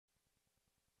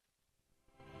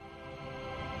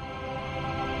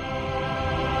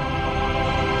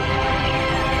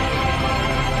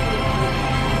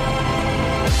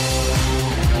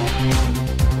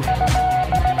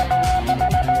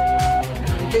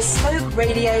bespoke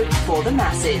radio for the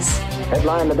masses.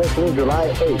 Headline edition, July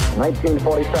 8,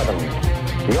 1947.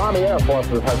 The Army Air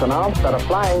Forces has announced that a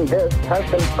flying disc has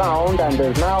been found and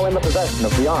is now in the possession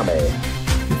of the Army.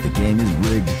 If the game is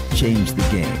rigged, change the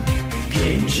game.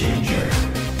 Game changer.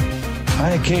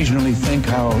 I occasionally think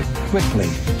how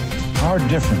quickly our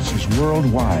differences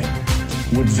worldwide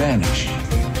would vanish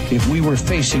if we were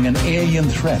facing an alien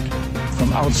threat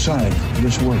from outside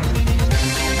this world.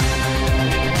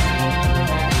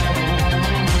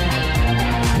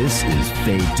 This is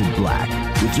Fade to Black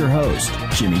with your host,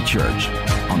 Jimmy Church,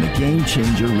 on the Game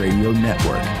Changer Radio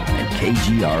Network and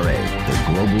KGRA, the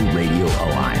Global Radio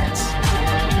Alliance.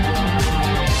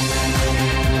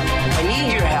 I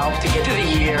need your help to get to the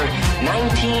year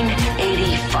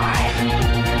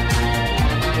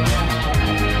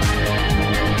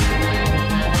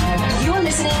 1985. You're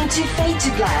listening to Fade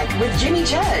to Black with Jimmy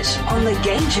Church on the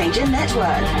Game Changer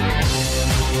Network.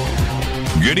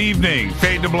 Good evening,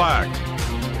 Fade to Black.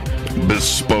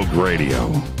 Bespoke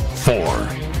radio for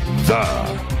the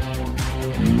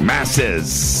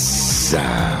masses.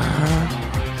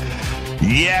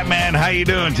 Yeah, man, how you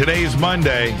doing? Today's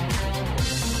Monday,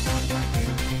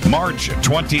 March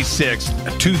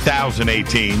 26th,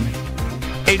 2018.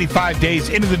 85 days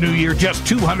into the new year, just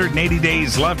 280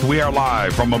 days left. We are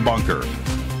live from a bunker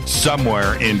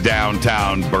somewhere in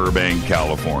downtown Burbank,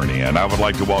 California. And I would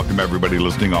like to welcome everybody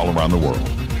listening all around the world,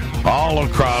 all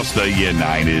across the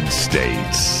United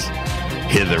States,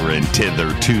 hither and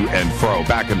thither, to and fro,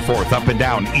 back and forth, up and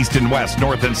down, east and west,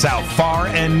 north and south, far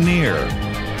and near.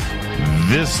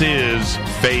 This is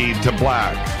Fade to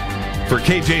Black. For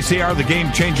KJCR, the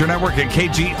Game Changer Network, and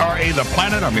KGRA, the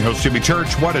Planet, I'm your host, Jimmy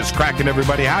Church. What is cracking,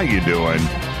 everybody? How you doing?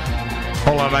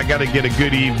 Hold on, I got to get a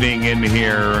good evening in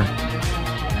here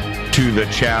to the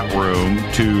chat room,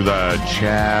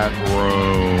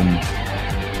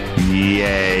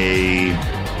 Yay.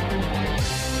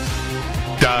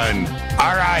 Done.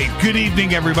 All right. Good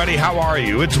evening, everybody. How are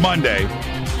you? It's Monday.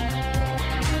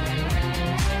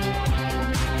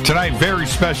 Tonight, very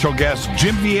special guest,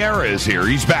 Jim Vieira is here.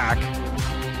 He's back.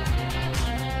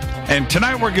 And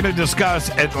tonight we're going to discuss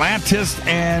Atlantis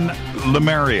and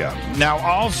Lemuria. Now,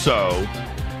 also,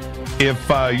 if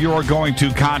you're going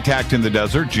to Contact in the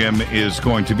Desert, Jim is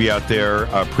going to be out there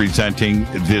presenting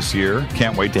this year.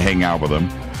 Can't wait to hang out with him.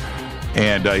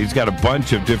 And he's got a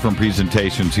bunch of different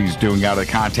presentations he's doing out at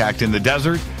Contact in the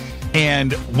Desert.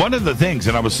 And one of the things,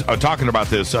 and I was talking about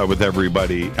this with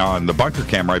everybody on the bunker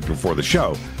cam right before the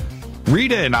show,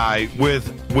 Rita and I,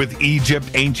 with Egypt,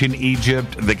 ancient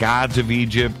Egypt, the gods of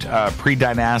Egypt,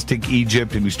 pre-dynastic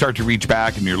Egypt, and you start to reach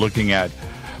back and you're looking at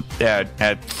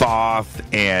Thoth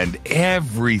and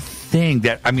everything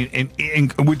that, I mean,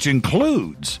 which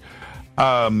includes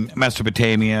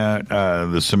Mesopotamia,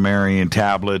 the Sumerian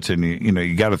tablets, and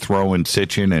you got to throw in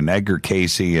Sitchin and Edgar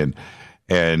Cayce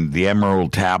and the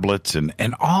Emerald tablets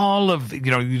and all of,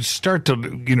 you start to,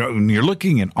 and you're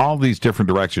looking in all these different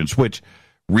directions, which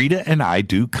Rita and I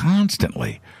do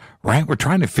constantly, right? We're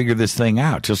trying to figure this thing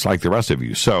out just like the rest of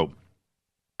you. So,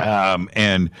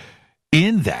 and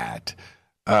in that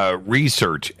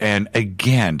research, and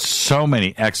again, so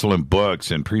many excellent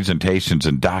books and presentations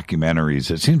and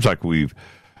documentaries, it seems like we've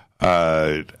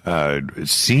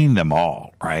seen them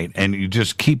all, right? And you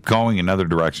just keep going in other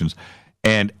directions.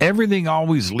 And everything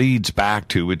always leads back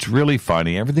to, it's really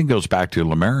funny, everything goes back to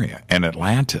Lemuria and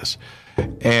Atlantis.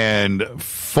 And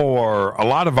for a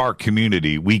lot of our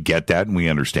community, we get that and we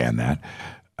understand that.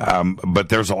 But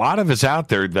there's a lot of us out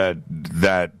there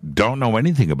that don't know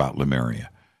anything about Lemuria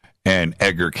and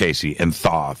Edgar Cayce and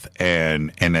Thoth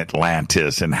and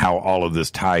Atlantis and how all of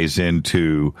this ties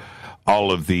into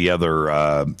all of the other,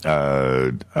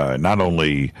 not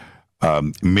only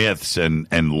myths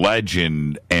and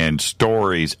legend and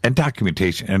stories and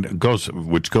documentation, and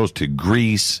which goes to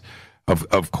Greece,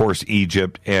 of course,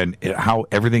 Egypt, and how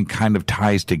everything kind of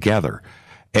ties together.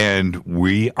 And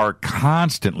we are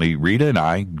constantly, Rita and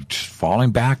I, just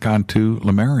falling back onto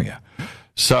Lemuria.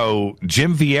 So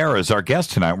Jim Vieira is our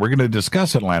guest tonight. We're going to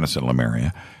discuss Atlantis and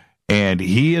Lemuria. And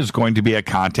he is going to be at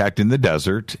Contact in the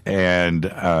Desert and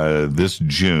this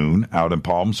June out in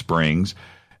Palm Springs.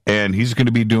 And he's going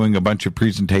to be doing a bunch of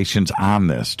presentations on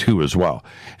this, too, as well.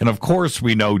 And, of course,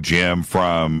 we know Jim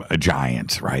from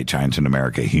Giants, right? Giants in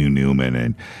America, Hugh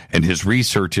Newman. And his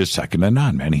research is second to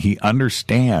none, man. He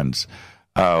understands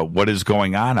what is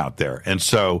going on out there. And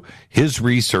so his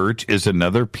research is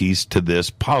another piece to this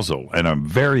puzzle. And I'm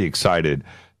very excited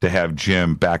to have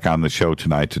Jim back on the show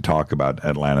tonight to talk about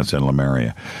Atlantis and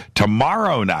Lemuria.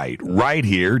 Tomorrow night, right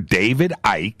here, David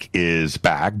Icke is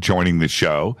back joining the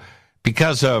show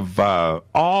because of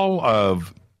all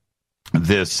of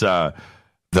this the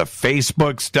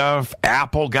Facebook stuff.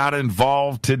 Apple got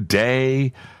involved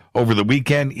today. Over the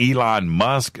weekend, Elon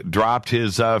Musk dropped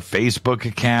his Facebook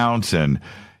accounts and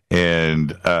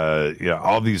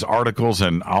all these articles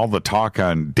and all the talk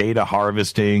on data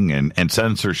harvesting and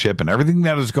censorship and everything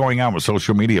that is going on with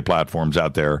social media platforms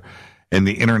out there and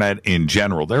the internet in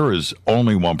general. There is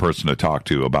only one person to talk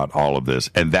to about all of this,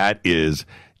 and that is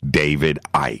David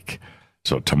Icke.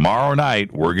 So tomorrow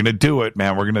night, we're going to do it,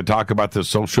 man. We're going to talk about the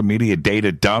social media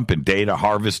data dump and data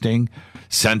harvesting,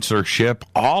 censorship,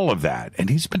 all of that. And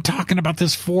he's been talking about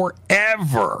this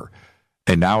forever.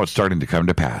 And now it's starting to come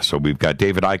to pass. So we've got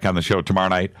David Icke on the show tomorrow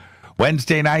night.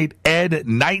 Wednesday night, Ed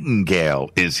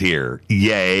Nightingale is here.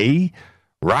 Yay.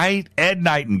 Right? Ed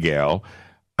Nightingale.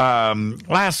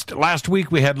 Last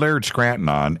week we had Laird Scranton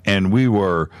on, and we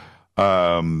were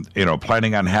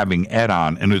planning on having Ed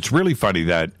on. And it's really funny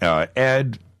that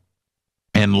Ed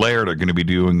and Laird are going to be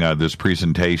doing this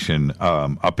presentation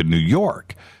up in New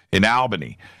York, in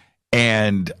Albany.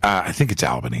 And I think it's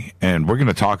Albany. And we're going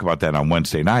to talk about that on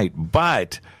Wednesday night.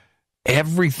 But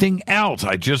everything else,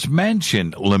 I just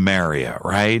mentioned Lemuria,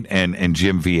 right? And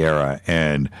Jim Vieira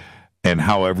and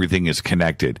how everything is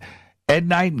connected. Ed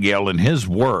Nightingale and his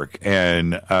work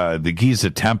and the Giza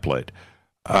template,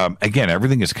 again,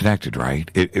 everything is connected, right?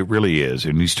 It really is.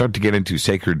 And you start to get into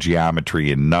sacred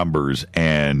geometry and numbers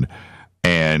and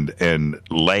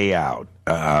layout.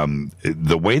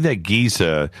 The way that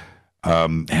Giza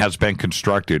has been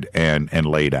constructed and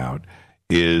laid out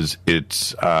is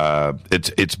it's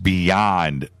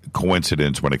beyond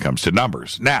coincidence when it comes to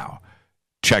numbers. Now,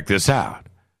 check this out.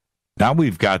 Now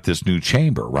we've got this new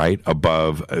chamber, right,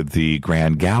 above the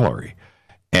Grand Gallery.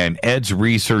 And Ed's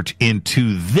research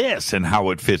into this and how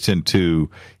it fits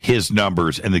into his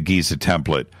numbers and the Giza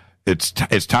template, it's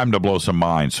time to blow some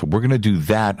minds. So we're going to do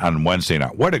that on Wednesday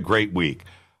night. What a great week.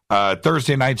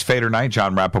 Thursday night's Fader night.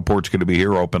 John Rappaport's going to be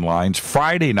here, open lines.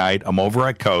 Friday night, I'm over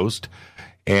at Coast.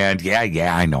 And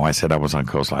yeah, I know I said I was on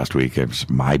Coast last week. It was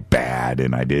my bad,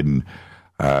 and I didn't.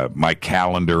 My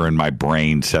calendar and my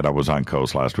brain said I was on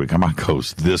Coast last week. I'm on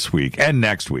Coast this week and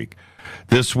next week.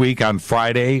 This week on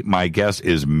Friday, my guest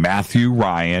is Matthew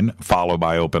Ryan, followed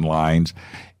by Open Lines.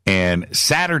 And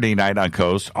Saturday night on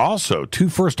Coast, also two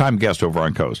first-time guests over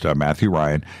on Coast, Matthew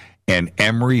Ryan and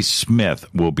Emery Smith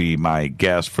will be my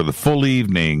guest for the full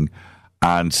evening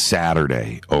on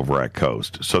Saturday over at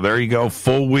Coast. So there you go,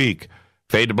 full week.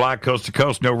 Fade to Black, Coast to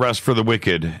Coast, no rest for the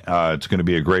wicked. It's going to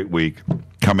be a great week.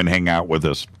 Come and hang out with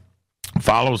us.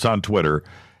 Follow us on Twitter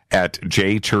at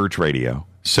JChurchRadio.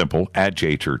 Simple, at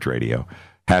JChurchRadio.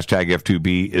 Hashtag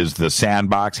F2B is the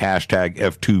sandbox. Hashtag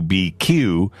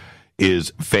F2BQ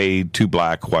is Fade to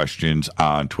Black questions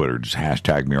on Twitter. Just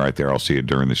hashtag me right there. I'll see you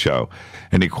during the show.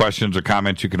 Any questions or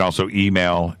comments, you can also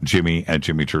email Jimmy at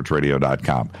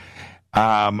jimmychurchradio.com.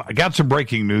 I got some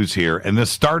breaking news here, and this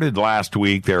started last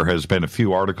week. There has been a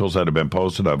few articles that have been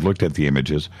posted. I've looked at the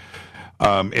images.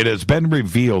 It has been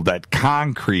revealed that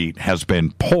concrete has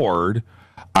been poured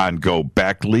on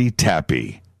Göbekli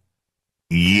Tepe.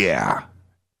 Yeah,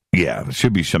 there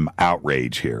should be some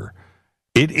outrage here.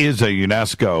 It is a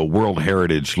UNESCO World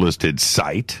Heritage listed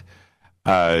site,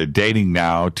 dating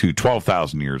now to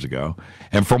 12,000 years ago.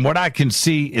 And from what I can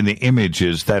see in the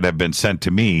images that have been sent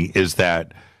to me is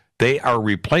that they are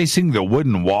replacing the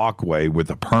wooden walkway with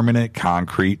a permanent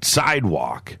concrete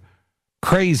sidewalk.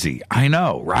 Crazy, I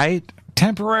know, right?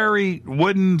 Temporary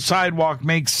wooden sidewalk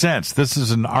makes sense. This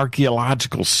is an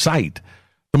archaeological site,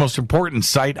 the most important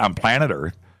site on planet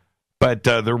Earth. But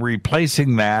they're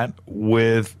replacing that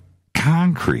with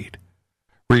concrete.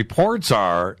 Reports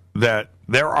are that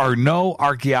there are no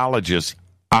archaeologists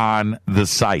on the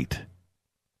site.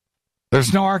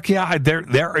 There's no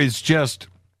there is just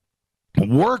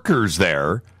workers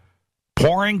there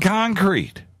pouring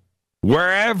concrete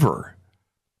wherever.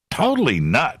 Totally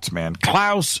nuts, man.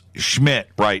 Klaus Schmidt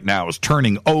right now is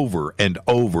turning over and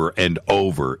over and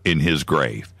over in his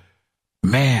grave.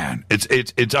 Man,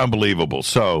 it's unbelievable.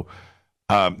 So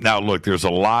now look, there's a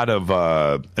lot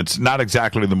of it's not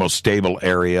exactly the most stable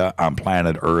area on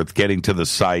planet Earth. Getting to the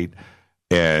site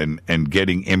and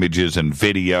getting images and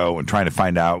video and trying to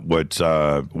find out what's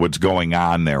going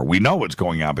on there. We know what's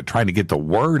going on, but trying to get the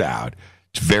word out,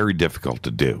 it's very difficult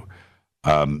to do.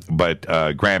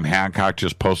 But Graham Hancock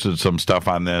just posted some stuff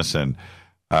on this, and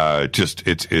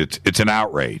it's an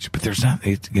outrage. But there's not,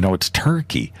 it's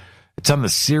Turkey. It's on the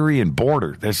Syrian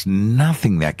border. There's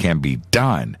nothing that can be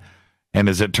done. And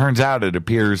as it turns out, it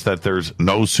appears that there's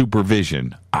no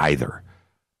supervision either.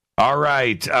 All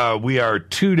right, we are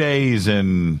 2 days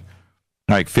and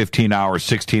like 15 hours,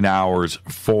 16 hours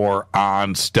for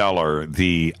On Stellar,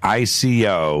 the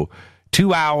ICO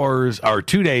 2 hours, or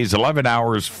 2 days, 11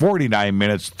 hours, 49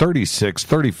 minutes, 36,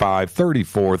 35,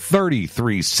 34,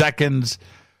 33 seconds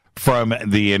from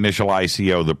the initial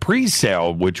ICO. The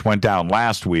pre-sale, which went down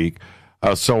last week,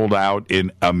 sold out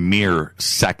in a mere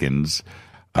seconds.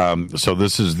 So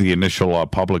this is the initial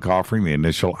public offering, the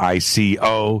initial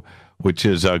ICO, which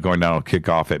is going down, kick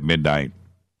off at midnight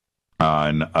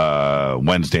on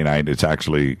Wednesday night. It's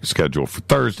actually scheduled for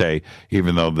Thursday,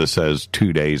 even though this says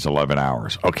 2 days, 11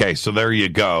 hours. Okay, so there you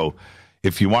go.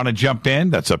 If you want to jump in,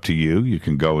 that's up to you. You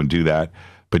can go and do that.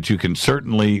 But you can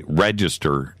certainly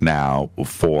register now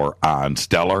for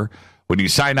OnStellar. When you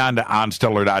sign on to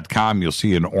onstellar.com, you'll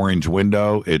see an orange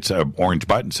window. It's an orange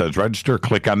button, says register.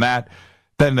 Click on that.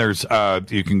 Then there's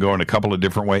you can go in a couple of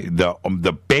different ways.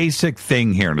 The basic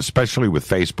thing here, and especially with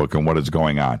Facebook and what is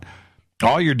going on,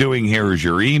 all you're doing here is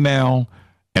your email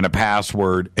and a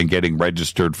password and getting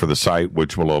registered for the site,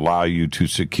 which will allow you to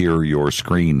secure your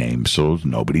screen name so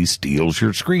nobody steals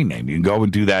your screen name. You can go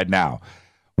and do that now.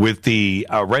 With the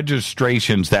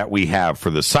registrations that we have for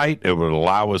the site, it would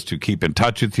allow us to keep in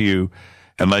touch with you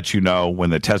and let you know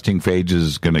when the testing phase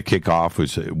is going to kick off,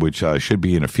 which should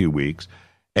be in a few weeks,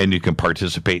 and you can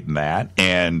participate in that.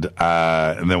 And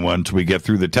then once we get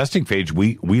through the testing phase,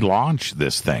 we launch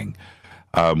this thing,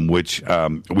 which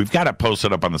we've got it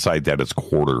posted up on the site that it's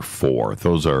Q4.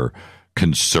 Those are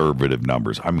conservative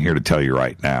numbers. I'm here to tell you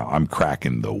right now, I'm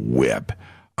cracking the whip.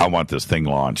 I want this thing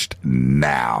launched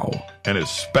now. And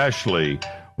especially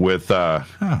with, there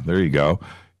you go.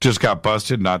 Just got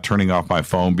busted not turning off my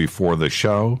phone before the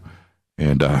show.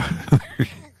 And I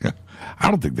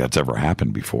don't think that's ever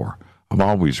happened before. I've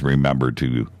always remembered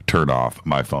to turn off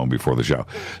my phone before the show.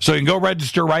 So you can go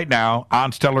register right now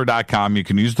on onstellar.com. You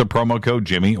can use the promo code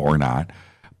Jimmy or not.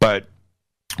 But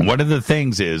one of the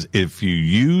things is if you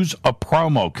use a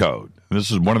promo code, and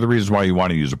this is one of the reasons why you want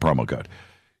to use a promo code.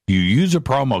 You use a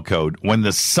promo code when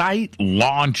the site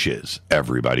launches,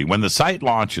 everybody. When the site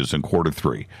launches in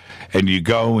Q3, and you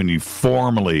go and you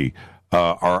formally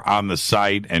are on the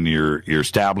site and you're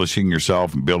establishing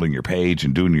yourself and building your page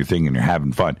and doing your thing and you're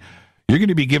having fun, you're going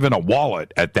to be given a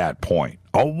wallet at that point.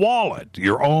 A wallet,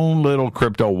 your own little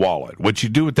crypto wallet. What you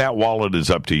do with that wallet is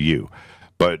up to you.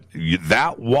 But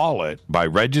that wallet, by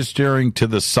registering to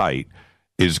the site,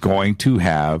 is going to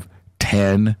have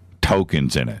 10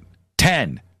 tokens in it.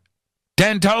 10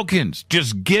 tokens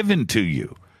just given to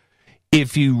you.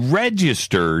 If you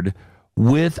registered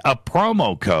with a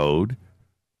promo code,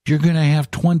 you're going to have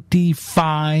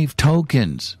 25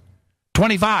 tokens.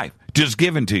 25 just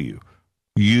given to you.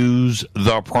 Use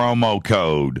the promo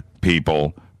code,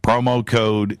 people. Promo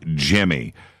code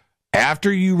Jimmy.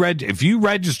 After you if you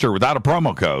register without a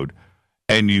promo code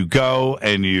and you go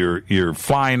and you're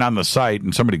flying on the site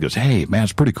and somebody goes, "Hey, man,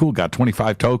 it's pretty cool. Got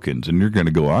 25 tokens." And you're going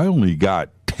to go, "I only got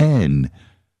 10.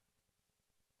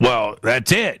 Well,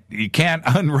 that's it. You can't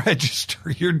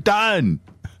unregister. You're done.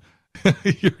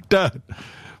 You're done.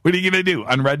 What are you going to do?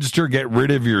 Unregister, get rid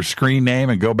of your screen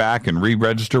name, and go back and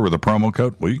re-register with a promo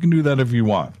code? Well, you can do that if you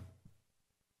want.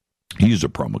 Use a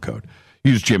promo code.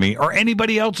 Use Jimmy or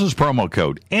anybody else's promo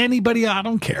code. Anybody, I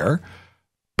don't care.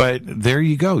 But there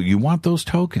you go. You want those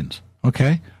tokens,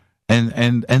 okay?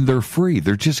 And they're free.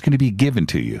 They're just going to be given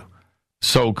to you.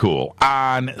 So cool.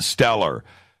 OnStellar.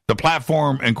 The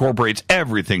platform incorporates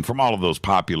everything from all of those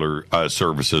popular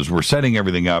services. We're setting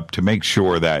everything up to make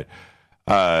sure that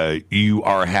you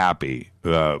are happy.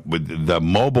 With the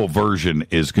mobile version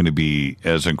is going to be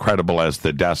as incredible as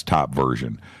the desktop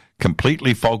version.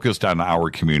 Completely focused on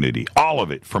our community. All of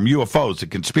it, from UFOs to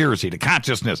conspiracy to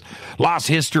consciousness, lost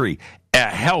history,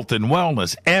 health and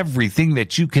wellness, everything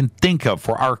that you can think of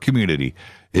for our community.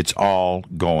 It's all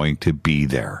going to be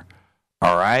there.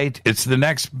 All right? It's the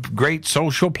next great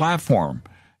social platform,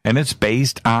 and it's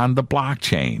based on the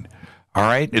blockchain. All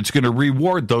right? It's going to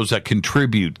reward those that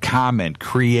contribute, comment,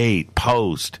 create,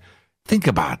 post. Think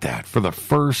about that. For the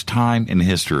first time in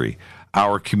history,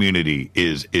 our community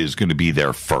is going to be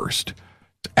there first.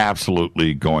 It's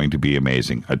absolutely going to be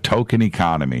amazing. A token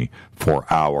economy for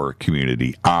our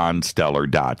community.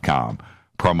 OnStellar.com.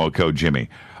 Promo code Jimmy.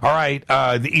 All right.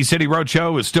 The E-City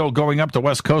Roadshow is still going up the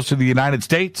west coast of the United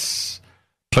States.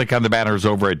 Click on the banners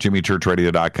over at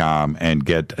jimmychurchradio.com and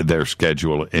get their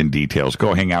schedule and details.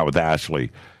 Go hang out with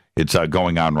Ashley. It's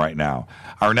going on right now.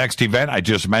 Our next event, I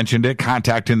just mentioned it,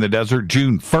 Contact in the Desert,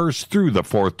 June 1st through the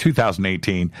 4th,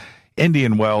 2018,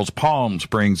 Indian Wells, Palm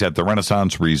Springs at the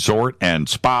Renaissance Resort and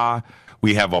Spa.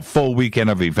 We have a full weekend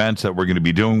of events that we're going to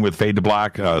be doing with Fade to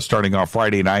Black, starting off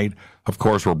Friday night. Of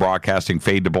course, we're broadcasting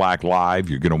Fade to Black live.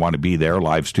 You're going to want to be there,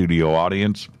 live studio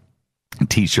audience,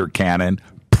 T-shirt cannon,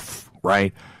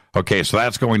 right? Okay, so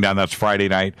that's going down. That's Friday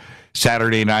night.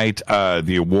 Saturday night,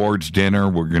 the awards dinner.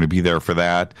 We're going to be there for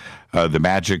that. The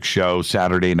magic show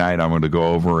Saturday night. I'm going to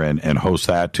go over and host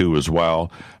that too as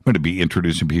well. I'm going to be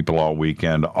introducing people all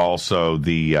weekend. Also,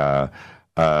 the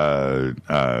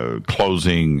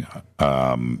closing.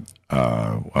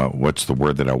 What's the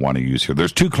word that I want to use here?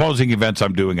 There's 2 closing events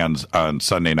I'm doing on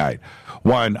Sunday night.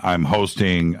 One, I'm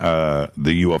hosting the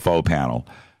UFO panel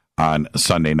on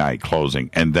Sunday night closing,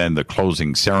 and then the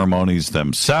closing ceremonies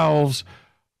themselves,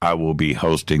 I will be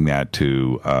hosting that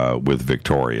too with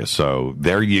Victoria. So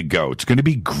there you go. It's going to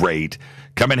be great.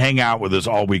 Come and hang out with us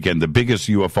all weekend. The biggest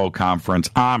UFO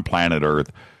conference on planet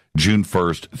Earth, June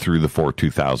 1st through the 4th,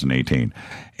 2018.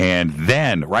 And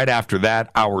then right after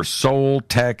that, our Soul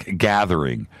Tech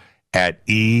Gathering at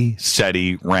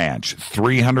E-SETI Ranch.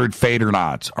 300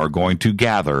 Fadernauts are going to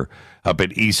gather up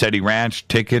at E-SETI Ranch.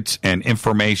 Tickets and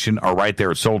information are right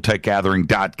there at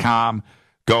soultechgathering.com.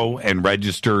 Go and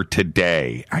register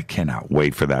today. I cannot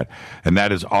wait for that. And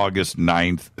that is August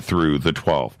 9th through the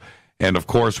 12th. And, of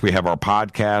course, we have our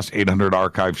podcast, 800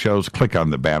 archive shows. Click on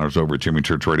the banners over at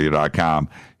jimmychurchradio.com.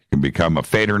 You can become a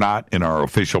Fadernaut in our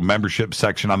official membership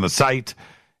section on the site.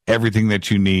 Everything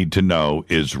that you need to know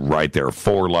is right there.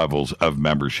 4 levels of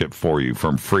membership for you,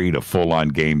 from free to full-on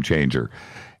game changer.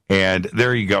 And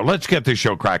there you go. Let's get this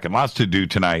show cracking. Lots to do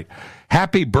tonight.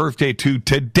 Happy birthday to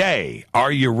today.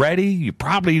 Are you ready? You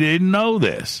probably didn't know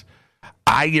this.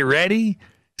 Are you ready?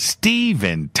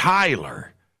 Steven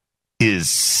Tyler is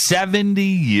 70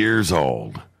 years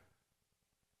old.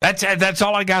 That's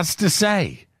all I got to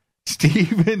say.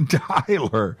 Steven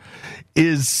Tyler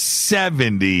is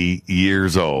 70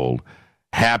 years old.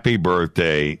 Happy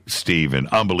birthday, Steven.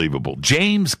 Unbelievable.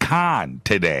 James Caan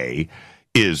today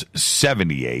is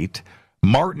 78.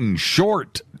 Martin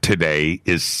Short today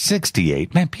is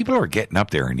 68. Man, people are getting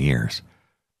up there in years.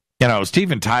 You know,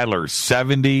 Steven Tyler,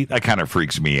 70. That kind of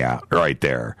freaks me out right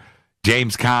there.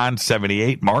 James Caan,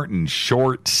 78. Martin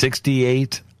Short,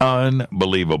 68.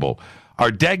 Unbelievable.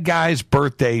 Our dead guy's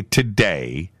birthday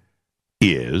today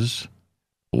is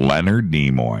Leonard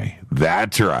Nimoy.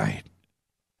 That's right.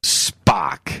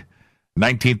 Spock.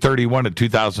 1931 to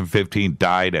 2015,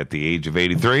 died at the age of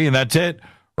 83, and that's it,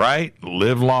 right?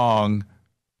 Live long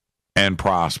and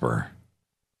prosper.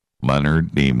 Leonard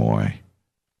Nimoy.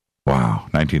 Wow,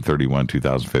 1931,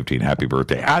 2015. Happy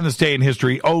birthday. On this day in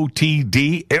history,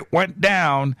 OTD, it went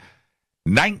down.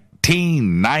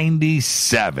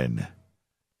 1997.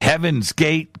 Heaven's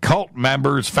Gate cult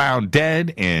members found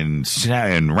dead in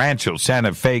Rancho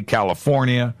Santa Fe,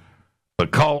 California. The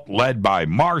cult, led by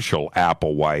Marshall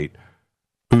Applewhite,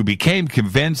 who became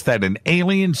convinced that an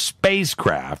alien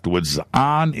spacecraft was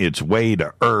on its way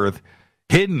to Earth,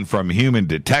 hidden from human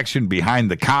detection behind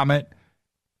the comet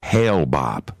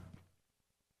Hale-Bopp.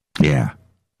 Yeah,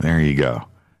 there you go.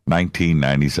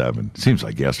 1997. Seems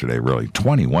like yesterday, really.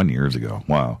 21 years ago.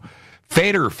 Wow.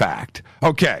 Fader fact.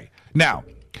 Okay, now,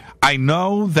 I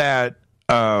know that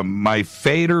my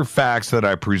Fader facts that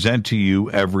I present to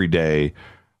you every day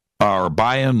are,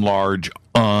 by and large,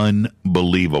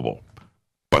 unbelievable.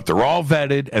 But they're all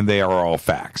vetted, and they are all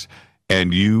facts.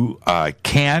 And you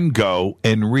can go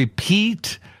and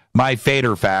repeat my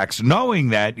Fader facts, knowing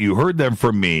that you heard them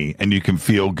from me, and you can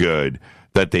feel good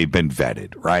that they've been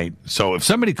vetted, right? So if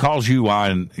somebody calls you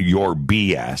on your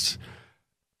BS,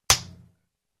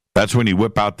 that's when you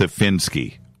whip out the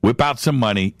Finsky. Whip out some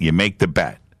money, you make the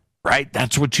bet, right?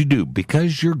 That's what you do,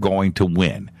 because you're going to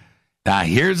win. Now,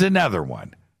 here's another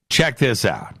one. Check this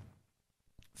out.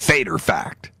 Fader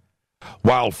fact.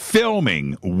 While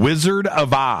filming Wizard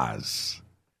of Oz,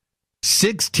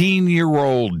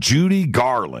 16-year-old Judy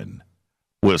Garland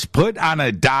was put on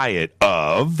a diet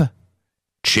of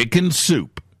chicken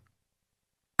soup,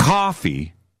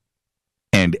 coffee,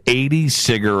 and 80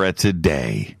 cigarettes a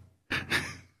day.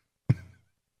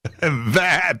 And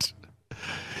that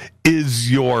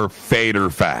is your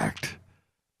Fader fact.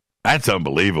 That's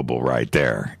unbelievable right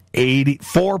there.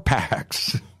 4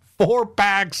 packs. 4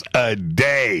 packs a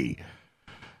day.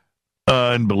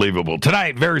 Unbelievable.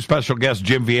 Tonight, very special guest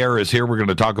Jim Vieira is here. We're going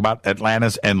to talk about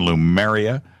Atlantis and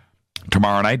Lemuria.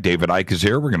 Tomorrow night, David Icke is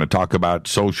here. We're going to talk about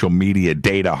social media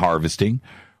data harvesting.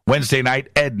 Wednesday night,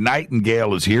 Ed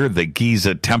Nightingale is here. The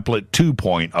Giza Template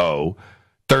 2.0.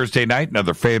 Thursday night,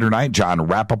 another Fader night. John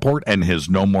Rappaport and his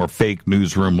No More Fake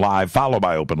Newsroom Live, followed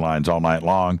by Open Lines all night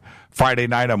long. Friday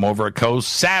night, I'm over at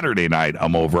Coast. Saturday night,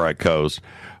 I'm over at Coast.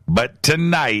 But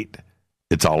tonight,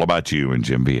 it's all about you and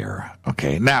Jim Vieira.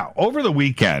 Okay, now, over the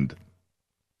weekend,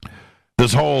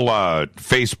 this whole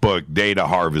Facebook data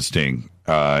harvesting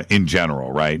in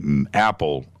general, right? And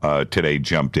Apple today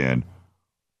jumped in.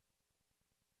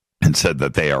 and said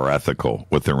that they are ethical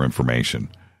with their information.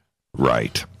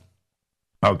 Right.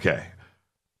 Okay.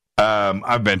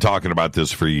 I've been talking about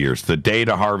this for years. The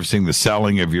data harvesting, the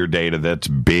selling of your data, that's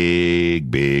big,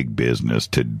 big business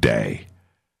today.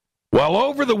 Well,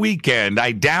 over the weekend,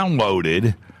 I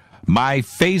downloaded my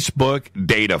Facebook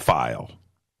data file.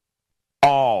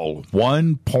 All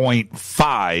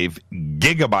 1.5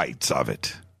 gigabytes of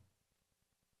it.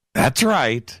 That's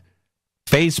right.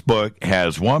 Facebook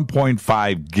has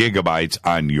 1.5 gigabytes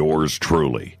on yours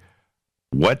truly.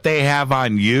 What they have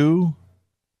on you,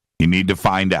 you need to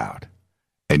find out.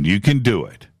 And you can do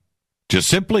it. Just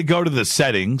simply go to the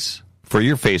settings for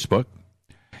your Facebook,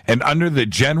 and under the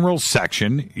general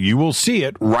section, you will see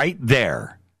it right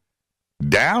there.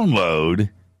 Download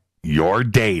your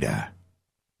data.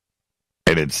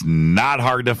 And it's not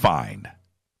hard to find.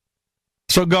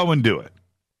 So go and do it.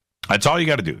 That's all you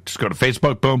got to do. Just go to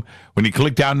Facebook, boom. When you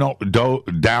click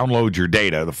download your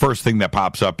data, the first thing that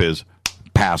pops up is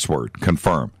password,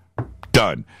 confirm.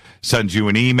 Done. Sends you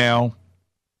an email.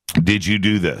 Did you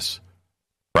do this?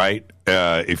 Right?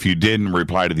 If you didn't,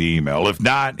 reply to the email. If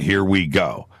not, here we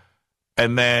go.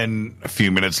 And then a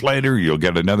few minutes later, you'll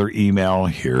get another email.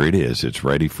 Here it is. It's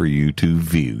ready for you to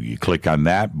view. You click on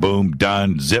that. Boom,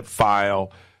 done. Zip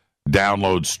file.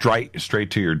 Download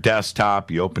straight to your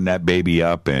desktop. You open that baby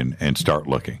up and start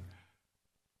looking.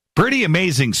 Pretty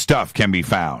amazing stuff can be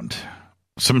found.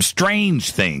 Some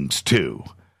strange things, too.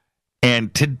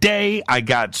 And today I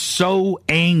got so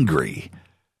angry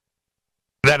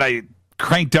that I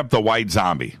cranked up the White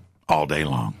Zombie all day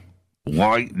long.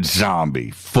 White Zombie,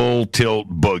 full tilt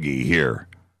boogie here.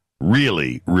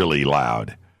 Really, really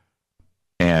loud.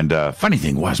 And funny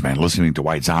thing was, man, listening to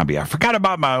White Zombie, I forgot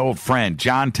about my old friend,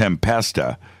 John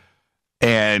Tempesta,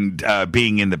 and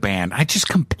being in the band. I just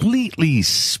completely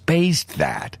spaced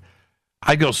that.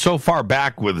 I go so far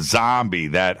back with Zombie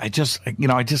that I just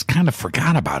kind of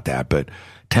forgot about that. But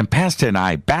Tempesta and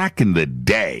I, back in the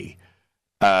day,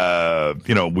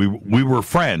 we were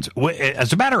friends.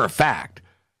 As a matter of fact,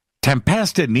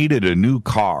 Tempesta needed a new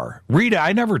car. Rita,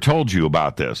 I never told you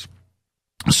about this.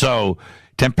 So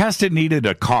Tempesta needed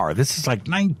a car. This is like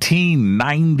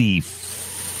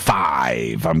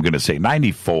 1995, I'm going to say,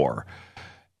 94.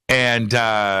 And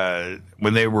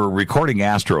when they were recording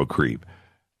Astro Creep.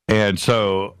 And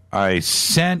so I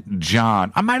sent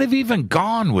John, I might have even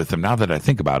gone with him, now that I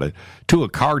think about it, to a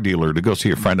car dealer to go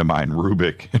see a friend of mine,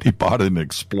 Rubik, and he bought an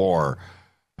Explorer.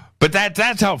 But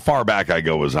that's how far back I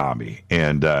go with Zombie.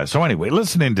 And so anyway,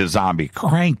 listening to Zombie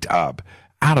cranked up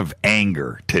out of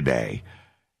anger today.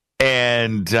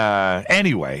 And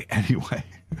anyway,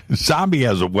 Zombie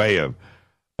has a way of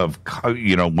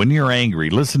when you're angry,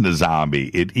 listen to Zombie.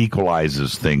 It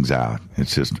equalizes things out.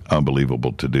 It's just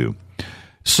unbelievable to do.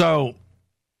 So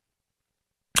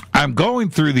I'm going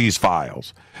through these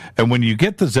files, and when you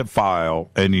get the zip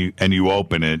file and you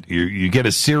open it, you get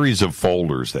a series of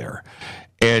folders there.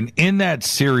 And in that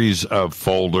series of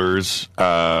folders,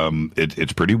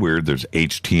 it's pretty weird. There's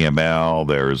HTML,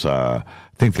 there's I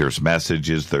think there's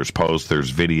messages, there's posts,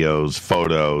 there's videos,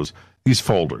 photos, these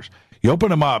folders. You open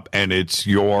them up, and it's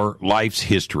your life's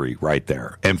history right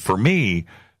there. And for me,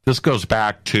 this goes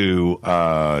back to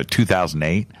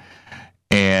 2008.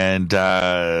 And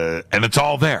it's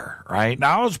all there, right?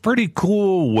 Now, I was pretty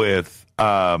cool with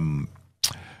the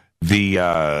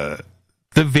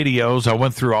videos. I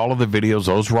went through all of the videos.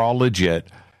 Those were all legit.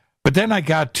 But then I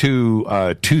got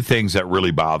to two things that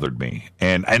really bothered me.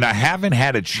 And I haven't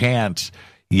had a chance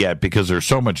yet because there's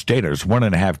so much data. There's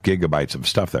 1.5 gigabytes of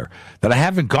stuff there that I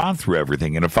haven't gone through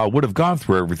everything. And if I would have gone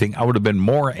through everything, I would have been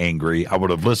more angry. I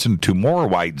would have listened to more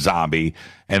White Zombie,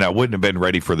 and I wouldn't have been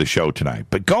ready for the show tonight.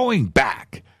 But going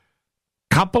back,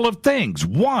 couple of things.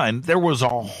 One, there was a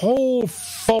whole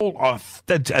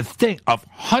thing of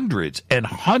hundreds and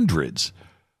hundreds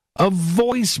of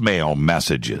voicemail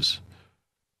messages.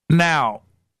 Now,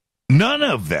 none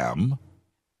of them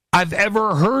I've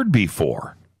ever heard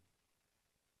before.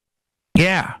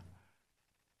 Yeah.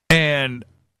 And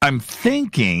I'm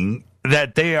thinking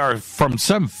that they are from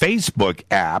some Facebook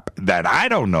app that I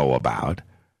don't know about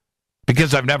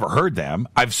because I've never heard them.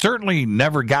 I've certainly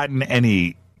never gotten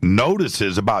any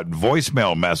notices about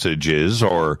voicemail messages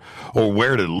or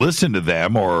where to listen to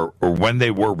them or when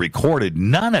they were recorded.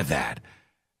 None of that.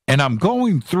 And I'm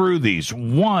going through these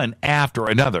one after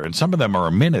another, and some of them are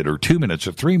a minute or 2 minutes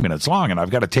or 3 minutes long, and I've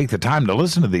got to take the time to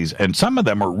listen to these. And some of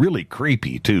them are really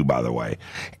creepy, too, by the way.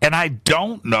 And I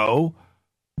don't know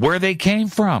where they came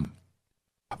from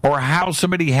or how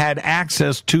somebody had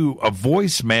access to a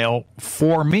voicemail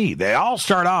for me. They all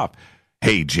start off,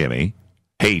 "Hey, Jimmy.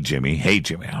 Hey, Jimmy. Hey,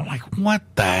 Jimmy." And I'm like, what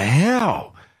the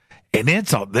hell? And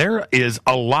there is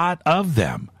a lot of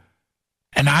them.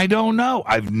 And I don't know.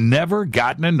 I've never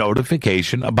gotten a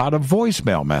notification about a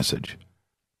voicemail message.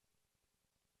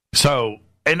 So,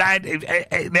 and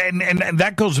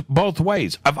that goes both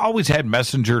ways. I've always had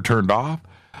Messenger turned off.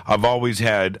 I've always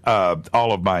had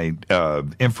all of my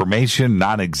information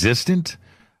non-existent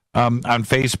on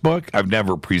Facebook. I've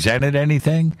never presented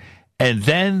anything. And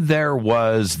then there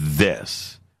was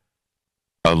this,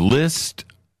 a list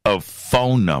of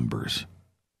phone numbers.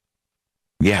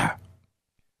 Yeah.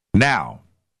 Now,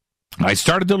 I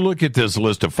started to look at this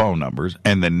list of phone numbers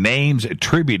and the names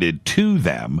attributed to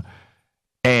them,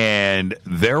 and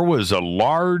there was a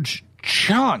large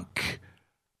chunk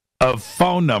of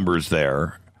phone numbers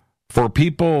there for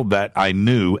people that I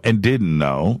knew and didn't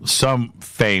know, some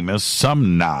famous,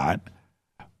 some not,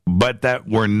 but that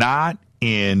were not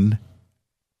in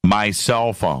my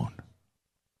cell phone,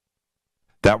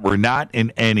 that were not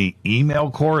in any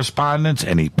email correspondence,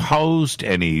 any post,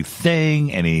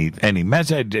 anything, any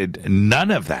message, none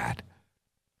of that.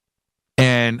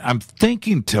 And I'm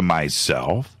thinking to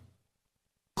myself,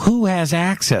 who has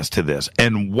access to this?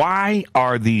 And why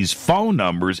are these phone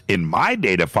numbers in my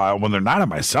data file when they're not on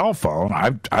my cell phone?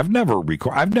 I've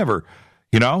never,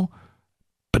 you know,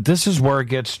 but this is where it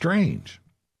gets strange.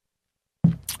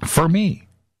 For me,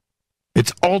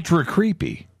 it's ultra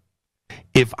creepy.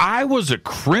 If I was a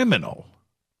criminal,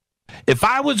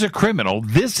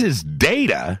 this is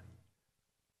data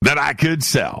that I could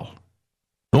sell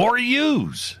or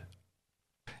use.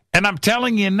 And I'm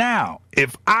telling you now,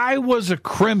 if I was a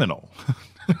criminal,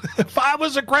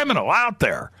 out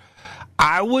there,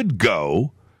 I would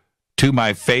go to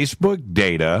my Facebook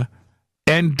data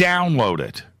and download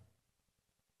it.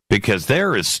 Because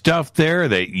there is stuff there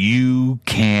that you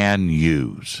can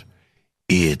use.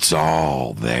 It's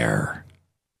all there.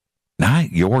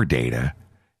 Not your data.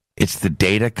 It's the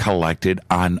data collected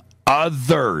on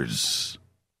others.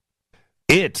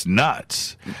 It's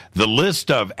nuts. The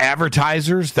list of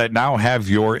advertisers that now have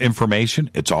your information,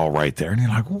 it's all right there. And you're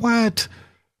like, what?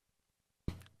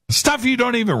 Stuff you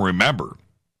don't even remember.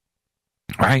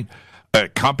 Right?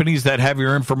 Companies that have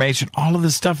your information, all of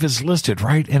this stuff is listed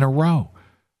right in a row.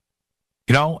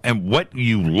 You know, and what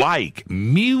you like,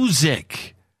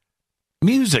 music.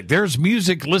 There's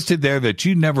music listed there that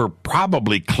you never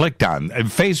probably clicked on. And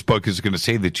Facebook is going to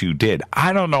say that you did.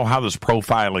 I don't know how this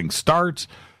profiling starts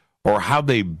or how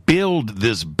they build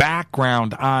this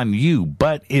background on you,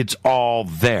 but it's all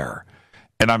there.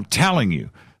 And I'm telling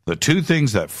you, the two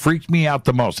things that freaked me out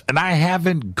the most, and I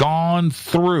haven't gone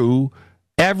through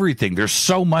everything, there's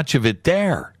so much of it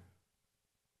there,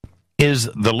 is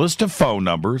the list of phone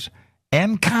numbers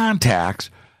and contacts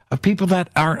of people that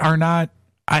are not,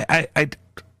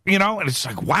 you know, and it's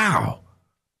like, wow,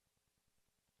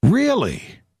 really?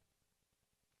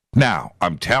 Now,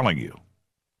 I'm telling you,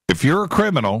 if you're a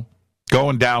criminal, go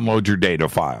and download your data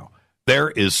file. There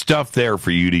is stuff there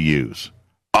for you to use.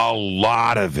 A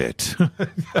lot of it.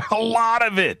 A lot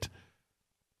of it.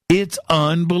 It's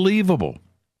unbelievable.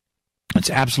 It's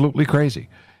absolutely crazy.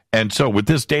 And so with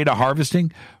this data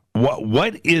harvesting,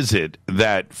 what is it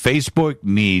that Facebook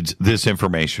needs this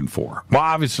information for? Well,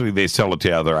 obviously, they sell it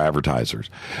to other advertisers.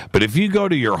 But if you go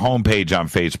to your homepage on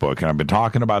Facebook, and I've been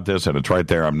talking about this, and it's right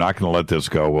there. I'm not going to let this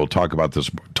go. We'll talk about this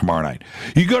tomorrow night.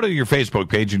 You go to your Facebook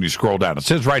page, and you scroll down. It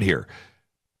says right here,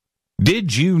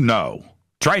 did you know?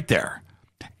 It's right there.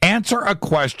 Answer a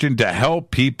question to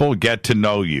help people get to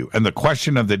know you. And the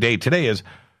question of the day today is,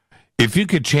 if you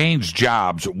could change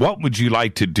jobs, what would you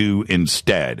like to do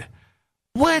instead?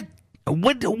 What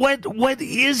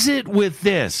is it with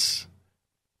this?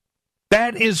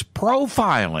 That is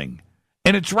profiling.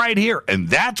 And it's right here. And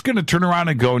that's going to turn around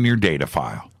and go in your data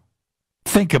file.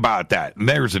 Think about that. And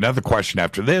there's another question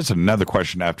after this, and another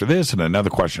question after this, and another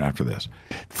question after this.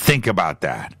 Think about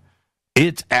that.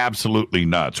 It's absolutely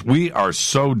nuts. We are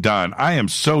so done. I am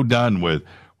so done with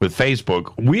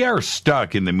Facebook. We are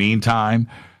stuck in the meantime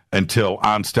until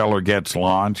OnStellar gets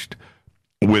launched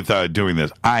with doing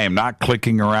this. I am not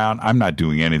clicking around. I'm not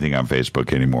doing anything on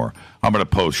Facebook anymore. I'm going to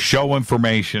post show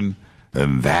information,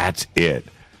 and that's it.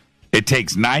 It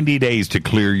takes 90 days to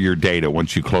clear your data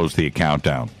once you close the account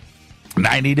down.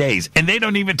 90 days. And they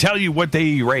don't even tell you what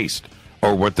they erased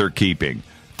or what they're keeping.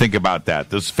 Think about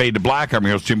that. This is Fade to Black. I'm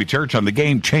your host, Jimmy Church, on the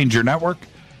Game Changer Network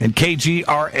and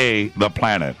KGRA, The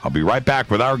Planet. I'll be right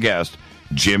back with our guest,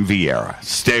 Jim Vieira.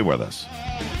 Stay with us.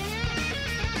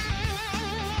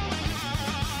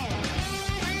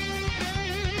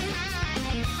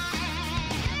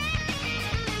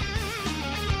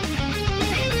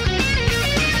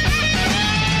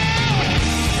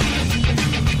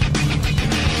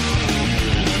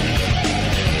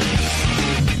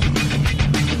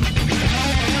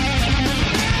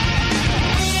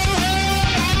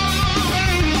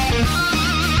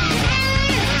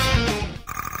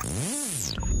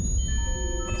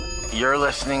 You're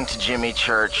listening to Jimmy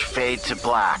Church, Fade to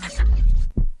Black.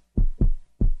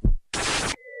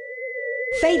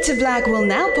 Fade to Black will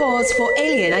now pause for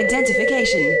alien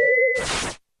identification.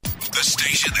 The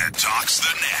station that talks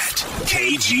the net.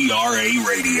 KGRA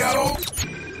Radio.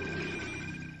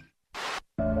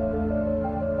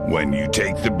 When you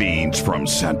take the beans from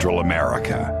Central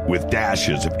America with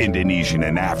dashes of Indonesian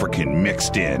and African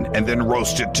mixed in and then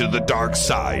roast it to the dark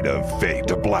side of Fade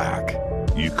to Black,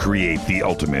 you create the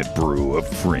ultimate brew of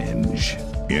fringe.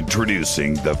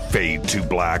 Introducing the Fade to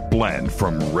Black blend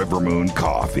from Rivermoon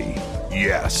Coffee.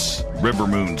 Yes,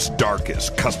 Rivermoon's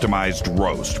darkest customized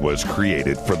roast was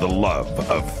created for the love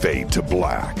of Fade to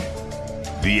Black.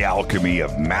 The alchemy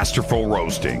of masterful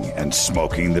roasting and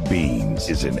smoking the beans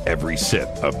is in every sip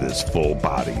of this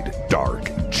full-bodied,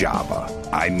 dark Java.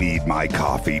 I need my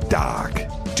coffee dark,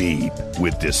 deep,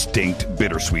 with distinct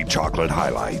bittersweet chocolate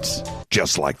highlights,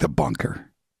 just like the bunker.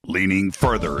 Leaning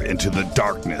further into the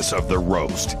darkness of the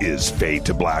roast is Fade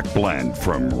to Black blend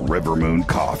from Rivermoon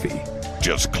Coffee.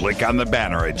 Just click on the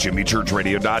banner at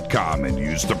jimmychurchradio.com and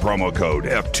use the promo code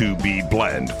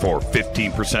F2BBLEND for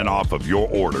 15% off of your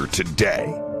order today.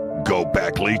 Go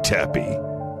Beckley Teppy.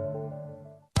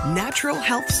 Natural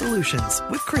Health Solutions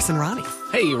with Chris and Ronnie.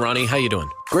 Hey, Ronnie, how you doing?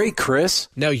 Great, Chris.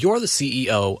 Now, you're the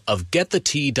CEO of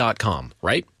GetTheTea.com,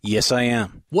 right? Yes, I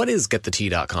am. What is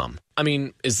GetTheTea.com? I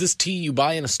mean, is this tea you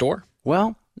buy in a store?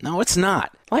 Well, no, it's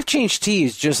not. Life Change Tea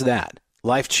is just that.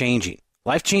 Life-changing.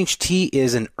 Life Change Tea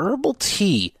is an herbal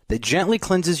tea that gently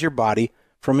cleanses your body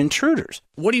from intruders.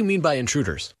 What do you mean by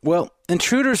intruders? Well,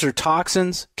 intruders are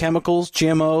toxins, chemicals,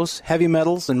 GMOs, heavy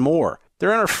metals, and more.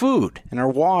 They're in our food, in our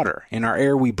water, in our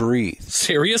air we breathe.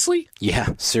 Seriously? Yeah,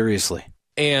 seriously.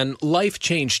 And Life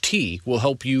Change Tea will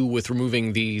help you with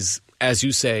removing these, as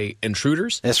you say,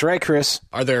 intruders? That's right, Chris.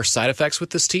 Are there side effects with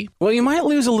this tea? Well, you might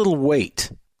lose a little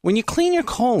weight. When you clean your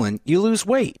colon, you lose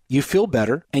weight. You feel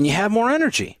better, and you have more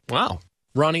energy. Wow.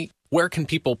 Ronnie, where can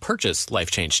people purchase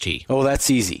Life Change Tea? Oh, that's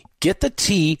easy.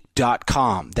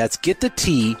 GetTheTea.com. That's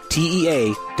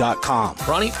GetTheTea.com.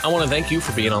 Ronnie, I want to thank you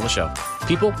for being on the show.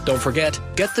 People, don't forget,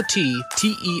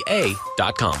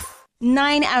 GetTheTea.com.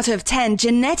 9 out of 10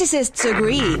 geneticists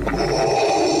agree.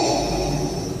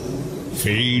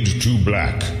 Fade to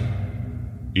Black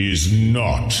is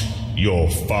not your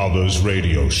father's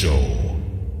radio show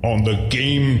on the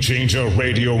Game Changer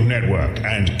Radio Network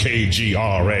and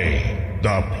KGRA.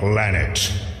 The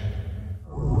Planet.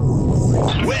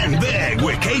 Win big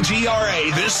with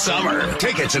KGRA this summer.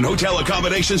 Tickets and hotel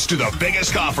accommodations to the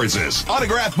biggest conferences,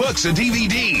 autographed books and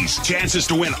DVDs, chances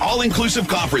to win all-inclusive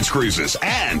conference cruises,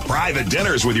 and private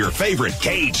dinners with your favorite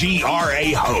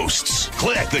KGRA hosts.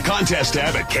 Click the contest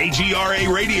tab at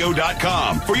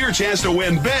kgraradio.com for your chance to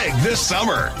win big this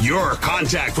summer. Your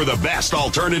contact for the best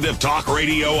alternative talk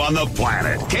radio on the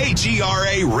planet.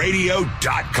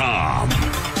 kgraradio.com.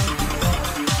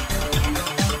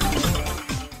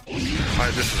 Hi,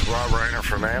 this is Rob Reiner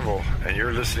from Anvil, and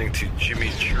you're listening to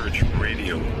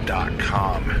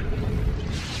JimmyChurchRadio.com.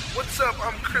 What's up?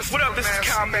 I'm Chris. What up? This is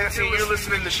Kyle Massey, and you're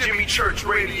listening to Jimmy Church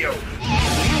Radio.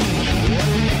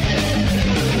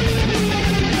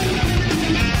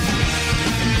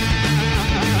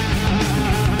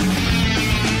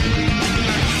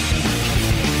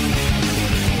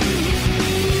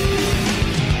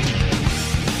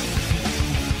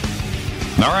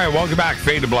 All right, welcome back,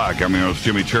 Fade to Black. I'm your host,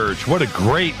 Jimmy Church. What a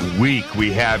great week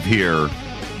we have here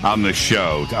on the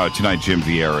show. Tonight, Jim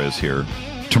Vieira is here.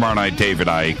 Tomorrow night, David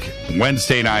Icke.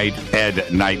 Wednesday night,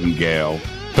 Ed Nightingale.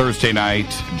 Thursday night,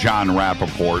 John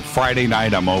Rappaport. Friday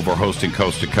night, I'm over hosting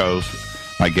Coast to Coast.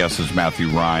 My guest is Matthew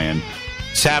Ryan.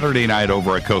 Saturday night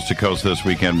over at Coast to Coast this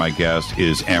weekend, my guest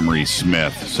is Emery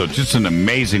Smith. So just an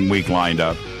amazing week lined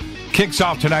up. Kicks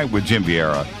off tonight with Jim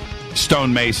Vieira.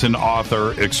 Stonemason,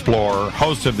 author, explorer,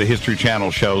 host of the History Channel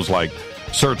shows like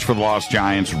Search for the Lost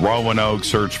Giants, Roanoke,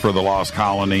 Search for the Lost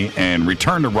Colony, and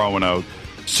Return to Roanoke,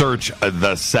 Search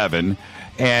the Seven.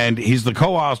 And he's the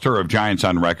co-author of Giants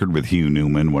on Record with Hugh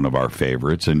Newman, one of our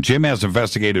favorites. And Jim has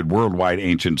investigated worldwide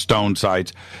ancient stone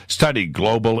sites, studied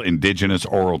global indigenous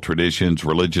oral traditions,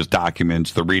 religious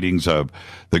documents, the readings of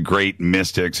the great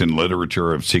mystics and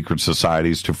literature of secret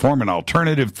societies to form an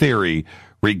alternative theory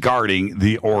regarding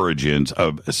the origins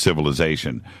of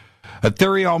civilization. A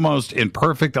theory almost in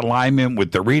perfect alignment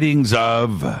with the readings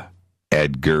of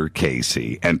Edgar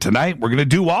Cayce. And tonight we're going to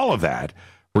do all of that.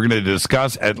 We're going to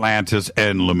discuss Atlantis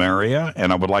and Lemuria,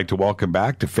 and I would like to welcome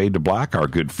back to Fade to Black our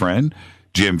good friend,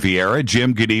 Jim Vieira.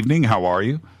 Jim, good evening. How are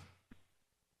you?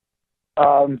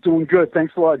 Doing good.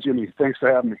 Thanks a lot, Jimmy. Thanks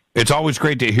for having me. It's always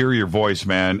great to hear your voice,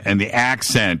 man, and the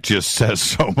accent just says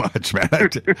so much, man.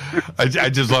 I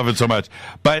just love it so much.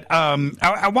 But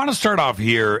I want to start off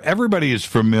here. Everybody is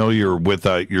familiar with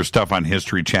your stuff on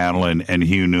History Channel and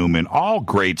Hugh Newman. All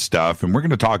great stuff, and we're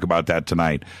going to talk about that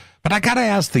tonight. But I got to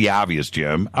ask the obvious,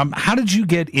 Jim. How did you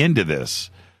get into this?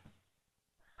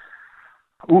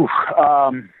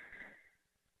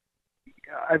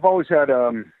 I've always had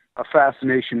a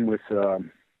fascination with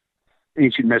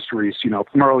ancient mysteries,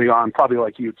 from early on, probably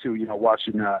like you too,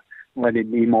 watching Leonard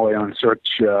Nimoy in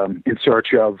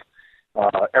search of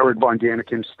Eric von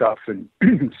Daniken's stuff and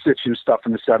Sitchin stuff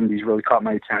in the 70s really caught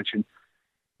my attention.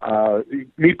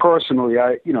 Me personally,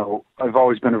 I've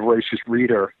always been a voracious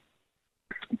reader,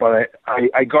 but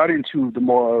I got into the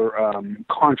more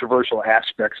controversial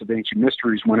aspects of ancient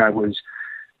mysteries when I was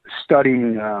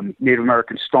studying Native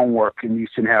American stonework in the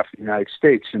eastern half of the United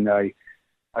States, and I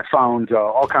found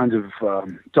all kinds of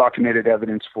documented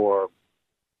evidence for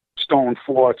stone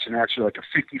forts, and actually like a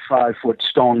 55-foot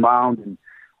stone mound in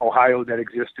Ohio that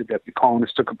existed that the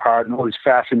colonists took apart, and all these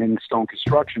fascinating stone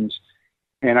constructions.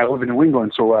 And I live in New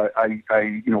England, so I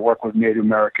work with Native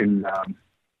American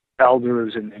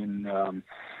elders and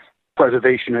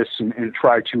preservationists and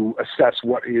try to assess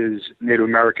what is Native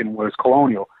American, what is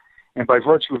colonial. And by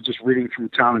virtue of just reading through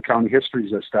town and county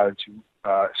histories, I started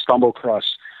to stumble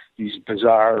across these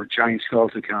bizarre giant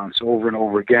skeleton accounts over and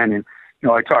over again. And,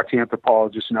 I talk to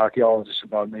anthropologists and archaeologists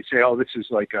about it, and they say, oh, this is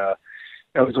that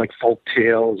was like folk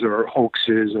tales or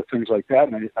hoaxes or things like that.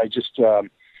 And I just, the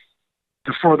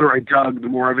further I dug, the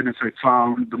more evidence I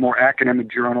found, the more academic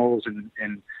journals and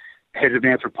heads of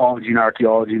anthropology and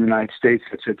archaeology in the United States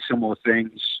that said similar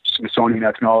things, Smithsonian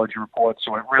ethnology reports.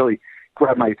 So it really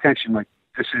grabbed my attention. Like,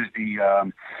 this is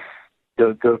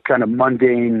the kind of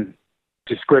mundane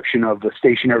description of the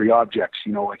stationary objects,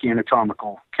 like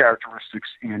anatomical characteristics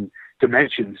and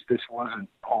dimensions. This wasn't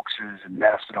hoaxes and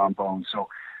mastodon bones. So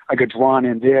I got drawn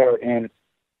in there, and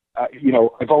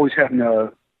I've always had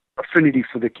an affinity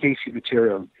for the Cayce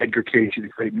material, Edgar Cayce, the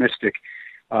great mystic.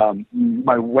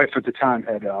 My wife at the time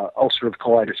had ulcerative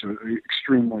colitis, an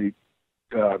extremely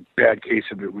bad case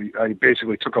of it. I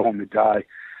basically took her home to die.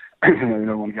 I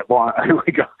don't want to get long. I don't want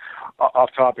to go off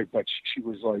topic, but she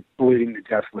was like bleeding to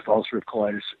death with ulcerative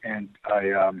colitis, and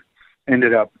I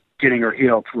ended up getting her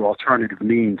healed through alternative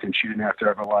means, and she didn't have to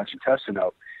have her large intestine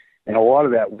out. And a lot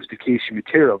of that was the Cayce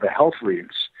material, the health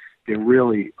readings. They're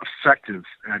really effective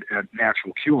at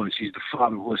natural cures. He's the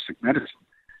father of holistic medicine.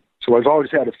 So I've always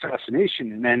had a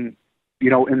fascination. And then,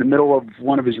 in the middle of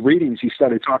one of his readings, he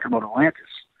started talking about Atlantis.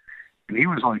 And he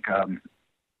was like,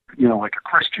 like a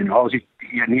Christian.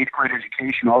 He had an 8th grade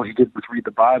education. All he did was read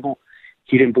the Bible.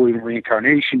 He didn't believe in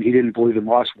reincarnation. He didn't believe in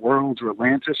lost worlds or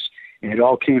Atlantis. And it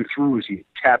all came through as he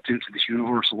tapped into this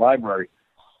universal library.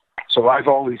 So I've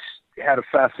always had a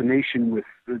fascination with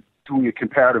doing a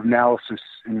comparative analysis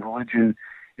in religion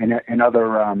and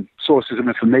other sources of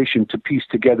information to piece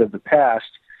together the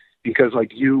past, because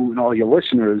like you and all your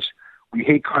listeners, we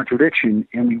hate contradiction,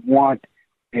 and we want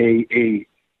an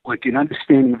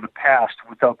understanding of the past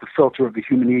without the filter of the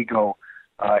human ego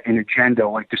and agenda,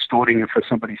 like distorting it for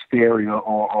somebody's theory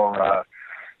or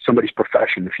somebody's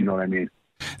profession, if you know what I mean.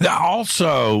 Now,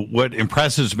 also, what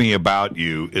impresses me about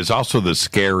you is also the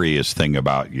scariest thing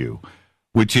about you,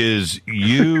 which is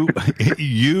you're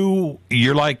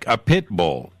like a pit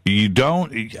bull.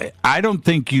 I don't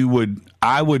think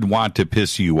I would want to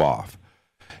piss you off.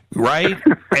 Right.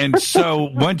 And so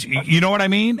once, you know what I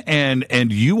mean?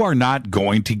 And you are not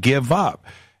going to give up.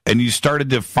 And you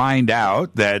started to find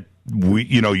out that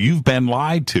you've been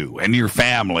lied to, and your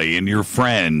family and your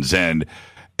friends, and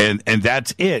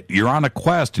that's it. You're on a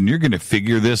quest, and you're going to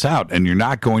figure this out, and you're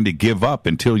not going to give up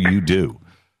until you do.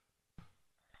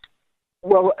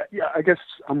 Well, yeah, I guess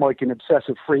I'm like an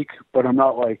obsessive freak, but I'm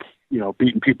not like,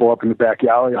 beating people up in the back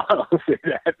alley. I'll say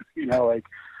that,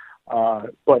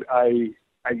 but I,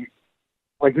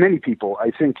 like many people,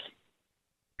 I think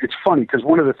it's funny because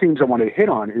one of the themes I want to hit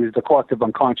on is the collective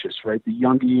unconscious, right? The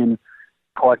Jungian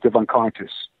collective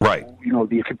unconscious. Right.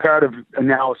 The comparative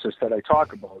analysis that I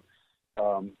talk about,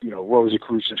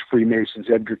 Rosicrucians, Freemasons,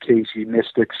 Edgar Cayce,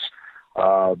 mystics,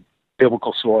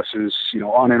 biblical sources,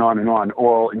 on and on and on,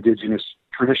 oral indigenous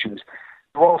traditions.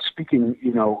 They're all speaking,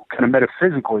 kind of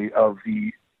metaphysically of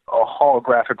the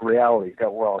holographic reality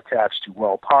that we're all attached to, we're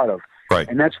all part of. Right.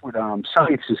 And that's what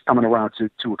science is coming around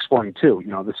to explain too.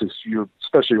 This is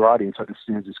especially your audience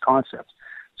understands this concept.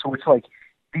 So it's like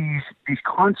these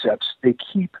concepts, they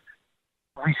keep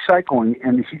recycling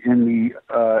in the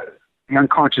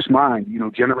unconscious mind,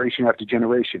 generation after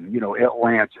generation,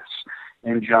 Atlantis,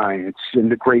 and giants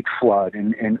and the Great Flood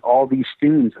and all these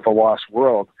themes of a lost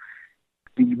world.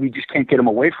 We just can't get them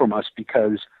away from us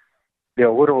because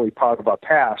they're literally part of our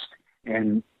past,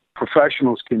 and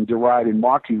professionals can deride and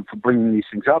mock you for bringing these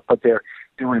things up, but they're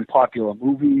in popular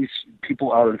movies.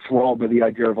 People are enthralled by the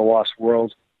idea of a lost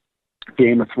world.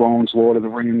 Game of Thrones, Lord of the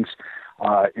Rings.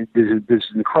 There's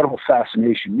an incredible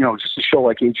fascination. Just a show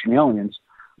like Ancient Aliens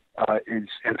is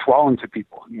enthralling to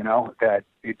people, that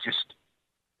it just,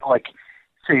 like,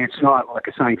 say it's not like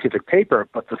a scientific paper,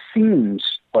 but the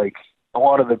themes, like a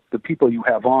lot of the people you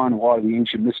have on, a lot of the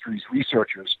ancient mysteries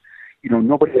researchers,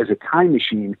 nobody has a time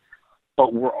machine,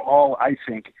 but we're all, I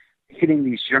think, hitting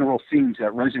these general themes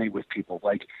that resonate with people.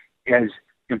 Like, as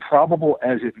improbable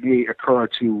as it may occur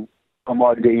to a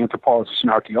modern-day anthropologist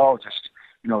and archaeologist,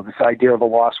 this idea of a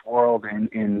lost world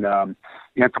and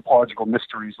anthropological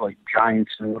mysteries like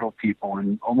giants and little people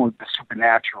and almost the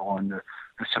supernatural and the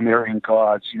Sumerian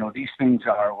gods, these things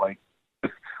are like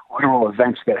literal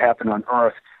events that happen on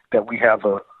Earth that we have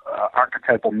a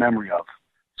archetypal memory of.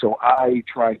 So I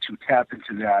try to tap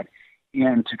into that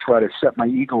and to try to set my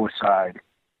ego aside.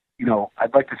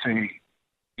 I'd like to say,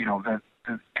 that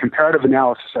the comparative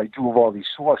analysis I do of all these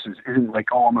sources isn't like,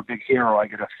 oh, I'm a big hero, I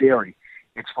get a theory.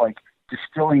 It's like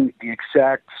distilling the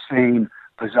exact same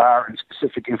bizarre and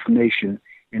specific information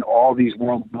in all these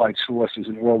worldwide sources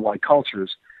and worldwide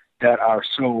cultures that are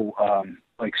so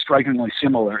strikingly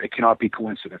similar, it cannot be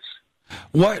coincidence.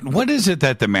 What is it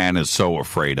that the man is so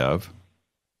afraid of?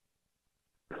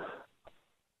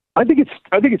 I think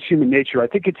it's human nature. I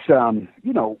think it's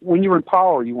when you're in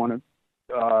power, you want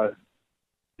to.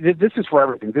 This is for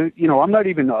everything. I'm not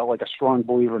even like a strong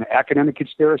believer in academic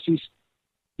conspiracies.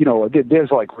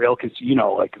 There's like real,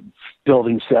 like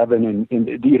Building 7, and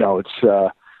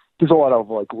it's there's a lot of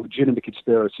like legitimate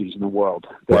conspiracies in the world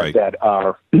that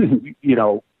are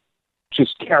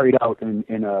just carried out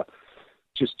in a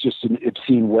just an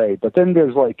obscene way. But then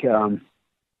there's like let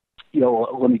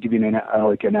me give you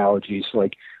analogies.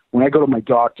 Like when I go to my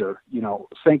doctor,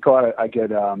 thank God I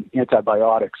get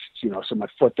antibiotics, so my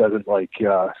foot doesn't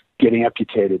get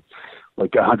amputated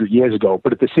like 100 years ago.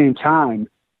 But at the same time,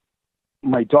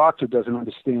 my doctor doesn't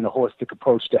understand a holistic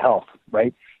approach to health,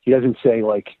 right? He doesn't say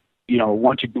why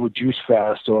don't you do a juice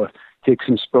fast or take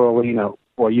some spirulina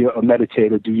or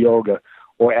meditate or do yoga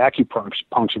or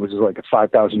acupuncture, which is like a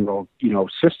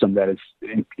 5,000-year-old, system that is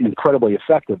incredibly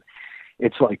effective.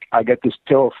 It's like, I get this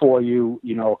pill for you,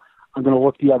 I'm going to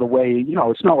look the other way.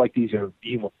 It's not like these are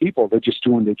evil people. They're just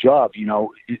doing their job.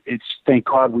 It's thank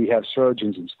God we have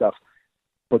surgeons and stuff.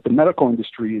 But the medical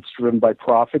industry, it's driven by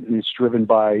profit, and it's driven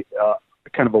by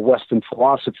kind of a Western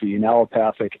philosophy, an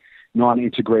allopathic,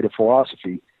 non-integrative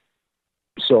philosophy.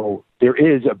 So there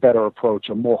is a better approach,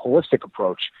 a more holistic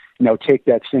approach. Now take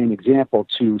that same example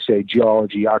to, say,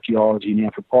 geology, archaeology, and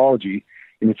anthropology,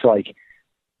 and it's like,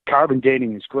 carbon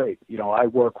dating is great. I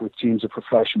work with teams of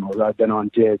professionals. I've been on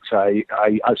digs. I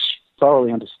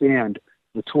thoroughly understand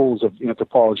the tools of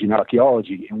anthropology and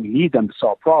archaeology, and we need them to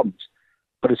solve problems.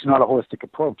 But it's not a holistic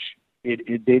approach.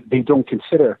 They don't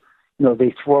consider,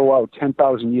 they throw out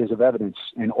 10,000 years of evidence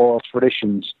and oral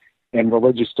traditions and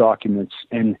religious documents,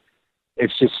 and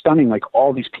it's just stunning. Like,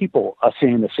 all these people are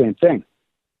saying the same thing.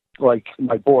 Like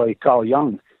my boy Carl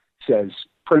Jung says,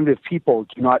 primitive people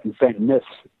do not invent myths,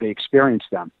 they experience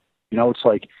them. It's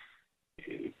like,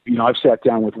 I've sat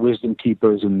down with wisdom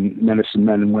keepers and medicine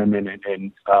men and women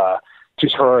and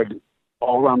just heard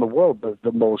all around the world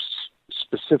the most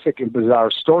specific and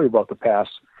bizarre story about the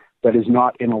past that is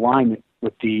not in alignment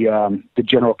with the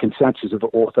general consensus of the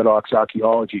orthodox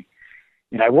archaeology.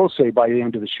 And I will say, by the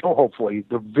end of the show, hopefully,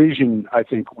 the vision I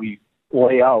think we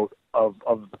lay out of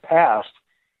the past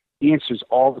answers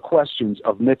all the questions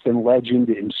of myth and legend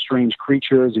and strange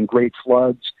creatures and great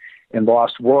floods and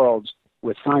lost worlds,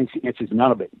 where science answers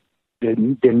none of it.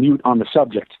 They're mute on the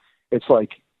subject. It's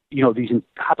like, these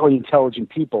highly intelligent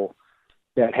people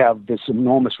that have this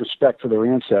enormous respect for their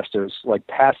ancestors, like,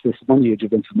 pass this lineage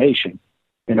of information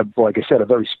in like I said, a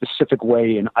very specific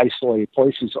way in isolated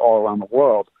places all around the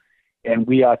world. And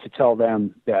we are to tell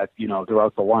them that, they're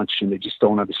out to lunch and they just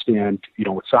don't understand,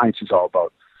 what science is all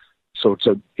about. So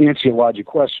to answer your logic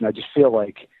question, I just feel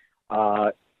like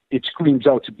it screams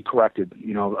out to be corrected,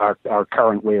 our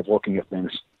current way of looking at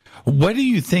things. What do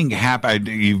you think happened?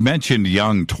 You've mentioned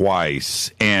Jung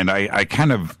twice, and I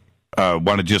kind of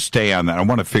want to just stay on that. I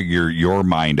want to figure your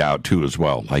mind out, too, as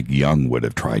well, like Jung would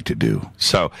have tried to do.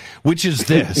 So, which is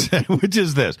this?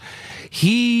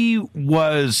 He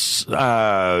was,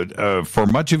 for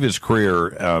much of his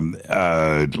career,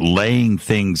 laying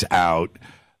things out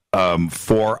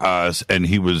for us, and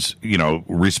he was,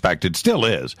 respected, still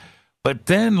is, But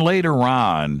then later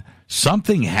on,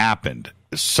 something happened,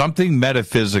 something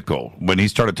metaphysical, when he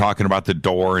started talking about the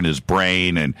door in his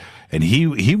brain, and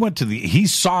he went to he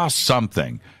saw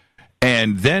something.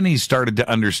 And then he started to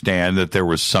understand that there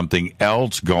was something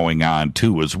else going on,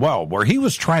 too, as well, where he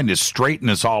was trying to straighten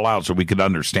us all out so we could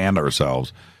understand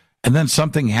ourselves. And then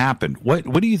something happened. What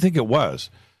do you think it was?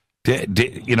 Did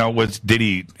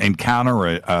he encounter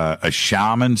a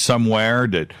shaman somewhere?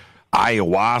 Did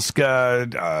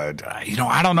ayahuasca?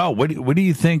 I don't know. What do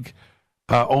you think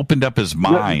opened up his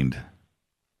mind?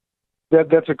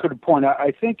 That's a good point.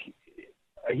 I think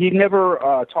he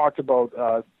never talked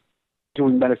about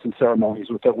doing medicine ceremonies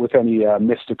with any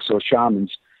mystics or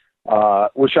shamans,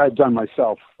 which I've done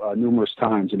myself numerous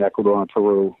times in Ecuador and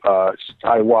Peru,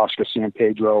 ayahuasca, San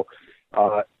Pedro,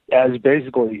 as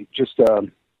basically just,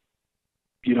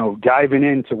 diving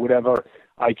into whatever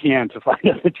I can to find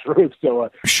out the truth.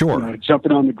 So, sure,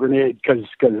 jumping on the grenade, because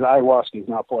ayahuasca is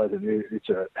not pleasant. It's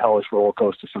a hellish roller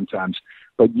coaster sometimes.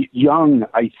 But Jung,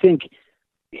 I think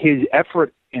his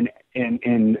effort and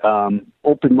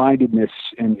open-mindedness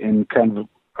and kind of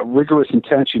a rigorous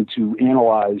intention to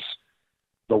analyze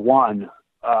the one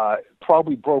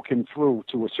probably broke him through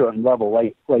to a certain level.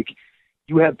 Like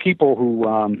you have people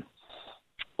who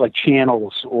like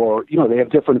channels, or they have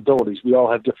different abilities. We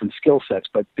all have different skill sets,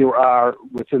 but there are,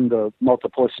 within the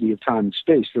multiplicity of time and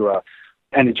space, there are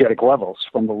energetic levels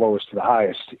from the lowest to the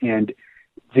highest, and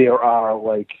there are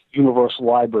like universal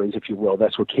libraries, if you will.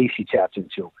 That's what Cayce tapped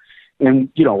into. And,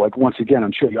 like, once again,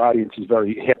 I'm sure your audience is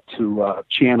very hip to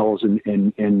channels and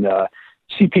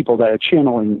see people that are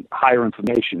channeling higher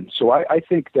information. So I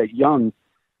think that Jung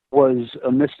was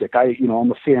a mystic.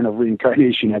 I'm a fan of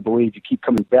reincarnation. I believe you keep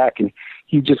coming back. And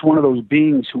he's just one of those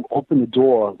beings who opened the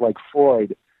door, like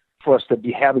Freud, for us to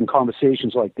be having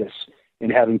conversations like this and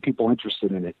having people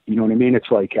interested in it. You know what I mean?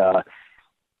 It's like,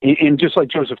 and just like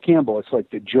Joseph Campbell, it's like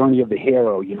the journey of the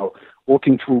hero,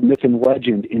 looking through myth and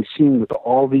legend and seeing with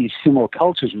all these similar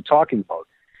cultures we're talking about.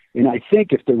 And I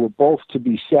think if they were both to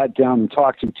be sat down and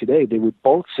talked to today, they would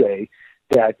both say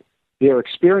that their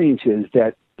experiences,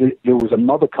 that there was a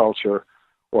mother culture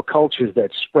or cultures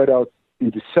that spread out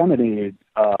and disseminated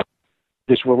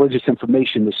this religious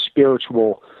information, this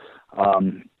spiritual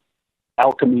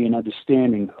alchemy and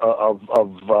understanding of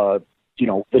the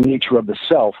nature of the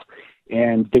self.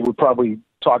 And they would probably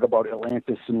talk about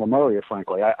Atlantis and Lemuria,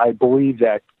 frankly. I believe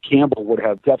that Campbell would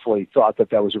have definitely thought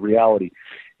that was a reality.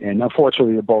 And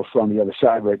unfortunately, they're both on the other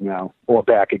side right now, or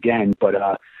back again. But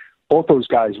both those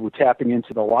guys were tapping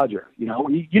into the larger. You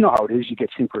know how it is. You get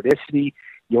synchronicity.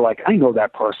 You're like, I know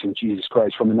that person, Jesus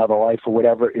Christ, from another life or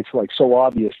whatever. It's like so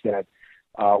obvious that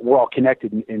we're all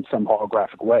connected in some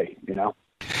holographic way,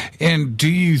 And do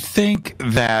you think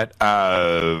that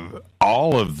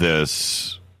all of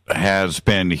this has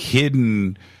been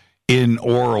hidden in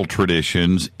oral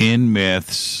traditions, in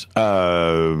myths,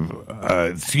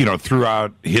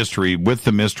 throughout history with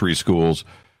the mystery schools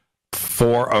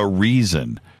for a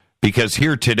reason? Because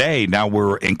here today, now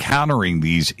we're encountering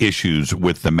these issues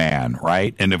with the man,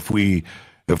 right? And if we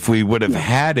would have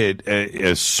had it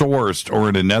sourced or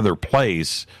in another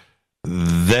place,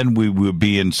 then we would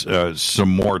be in some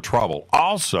more trouble.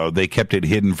 Also, they kept it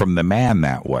hidden from the man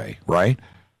that way, right?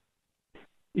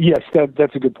 Yes,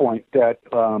 that's a good point. That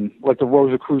like the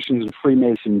Rosicrucians and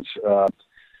Freemasons,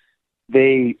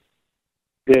 their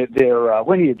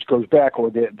lineage goes back, or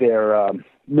their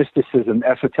mysticism,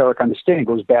 esoteric understanding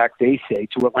goes back, they say,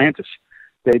 to Atlantis.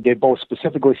 They both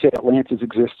specifically say Atlantis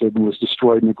existed and was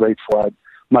destroyed in the Great Flood,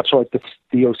 much like the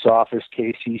Theosophists,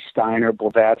 Cayce, Steiner,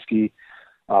 Blavatsky,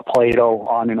 Plato,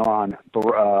 on and on,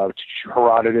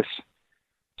 Herodotus.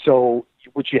 So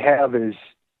what you have is,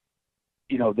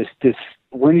 this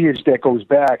lineage that goes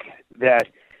back that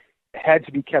had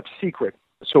to be kept secret.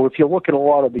 So if you look at a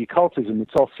lot of the occultism,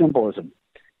 it's all symbolism.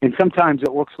 And sometimes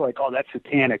it looks like, oh, that's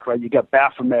satanic, right? You got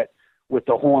Baphomet with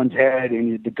the horned head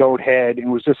and the goat head, and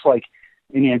it was just like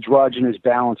an androgynous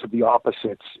balance of the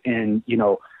opposites. And,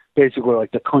 basically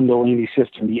like the Kundalini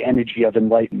system, the energy of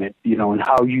enlightenment, and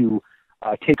how you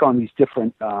take on these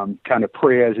different kind of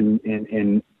prayers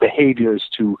and behaviors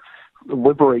to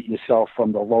liberate yourself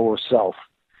from the lower self.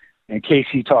 And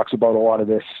Cayce talks about a lot of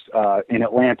this in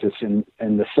Atlantis and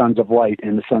the sons of light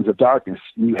and the sons of darkness.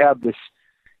 And you have this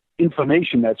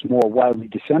information that's more widely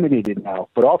disseminated now,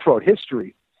 but all throughout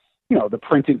history, the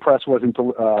printing press wasn't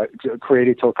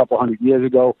created till a couple hundred years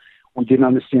ago. We didn't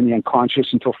understand the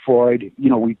unconscious until Freud.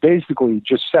 We basically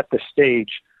just set the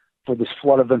stage for this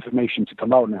flood of information to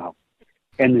come out now,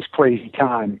 and this crazy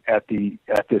time at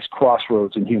this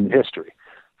crossroads in human history.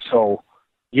 So,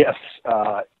 yes,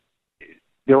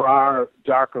 there are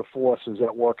darker forces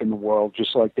at work in the world,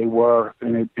 just like they were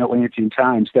in Atlantean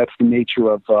times. That's the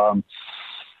nature of,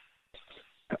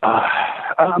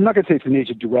 I'm not going to say it's the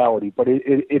nature of duality, but it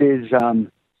is,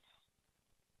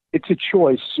 it's a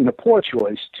choice, and a poor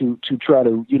choice, to try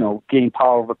to, gain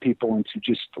power over people and to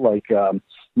just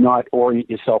not orient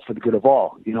yourself for the good of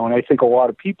all, and I think a lot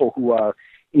of people who are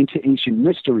into ancient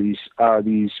mysteries are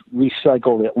these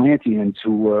recycled Atlanteans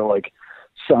who were like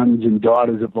sons and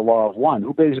daughters of the Law of One,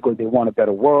 who basically they want a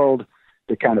better world.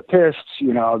 They're kind of pissed,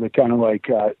 they're kind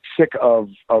of sick of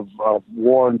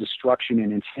war and destruction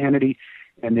and insanity,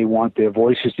 and they want their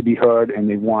voices to be heard, and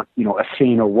they want, a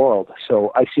saner world.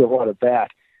 So I see a lot of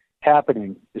that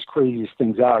happening. As crazy as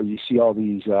things are, you see all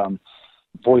these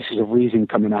voices of reason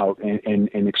coming out and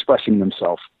expressing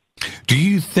themselves. Do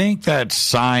you think that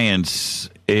science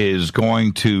is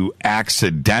going to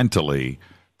accidentally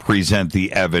present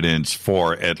the evidence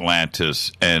for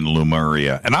Atlantis and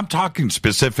Lemuria? And I'm talking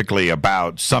specifically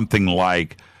about something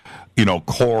like,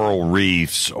 coral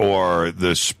reefs or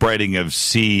the spreading of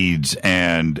seeds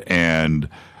and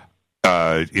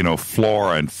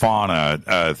flora and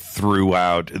fauna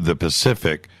throughout the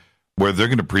Pacific, where they're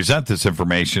going to present this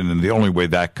information, and the only way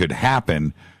that could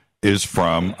happen is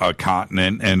from a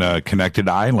continent and a connected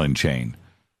island chain.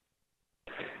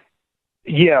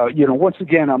 Yeah, once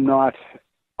again, I'm not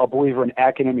a believer in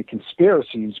academic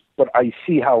conspiracies, but I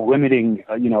see how limiting,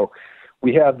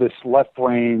 we have this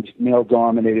left-brained,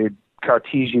 male-dominated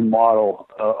Cartesian model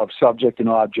of subject and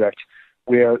object,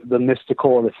 where the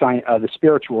mystical or the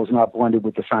spiritual is not blended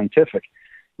with the scientific.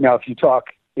 Now,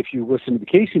 if you listen to the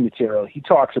Cayce material, he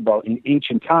talks about in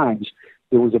ancient times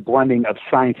there was a blending of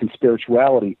science and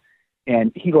spirituality,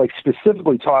 and he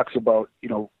specifically talks about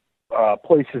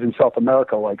places in South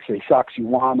America, like say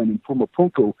Sacsayhuaman and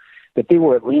Pumapunku, that they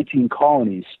were Atlantean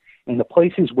colonies, and the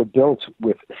places were built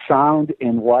with sound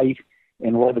and light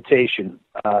and levitation,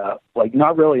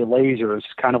 not really a laser, it's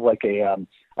kind of like a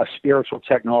spiritual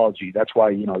technology. That's why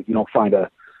you don't find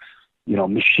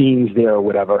machines there or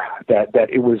whatever. That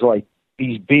it was like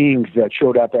these beings that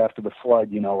showed up after the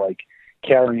flood,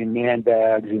 carrying man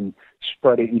bags and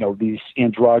spreading, these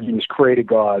androgynous creator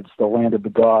gods, the land of the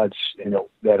gods,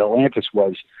 that Atlantis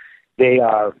was. They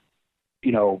are,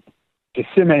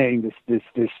 disseminating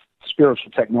this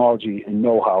spiritual technology and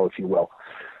know-how, if you will.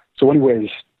 So, anyways,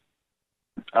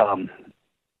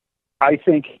 I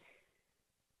think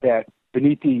that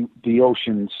beneath the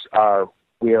oceans are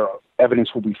where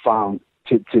evidence will be found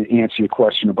to answer your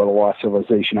question about a lost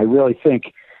civilization. I really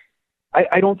think.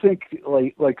 I don't think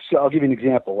so I'll give you an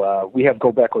example. We have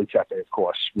Göbekli Tepe, of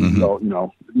course. We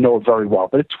know it very well,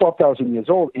 but it's 12,000 years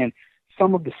old, and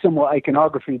some of the similar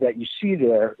iconography that you see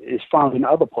there is found in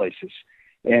other places.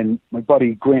 And my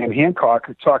buddy Graham Hancock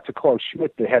talked to Klaus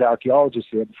Schmidt, the head archaeologist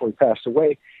there, before he passed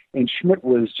away, and Schmidt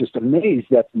was just amazed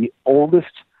that the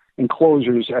oldest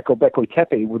enclosures at Göbekli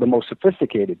Tepe were the most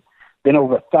sophisticated. Then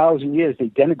over 1,000 years, they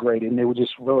denigrated, and they were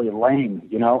just really lame,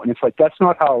 And it's like, that's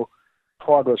not how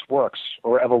progress works,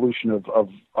 or evolution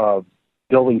of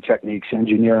building techniques,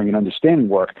 engineering, and understanding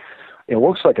work. It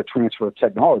looks like a transfer of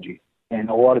technology, and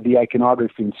a lot of the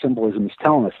iconography and symbolism is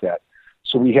telling us that.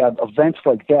 So we have events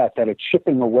like that are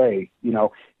chipping away.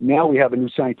 Now we have a new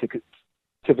scientific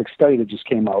study that just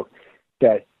came out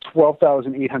that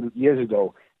 12,800 years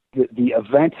ago, the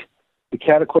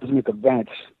cataclysmic event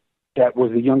that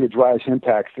was the Younger Dryas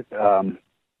impact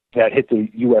that hit the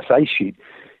U.S. ice sheet,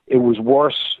 it was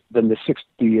worse than the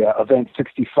event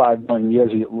 65 million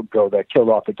years ago that killed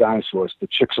off the dinosaurs, the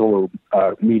Chicxulub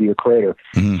meteor crater.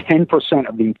 10%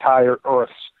 of the entire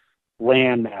Earth's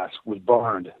land mass was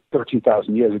burned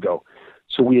 13,000 years ago.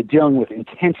 So we are dealing with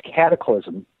intense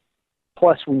cataclysm.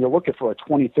 Plus, when you're looking for a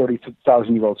 20,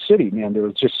 30,000-year-old city, man, there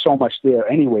was just so much there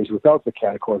anyways without the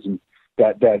cataclysm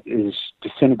that is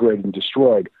disintegrated and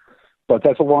destroyed. But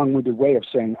that's a long-winded way of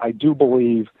saying I do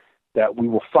believe that we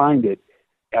will find it.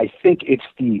 I think it's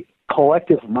the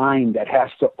collective mind that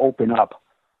has to open up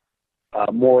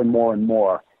more and more and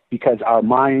more, because our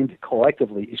mind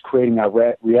collectively is creating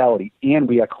our reality, and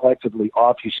we are collectively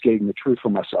obfuscating the truth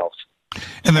from ourselves.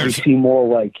 And we see more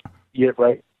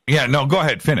right? Yeah, no, go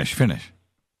ahead. Finish.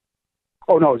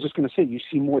 Oh, no, I was just going to say, you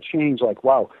see more change,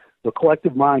 wow, the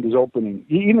collective mind is opening.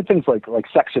 Even things like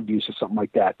sex abuse or something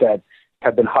like that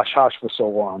have been hush-hush for so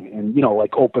long. And,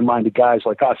 open-minded guys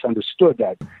like us understood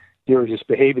that there is this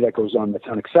behavior that goes on that's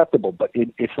unacceptable, but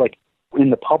it's in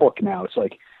the public now. It's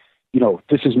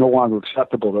this is no longer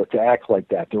acceptable to act like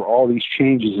that. There are all these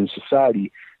changes in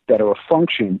society that are a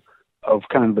function of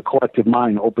kind of the collective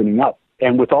mind opening up.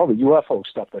 And with all the UFO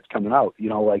stuff that's coming out,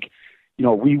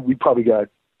 we probably got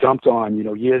dumped on,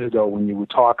 years ago when you would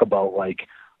talk about, like,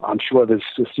 I'm sure there's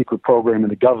a secret program in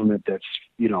the government that's,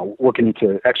 looking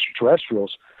into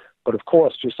extraterrestrials. But of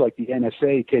course, just like the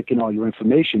NSA taking all your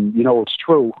information, it's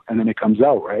true, and then it comes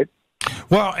out, right?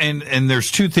 Well, and there's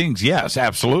two things. Yes,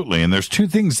 absolutely. And there's two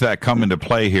things that come into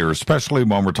play here, especially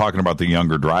when we're talking about the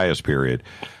Younger Dryas period.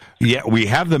 Yeah, we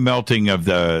have the melting of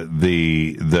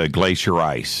the glacier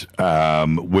ice,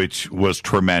 which was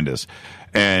tremendous.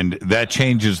 And that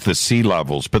changes the sea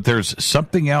levels. But there's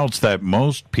something else that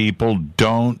most people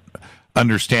don't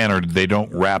understand, or they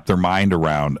don't wrap their mind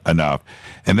around enough.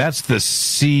 And that's the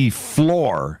sea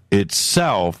floor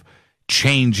itself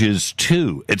changes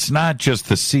too. It's not just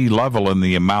the sea level and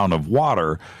the amount of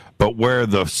water, but where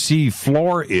the sea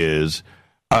floor is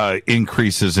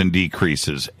increases and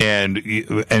decreases. And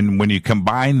when you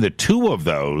combine the two of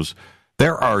those,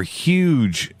 there are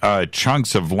huge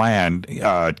chunks of land,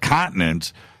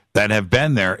 continents that have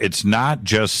been there. It's not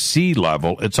just sea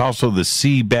level, it's also the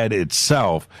seabed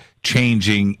itself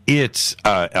changing its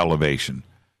elevation.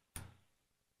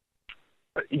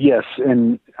 Yes,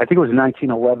 and I think it was in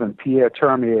 1911, Pierre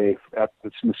Termier at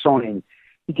the Smithsonian,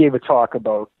 he gave a talk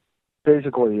about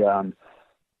basically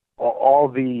all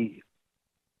the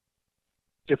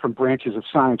different branches of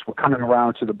science were coming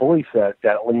around to the belief that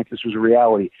Atlantis was a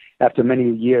reality after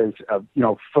many years of,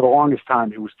 for the longest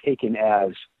time, it was taken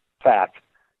as fact.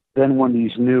 Then when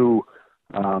these new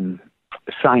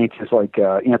scientists like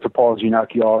anthropology and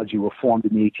archaeology were formed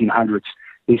in the 1800s,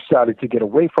 they started to get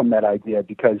away from that idea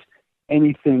because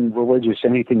anything religious,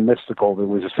 anything mystical, there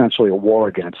was essentially a war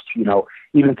against,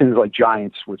 even things like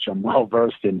giants, which I'm well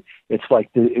versed in. It's like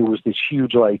it was this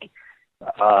huge,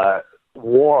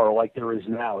 war like there is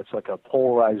now. It's like a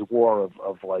polarized war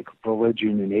of like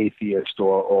religion and atheist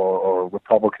or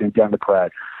Republican and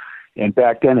Democrat. And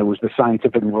back then it was the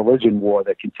scientific and religion war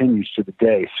that continues to the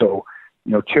day. So,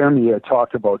 Termier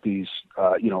talked about these,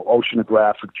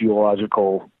 oceanographic,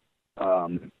 geological,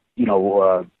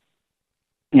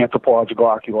 anthropological,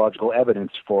 archaeological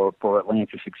evidence for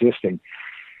Atlantis existing.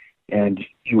 And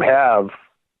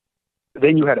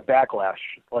then you had a backlash,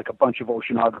 like a bunch of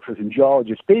oceanographers and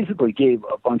geologists basically gave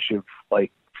a bunch of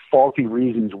like faulty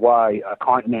reasons why a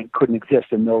continent couldn't exist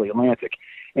in the middle of the Atlantic.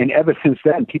 And ever since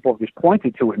then, people have just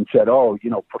pointed to it and said,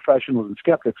 professionals and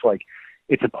skeptics, like,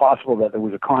 it's impossible that there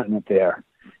was a continent there.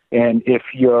 And if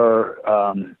your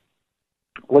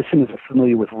listeners are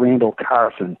familiar with Randall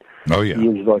Carson, oh yeah, he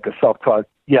is like a self-taught,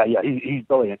 he's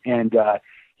brilliant, and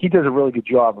he does a really good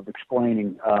job of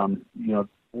explaining,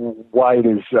 why it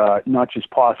is not just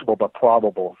possible but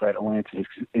probable that Atlantis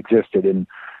existed in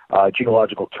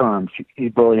geological terms.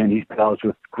 He's brilliant. He's pals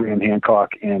with Graham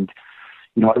Hancock, and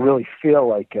I really feel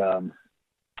like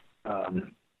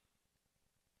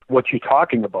what you're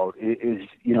talking about is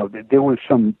there was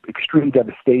some extreme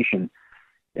devastation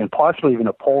and possibly even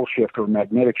a pole shift or a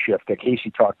magnetic shift that Cayce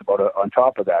talked about on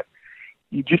top of that.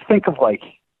 You just think of I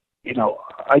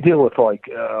deal with a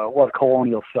lot of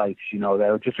colonial sites, that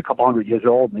are just a couple hundred years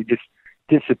old and they just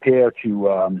disappear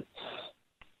to,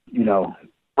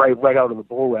 right out of the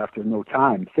blue after no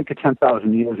time. Think of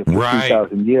 10,000 years or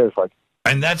 15,000 years.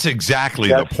 And that's exactly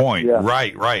the point. Yeah.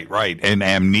 Right. And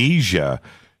amnesia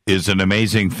is an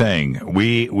amazing thing.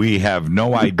 We have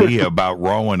no idea about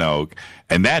Roanoke,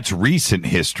 and that's recent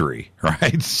history,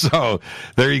 right? So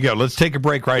there you go. Let's take a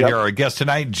break here. Our guest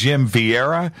tonight, Jim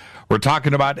Vieira. We're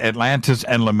talking about Atlantis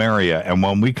and Lemuria, and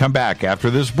when we come back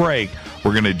after this break,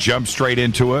 we're going to jump straight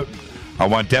into it. I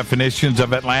want definitions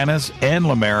of Atlantis and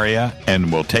Lemuria,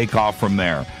 and we'll take off from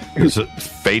there. This is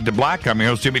Fade to Black. I'm your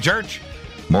host, Jimmy Church.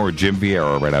 More Jim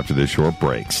Vieira right after this short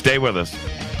break. Stay with us.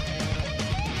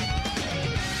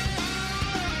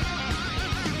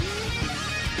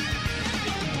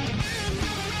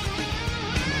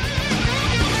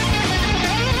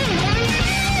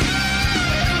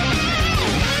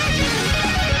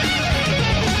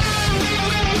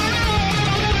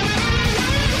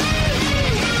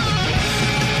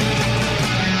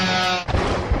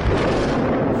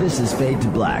 This is Fade to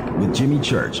Black with Jimmy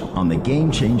Church on the Game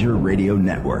Changer Radio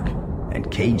Network and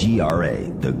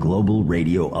KGRA, the Global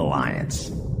Radio Alliance.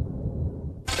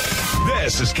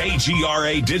 This is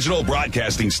KGRA Digital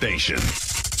Broadcasting Station,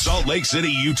 Salt Lake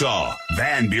City, Utah,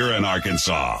 Van Buren,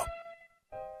 Arkansas.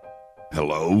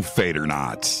 Hello,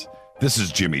 Fadernauts. This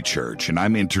is Jimmy Church, and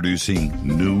I'm introducing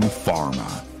New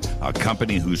Pharma, a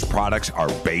company whose products are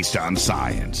based on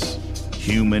science.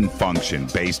 Human function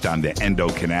based on the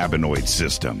endocannabinoid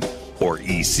system, or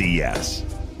ECS.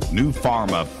 New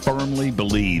Pharma firmly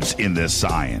believes in this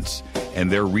science,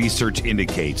 and their research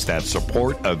indicates that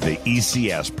support of the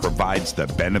ECS provides the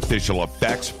beneficial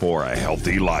effects for a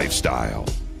healthy lifestyle.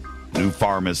 New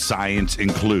Pharma's science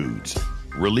includes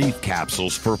relief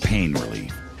capsules for pain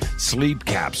relief, sleep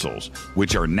capsules,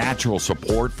 which are natural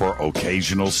support for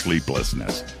occasional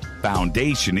sleeplessness.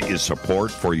 Foundation is support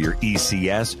for your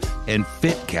ECS, and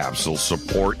Fit capsules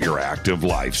support your active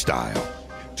lifestyle.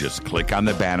 Just click on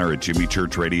the banner at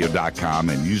jimmychurchradio.com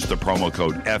and use the promo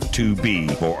code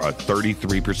F2B for a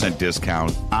 33%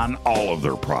 discount on all of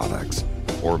their products.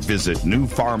 Or visit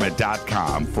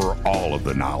newpharma.com for all of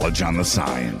the knowledge on the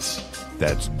science.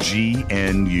 That's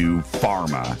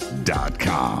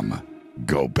GNUpharma.com.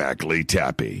 Go back, Lee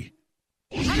Tappy.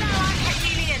 Hello, I'm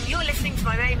Katie, and you're listening to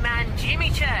my main man,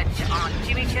 Jimmy Church, on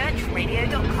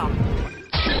jimmychurchradio.com.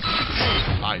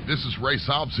 Hi, this is Ray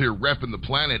Hobbs here, repping the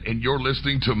planet, and you're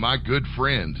listening to my good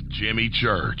friend, Jimmy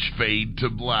Church, Fade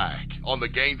to Black, on the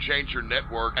Game Changer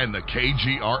Network and the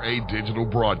KGRA Digital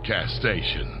Broadcast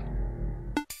Station.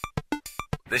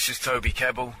 This is Toby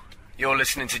Kebbell. You're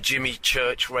listening to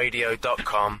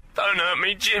jimmychurchradio.com. Don't hurt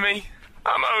me, Jimmy.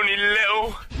 I'm only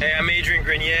little. Hey, I'm Adrian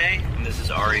Grenier. And this is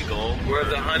Ari Gold. We're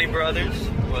the Honey Brothers.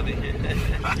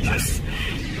 Yes.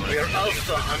 We are of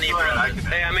the Honey Brothers.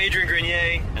 Hey, I'm Adrian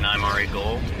Grenier. And I'm Ari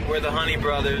Gold. We're the Honey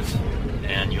Brothers.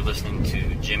 And you're listening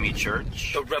to Jimmy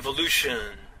Church. The Revolution.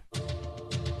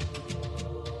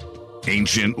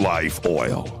 Ancient Life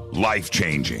Oil.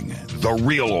 Life-changing. The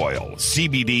real oil.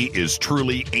 CBD is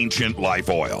truly ancient life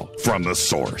oil from the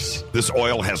source. This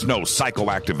oil has no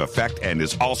psychoactive effect and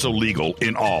is also legal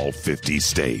in all 50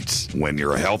 states. When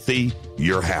you're healthy,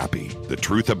 you're happy. The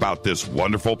truth about this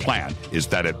wonderful plant is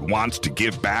that it wants to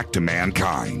give back to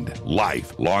mankind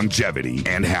life, longevity,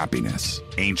 and happiness.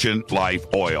 Ancient Life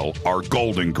Oil are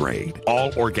golden grade,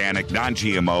 all organic,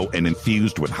 non-GMO, and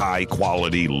infused with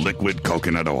high-quality liquid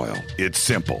coconut oil. It's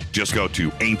simple. Just go to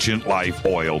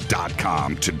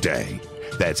ancientlifeoil.com today.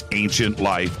 That's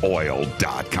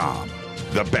ancientlifeoil.com.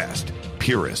 The best,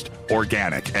 purest,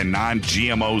 organic, and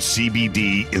non-GMO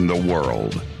CBD in the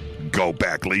world. Go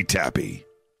back, Lee Tappy.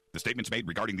 The statements made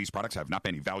regarding these products have not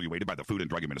been evaluated by the Food and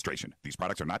Drug Administration. These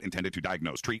products are not intended to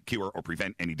diagnose, treat, cure, or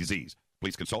prevent any disease.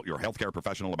 Please consult your healthcare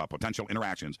professional about potential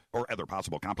interactions or other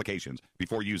possible complications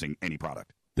before using any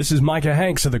product. This is Micah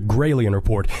Hanks of the Gralien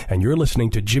Report, and you're listening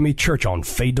to Jimmy Church on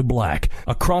Fade to Black,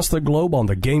 across the globe on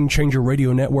the Game Changer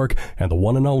Radio Network and the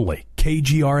one and only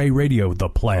KGRA Radio, The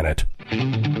Planet.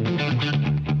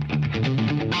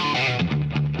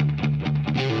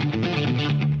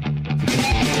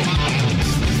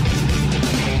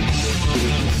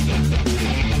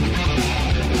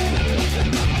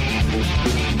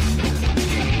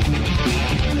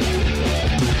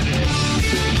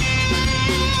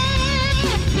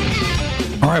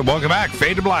 All right, welcome back.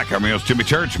 Fade to Black. I'm your host, Jimmy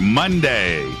Church.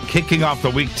 Monday, kicking off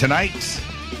the week tonight,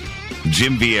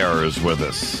 Jim Vieira is with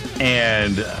us.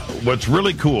 And what's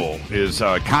really cool is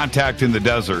Contact in the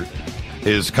Desert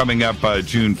is coming up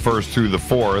June 1st through the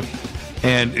 4th.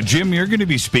 And, Jim, you're going to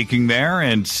be speaking there,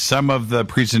 and some of the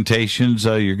presentations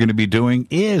you're going to be doing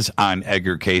is on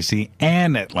Edgar Cayce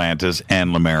and Atlantis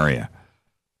and Lemuria.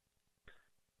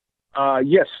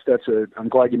 Yes, I'm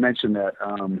glad you mentioned that.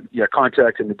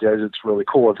 Contact in the Desert's a really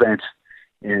cool event,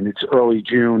 and it's early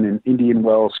June in Indian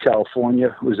Wells,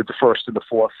 California. It was at the 1st to the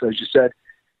 4th, as you said.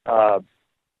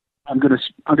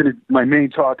 My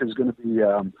main talk is going to be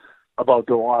about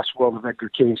the lost world of Edgar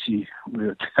Cayce.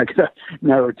 I got to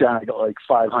narrow it down. I got like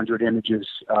 500 images.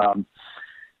 I'm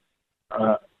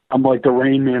like the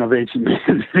Rain Man of ancient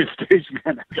manifestation.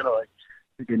 I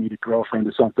think I need a girlfriend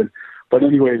or something. But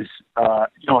anyways, I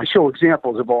show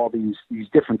examples of all these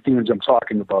different themes I'm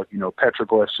talking about,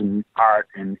 petroglyphs and art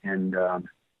and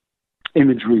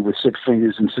imagery with 6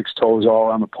 fingers and 6 toes all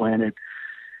on the planet,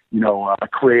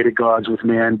 created gods with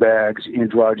man bags,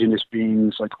 androgynous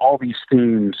beings, like all these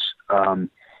themes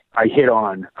I hit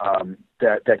on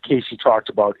that Cayce talked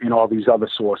about and all these other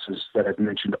sources that I've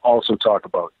mentioned also talk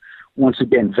about. Once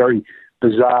again, very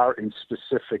bizarre and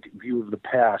specific view of the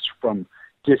past from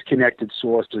disconnected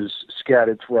sources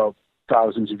scattered throughout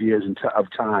thousands of years of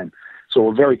time. So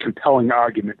a very compelling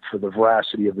argument for the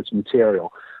veracity of its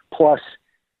material. Plus,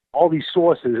 all these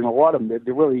sources, and a lot of them,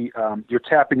 they're really, you're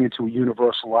tapping into a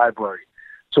universal library.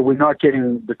 So we're not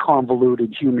getting the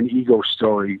convoluted human ego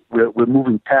story. We're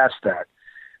moving past that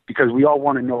because we all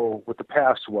want to know what the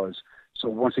past was. So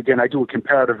once again, I do a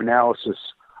comparative analysis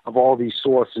of all these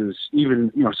sources,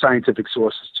 even scientific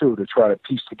sources too, to try to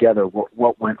piece together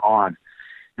what went on.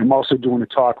 I'm also doing a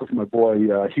talk with my boy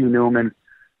Hugh Newman,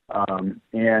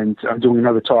 and I'm doing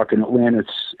another talk in Atlantis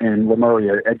and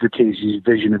Lemuria, Edgar Cayce's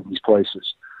vision of these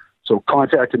places. So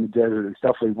Contact in the Desert is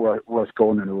definitely worth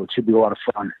going into. It should be a lot of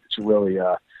fun. It's a really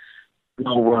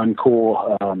well-run,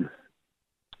 cool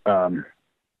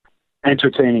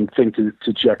entertaining thing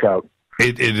to check out.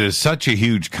 It is such a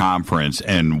huge conference,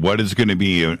 and what is going to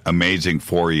be amazing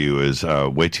for you is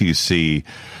wait till you see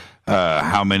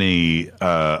how many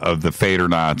of the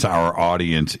Fadernauts, our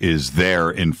audience, is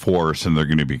there in force, and they're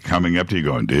going to be coming up to you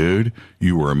going, dude,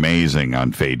 you were amazing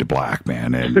on Fade to Black,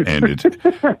 man. And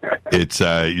it's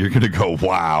you're going to go,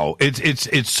 wow.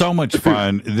 It's so much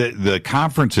fun. The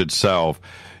conference itself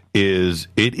is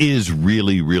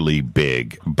really, really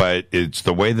big, but it's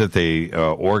the way that they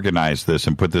organize this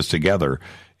and put this together.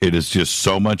 It is just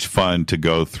so much fun to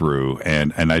go through,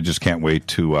 and I just can't wait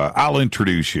to. I'll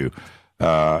introduce you.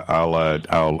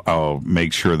 I'll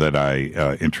make sure that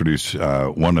I introduce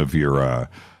one of your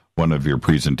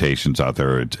presentations out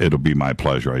there. It'll be my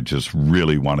pleasure. I just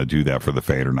really want to do that for the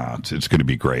Fadernauts. It's going to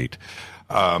be great.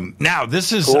 Now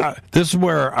this is cool. This is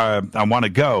where I want to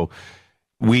go.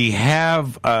 We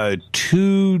have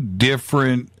two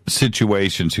different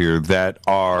situations here that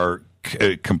are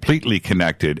completely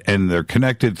connected, and they're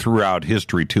connected throughout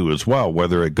history too as well,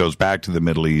 whether it goes back to the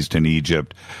Middle East and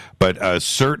Egypt, but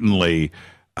certainly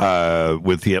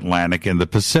with the Atlantic and the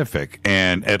Pacific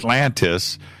and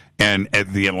Atlantis and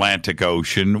at the Atlantic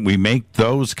Ocean. We make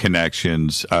those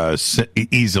connections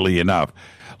easily enough.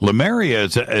 Lemuria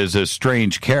is a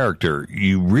strange character.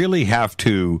 You really have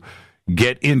to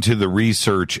get into the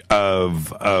research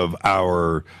of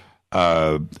our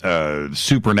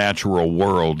supernatural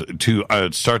world to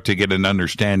start to get an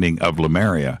understanding of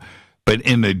Lemuria. But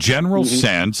in a general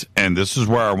sense, and this is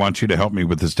where I want you to help me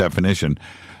with this definition,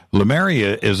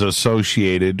 Lemuria is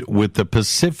associated with the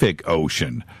Pacific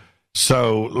Ocean.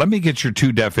 So let me get your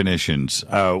two definitions.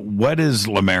 What is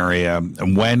Lemuria,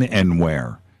 when and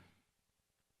where?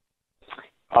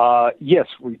 Yes,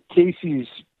 Cayce's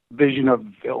vision of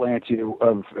Atlantis,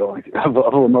 of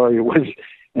Lemuria was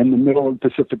in the middle of the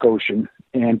Pacific Ocean,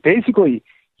 and basically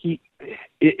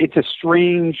it's a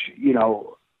strange,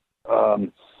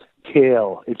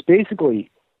 tale. It's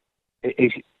basically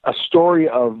a story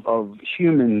of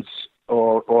humans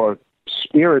or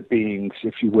spirit beings,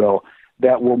 if you will,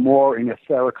 that were more in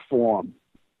etheric form.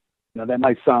 Now that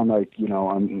might sound like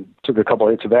I took a couple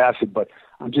of hits of acid, but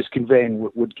I'm just conveying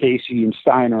what Cayce and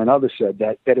Steiner and others said,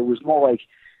 that it was more like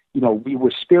we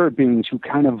were spirit beings who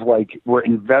kind of like were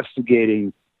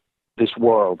investigating this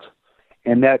world,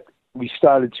 and that we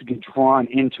started to get drawn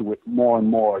into it more and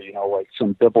more, like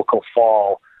some biblical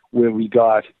fall where we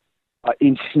got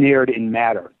ensnared in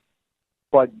matter.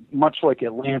 But much like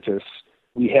Atlantis,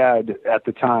 we had at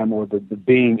the time, or the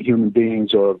human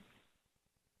beings, or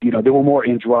they were more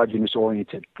androgynous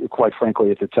oriented, quite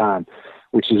frankly, at the time,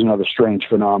 which is another strange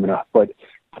phenomena. But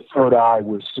the third eye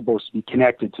was supposed to be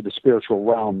connected to the spiritual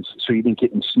realms, so you didn't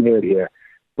get ensnared here.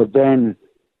 But then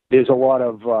there's a lot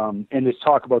of, and there's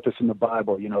talk about this in the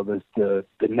Bible, the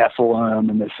Nephilim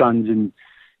and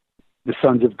the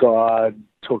sons of God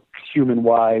took human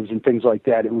wives and things like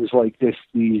that. It was like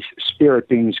these spirit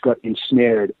beings got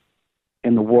ensnared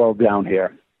in the world down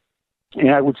here.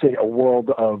 And I would say a world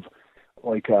of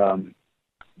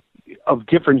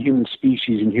different human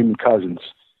species and human cousins,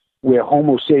 where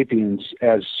Homo sapiens,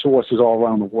 as sources all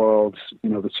around the world,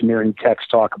 the Sumerian texts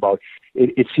talk about,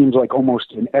 it seems like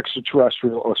almost an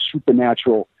extraterrestrial or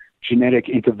supernatural genetic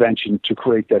intervention to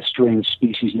create that strange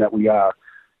species that we are.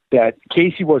 That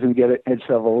Cayce wasn't getting its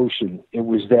evolution. It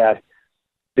was that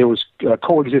there was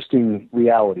coexisting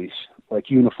realities, like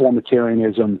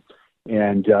uniformitarianism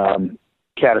and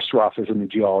catastrophism in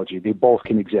geology. They both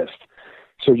can exist.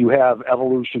 So you have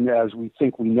evolution as we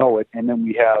think we know it, and then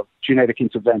we have genetic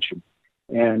intervention.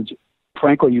 And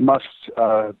frankly, you must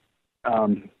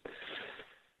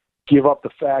give up the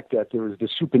fact that the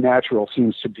supernatural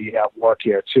seems to be at work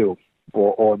here too,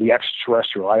 or the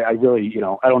extraterrestrial. I really,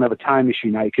 I don't have a time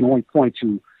machine. I can only point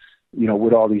to,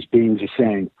 what all these beings are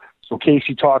saying. So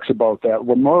Cayce talks about that.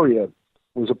 Lemuria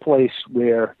was a place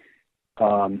where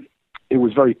it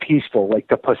was very peaceful, like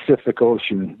the Pacific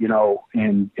Ocean,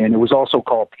 and it was also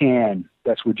called Pan.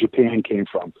 That's where Japan came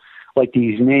from. Like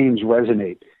these names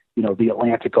resonate, the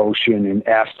Atlantic Ocean, and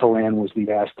Aztlan was the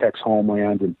Aztecs'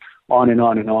 homeland, and on and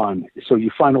on and on. So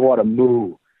you find a lot of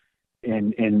Mu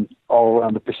in all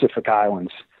around the Pacific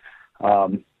Islands.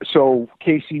 So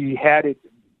Cayce had it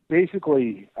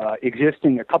basically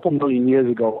existing a couple million years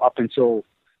ago up until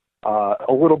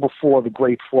a little before the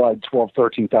Great Flood,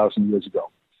 13,000 years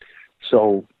ago.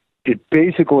 So it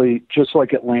basically, just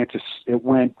like Atlantis, it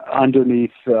went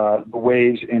underneath the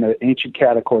waves in an ancient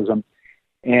cataclysm.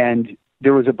 And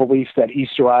there was a belief that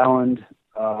Easter Island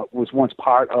was once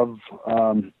part of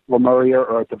Lemuria,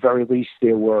 or at the very least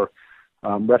there were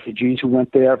refugees who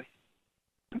went there.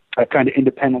 I kind of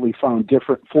independently found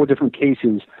 4 different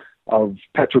cases of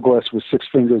petroglyphs with 6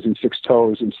 fingers and 6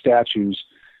 toes and statues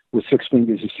with 6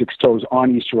 fingers and 6 toes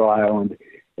on Easter Island,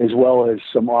 as well as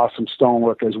some awesome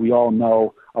stonework, as we all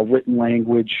know, a written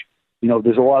language.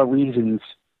 There's a lot of reasons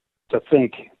to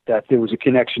think that there was a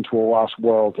connection to a lost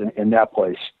world in that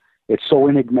place. It's so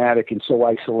enigmatic and so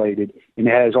isolated, and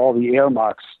it has all the air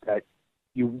marks that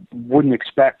you wouldn't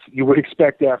expect. You would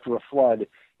expect after a flood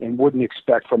and wouldn't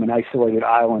expect from an isolated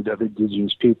island of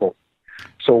indigenous people.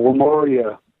 So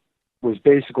Lemuria was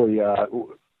basically,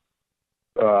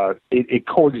 it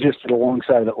coexisted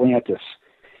alongside Atlantis.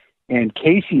 And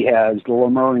Cayce has the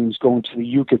Lemurians going to the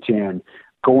Yucatan,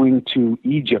 going to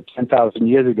Egypt 10,000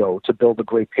 years ago to build the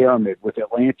Great Pyramid with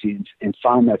Atlanteans and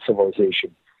found that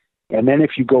civilization. And then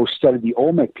if you go study the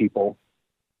Olmec people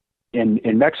in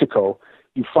Mexico,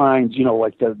 you find,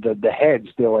 like the heads,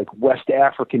 they're like West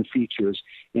African features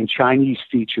and Chinese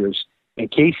features.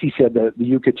 And Cayce said that the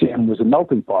Yucatan was a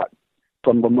melting pot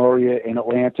from Lemuria and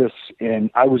Atlantis. And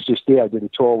I was just there. I did a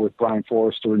tour with Brian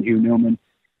Forrester and Hugh Newman.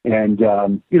 And,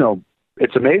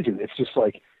 it's amazing. It's just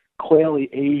like clearly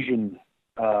Asian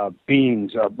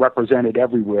beings are represented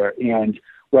everywhere, and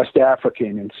West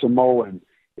African and Samoan.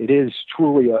 It is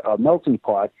truly a melting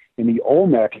pot. And the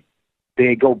Olmec,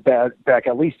 they go back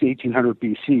at least 1800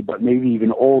 BC, but maybe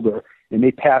even older, and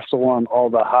they passed along all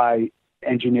the high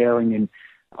engineering and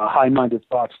high-minded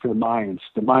thoughts to the Mayans.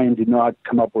 The Mayans did not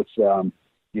come up with, the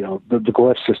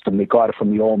glyph system. They got it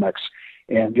from the Olmecs,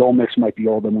 and the Olmecs might be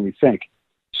older than we think.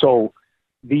 So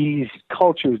these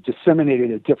cultures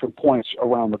disseminated at different points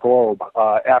around the globe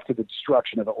after the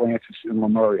destruction of Atlantis and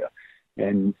Lemuria.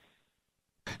 And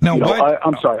no,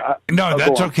 I'm sorry. No,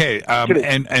 that's okay.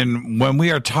 And when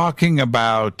we are talking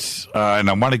about, and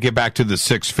I want to get back to the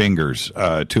 6 fingers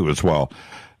too as well.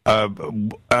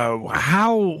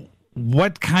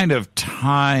 What kind of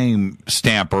time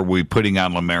stamp are we putting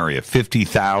on Lemuria?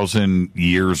 50,000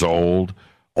 years old,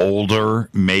 older,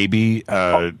 maybe?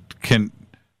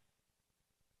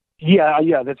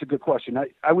 Yeah, that's a good question.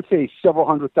 I would say several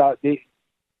hundred thousand.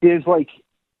 There's like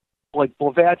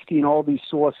Blavatsky and all these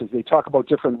sources, they talk about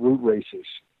different root races.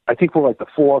 I think we're like the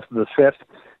 4th or the 5th.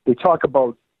 They talk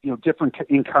about, different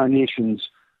incarnations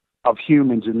of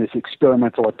humans in this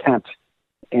experimental attempt.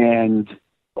 And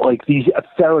like these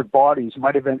etheric bodies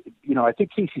might have been, I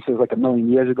think Cayce says like 1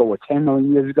 million years ago or 10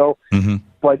 million years ago. Mm-hmm.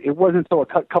 But it wasn't until a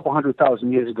couple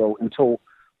 100,000 years ago until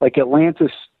like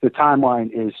Atlantis, the timeline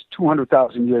is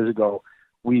 200,000 years ago.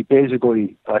 We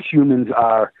basically, humans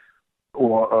are,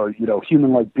 or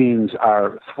human-like beings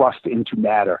are thrust into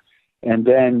matter. And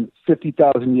then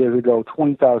 50,000 years ago,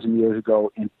 20,000 years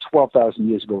ago, and 12,000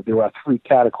 years ago, there are 3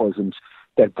 cataclysms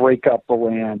that break up the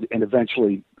land and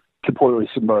eventually completely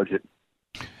submerge it.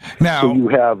 Now, so you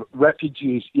have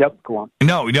refugees. Yep, go on.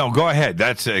 No, go ahead.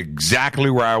 That's exactly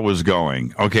where I was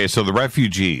going. Okay, so the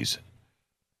refugees.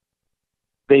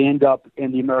 They end up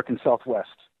in the American Southwest.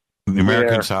 The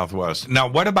American Southwest. Now,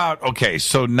 what about, okay,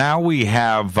 so now we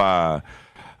have,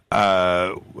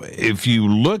 if you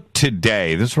look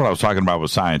today, this is what I was talking about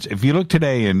with science. If you look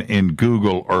today in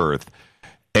Google Earth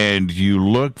and you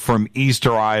look from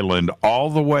Easter Island all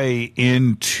the way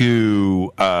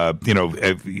into,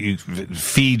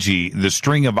 Fiji, the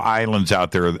string of islands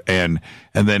out there, and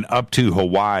then up to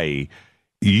Hawaii,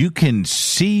 you can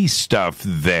see stuff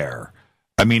there.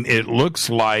 I mean, it looks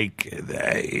like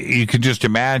you could just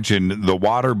imagine the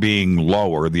water being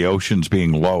lower, the oceans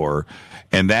being lower,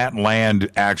 and that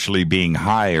land actually being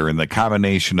higher, and the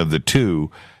combination of the two,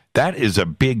 that is a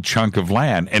big chunk of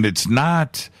land. And it's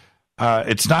not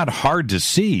hard to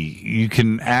see. You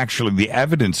can actually, the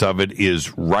evidence of it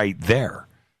is right there.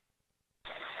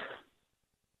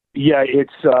 Yeah,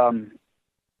 it's going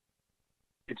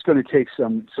to take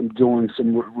some doing,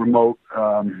 some remote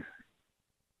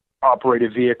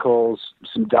operated vehicles,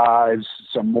 some dives,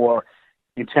 some more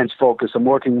intense focus. I'm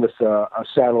working with a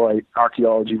satellite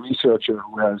archaeology researcher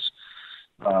who has,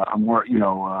 we're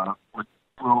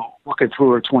looking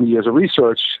through her 20 years of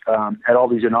research at all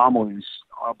these anomalies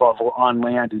above, on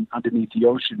land and underneath the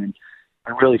ocean. And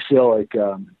I really feel like,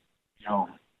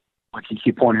 like you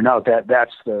keep pointing out,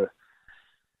 that's the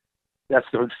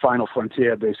final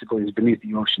frontier, basically, is beneath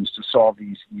the oceans to solve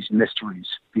these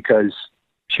mysteries, because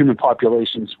human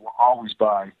populations were always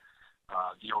by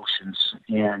the oceans,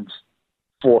 and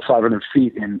 400 or 500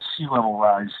 feet in sea level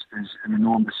rise is an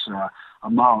enormous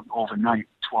amount overnight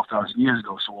 12,000 years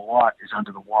ago. So a lot is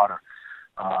under the water.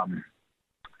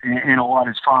 And a lot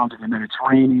is found in the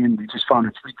Mediterranean. We just found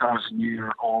a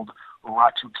 3,000-year-old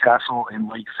Roanoke castle in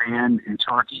Lake Van in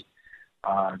Turkey.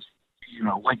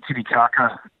 Lake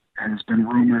Titicaca has been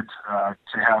rumored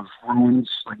to have ruins,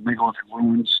 like megalithic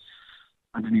ruins,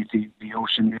 underneath the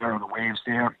ocean there, or the waves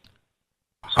there.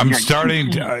 So, I'm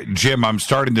starting, Jim, I'm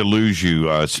starting to lose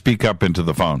you. Speak up into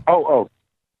the phone. Oh,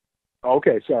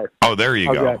 okay, sorry. Oh, there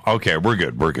you go. That? Okay, we're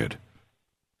good.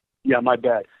 Yeah, my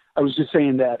bad. I was just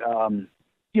saying that,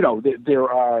 there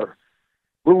are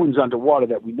ruins underwater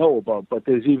that we know about, but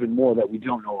there's even more that we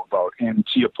don't know about. And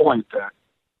to your point, that,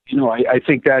 I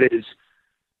think that is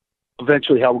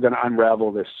eventually how we're going to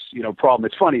unravel this, problem.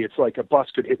 It's funny. It's like a bus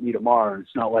could hit me tomorrow, and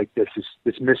it's not like this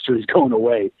mystery is going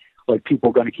away. Like, people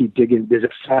are going to keep digging. There's a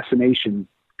fascination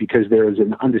because there is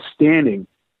an understanding.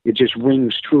 It just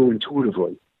rings true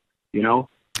intuitively,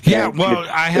 Yeah, well,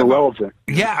 I have. Irrelevant.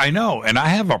 Yeah, I know, and I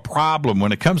have a problem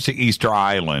when it comes to Easter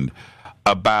Island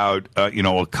about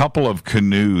a couple of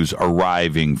canoes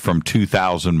arriving from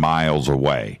 2,000 miles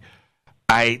away.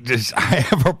 I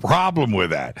have a problem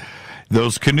with that.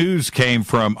 Those canoes came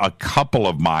from a couple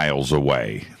of miles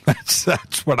away.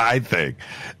 That's what I think,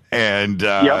 and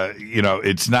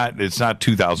it's not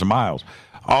 2,000 miles.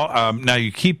 Now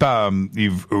you keep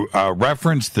you've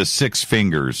referenced the six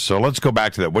fingers, so let's go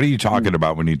back to that. What are you talking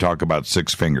about when you talk about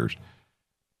six fingers?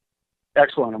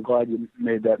 Excellent. I'm glad you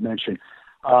made that mention.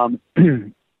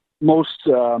 The most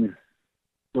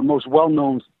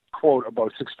well-known quote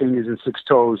about six fingers and six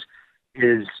toes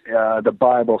is the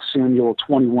Bible, Samuel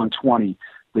 21:20.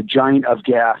 The giant of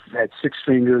Gath had 6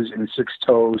 fingers and 6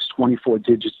 toes, 24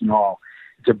 digits in all.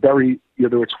 It's a very,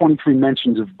 there were 23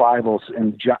 mentions of Bibles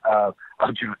and of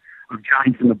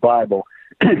giants in the Bible,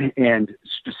 and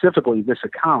specifically this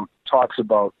account talks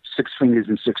about 6 fingers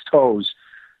and 6 toes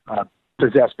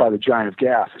possessed by the giant of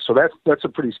Gath. So that's a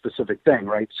pretty specific thing,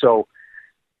 right? So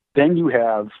then you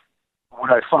have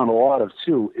what I found a lot of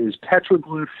too is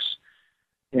petroglyphs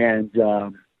and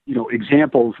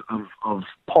examples of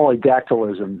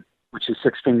polydactylism, which is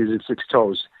 6 fingers and 6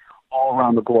 toes, all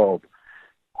around the globe.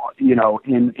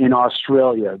 In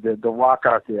Australia, the rock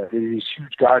art there, there's these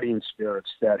huge guardian spirits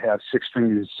that have 6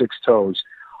 fingers and 6 toes.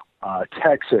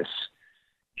 Texas,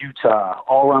 Utah,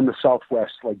 all around the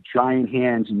Southwest, like giant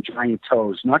hands and giant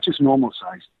toes, not just normal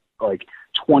size, like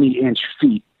 20-inch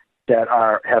feet that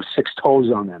have 6 toes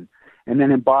on them. And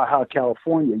then in Baja,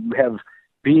 California, you have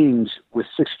beings with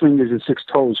 6 fingers and 6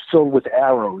 toes filled with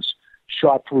arrows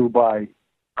shot through by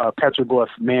a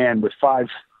petroglyph man with 5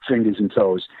 fingers and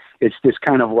toes. It's this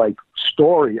kind of like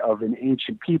story of an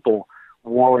ancient people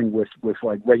warring with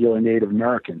like regular Native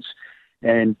Americans.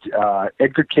 And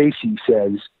Edgar Cayce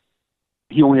says,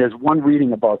 he only has one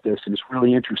reading about this, and it's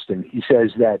really interesting. He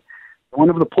says that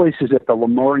one of the places that the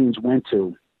Lemurians went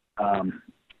to,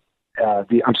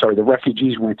 the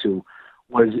refugees went to,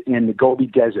 was in the Gobi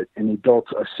Desert, and they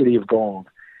built a city of gold.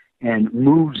 And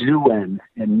Mu Zuen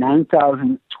in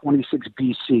 9026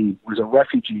 BC was a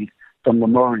refugee from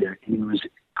Lemuria, and he was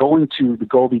going to the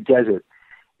Gobi Desert.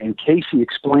 And Cayce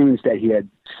explains that he had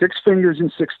 6 fingers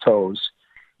and 6 toes.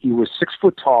 He was 6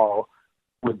 foot tall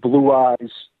with blue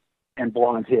eyes and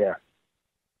blonde hair.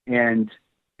 And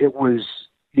it was,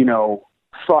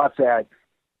 thought that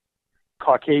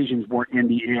Caucasians weren't in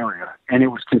the area, and it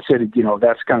was considered,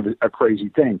 that's kind of a crazy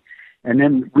thing. And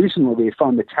then recently they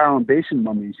found the Tarim Basin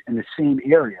mummies in the same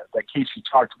area that Cayce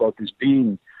talked about, this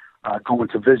being going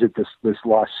to visit this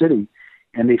lost city,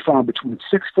 and they found between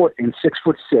 6 foot and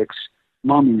 6'6"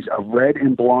 mummies of red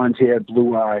and blonde haired,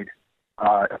 blue eyed,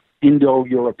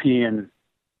 Indo-European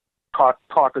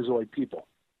Caucasoid people.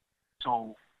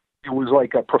 So it was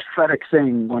like a prophetic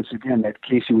thing once again that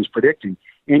Cayce was predicting,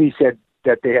 and he said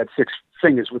that they had 6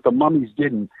 fingers, what the mummies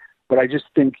didn't. But I just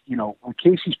think, what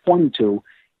Cayce's pointing to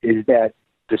is that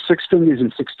the 6 fingers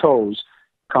and 6 toes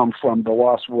come from the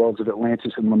lost worlds of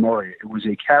Atlantis and Lemuria. It was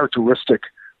a characteristic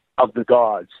of the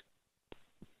gods.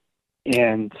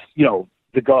 And,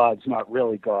 the gods, not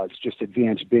really gods, just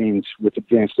advanced beings with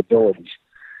advanced abilities.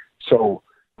 So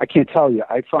I can't tell you,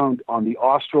 I found on the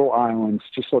Austral Islands,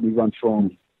 just let me run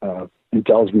through them,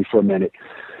 indulge me for a minute,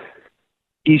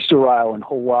 Easter Island,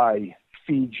 Hawaii,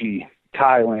 Fiji,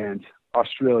 Thailand,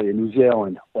 Australia, New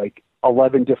Zealand, like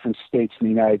 11 different states in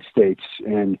the United States,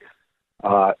 and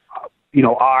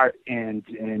art and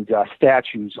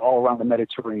statues all around the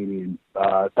Mediterranean.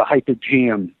 The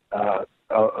Hypogeum, a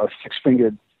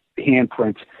 6-fingered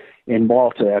handprint in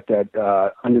Malta at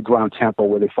that underground temple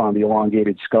where they found the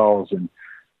elongated skulls. And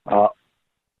I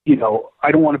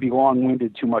don't want to be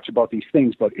long-winded too much about these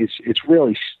things, but it's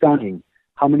really stunning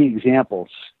how many examples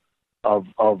of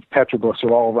petroglyphs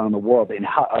are all around the world, and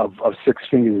of 6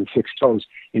 fingers and 6 toes,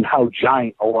 and how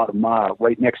giant a lot of them are,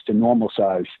 right next to normal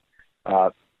size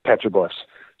petroglyphs.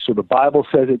 So the Bible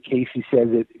says it, Cayce says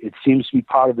it. It seems to be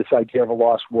part of this idea of a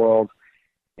lost world.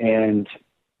 And,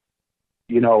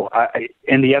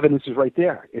 And the evidence is right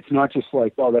there. It's not just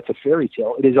like, oh, that's a fairy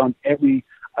tale. It is on every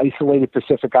isolated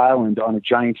Pacific island on a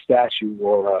giant statue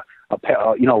or a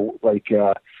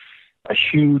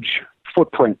huge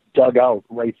footprint dug out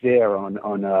right there on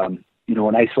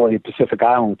an isolated Pacific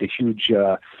island with a huge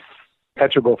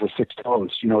petroglyph with 6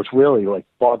 toes. It's really like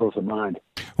boggles the mind.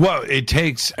 Well, it's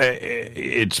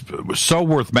so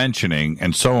worth mentioning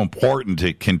and so important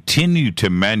to continue to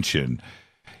mention.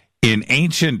 In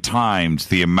ancient times,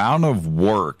 the amount of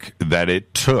work that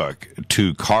it took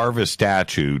to carve a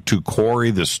statue, to quarry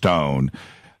the stone,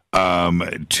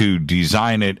 to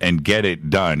design it and get it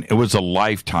done, it was a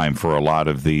lifetime for a lot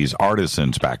of these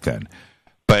artisans back then.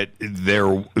 But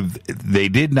they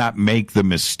did not make the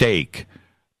mistake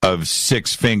of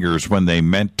 6 fingers when they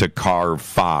meant to carve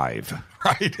 5.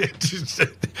 Right? It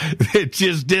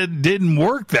just didn't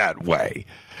work that way.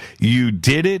 You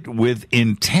did it with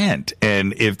intent,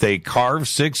 and if they carved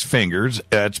 6 fingers,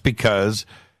 that's because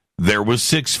there was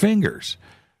 6 fingers.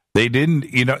 They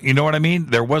didn't, you know what I mean?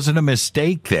 There wasn't a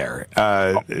mistake there.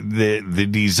 The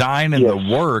design and the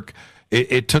work,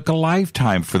 it took a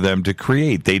lifetime for them to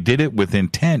create. They did it with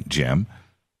intent, Jim.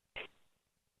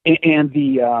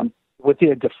 And what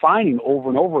they're defining over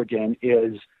and over again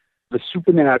is the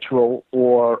supernatural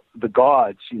or the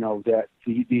gods. That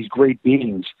these great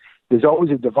beings. There's always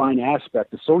a divine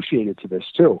aspect associated to this,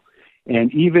 too.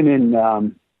 And even in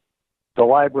the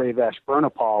Library of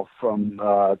Ashburnapal from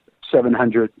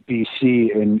 700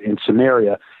 BC in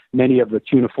Samaria, many of the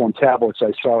cuneiform tablets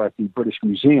I saw at the British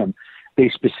Museum, they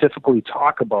specifically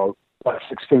talk about what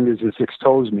 6 fingers and 6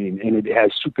 toes mean, and it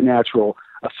has supernatural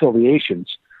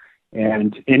affiliations.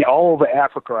 And in all over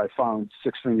Africa, I found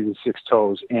 6 fingers and 6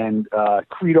 toes. And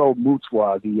Credo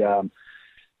Mutswa,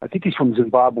 I think he's from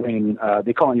Zimbabwe, and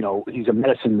they call him, he's a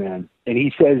medicine man. And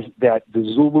he says that the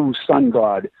Zulu sun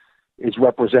god is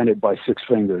represented by 6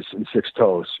 fingers and 6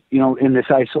 toes, in this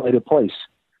isolated place.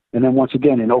 And then once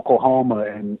again, in Oklahoma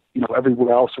and,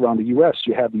 everywhere else around the U.S.,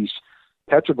 you have these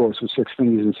petroglyphs with 6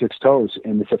 fingers and 6 toes,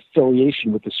 and this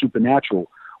affiliation with the supernatural,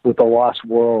 with the lost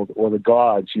world or the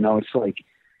gods. It's like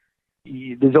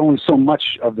there's only so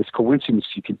much of this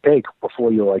coincidence you can take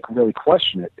before you, really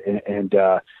question it.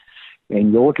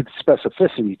 And you look at the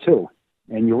specificity too,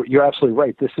 and you're absolutely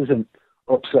right. This isn't.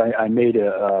 Oops, I made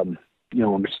a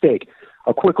mistake.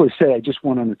 I'll quickly say I just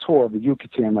went on a tour of the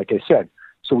Yucatan, like I said.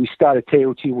 So we start at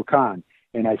Teotihuacan,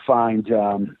 and I find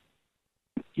a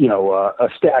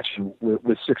statue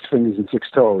with 6 fingers and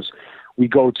 6 toes. We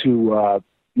go to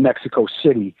Mexico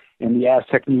City in the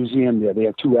Aztec Museum. There, they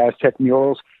have 2 Aztec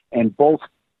murals, and both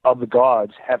of the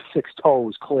gods have 6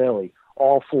 toes clearly.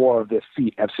 All 4 of their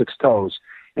feet have 6 toes.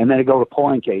 And then I go to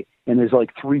Palenque, and there's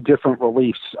 3 different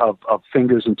reliefs of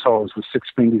fingers and toes with 6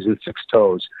 fingers and 6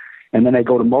 toes. And then I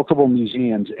go to multiple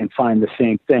museums and find the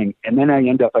same thing. And then I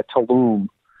end up at Tulum,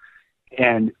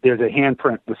 and there's a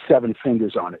handprint with 7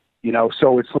 fingers on it.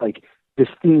 So it's like this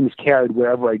theme is carried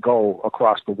wherever I go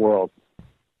across the world.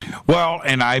 Well,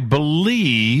 and I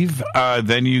believe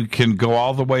then you can go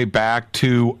all the way back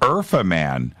to Urfa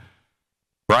Man.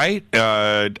 Right?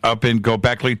 Up in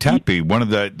Göbekli Tepe, one of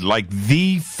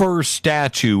the first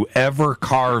statue ever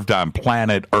carved on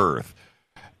planet Earth.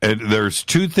 And there's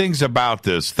 2 things about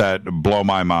this that blow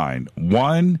my mind.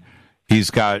 One,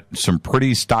 he's got some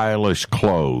pretty stylish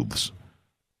clothes,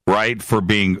 right? For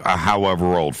being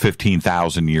however old,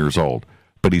 15,000 years old.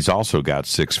 But he's also got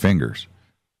 6 fingers.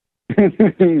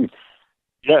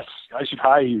 Yes, I should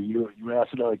hire you. You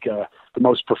asked the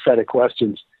most prophetic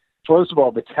questions. First of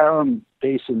all, the Tarim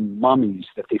Basin mummies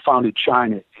that they found in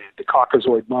China, the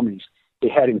Caucasoid mummies, they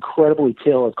had incredibly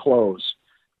tailored clothes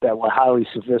that were highly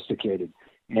sophisticated.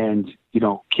 And,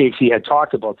 Cayce had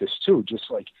talked about this too, just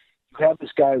like you have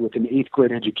this guy with an 8th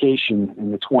grade education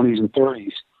in the 20s and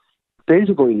 30s,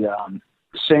 basically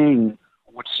saying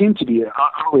what seemed to be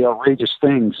utterly outrageous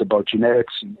things about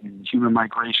genetics and human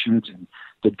migrations and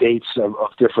the dates of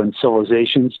different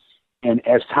civilizations. And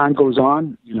as time goes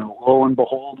on, lo and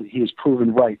behold, he is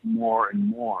proven right more and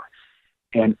more.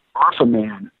 And Urfa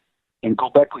Man and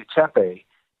Göbekli Tepe,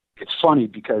 it's funny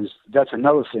because that's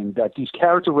another thing, that these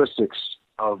characteristics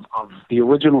of the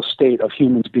original state of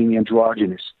humans being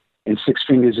androgynous and 6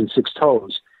 fingers and 6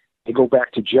 toes, they go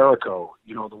back to Jericho,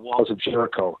 the walls of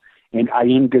Jericho, and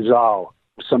Ayin Ghazal,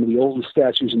 some of the oldest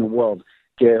statues in the world.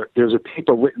 There's a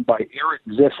paper written by Eric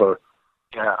Ziffer,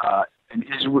 an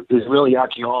Israeli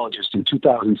archaeologist, in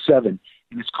 2007,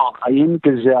 and it's called Ayin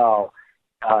Ghazal,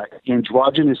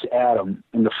 Androgynous Adam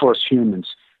and the First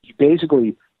Humans. He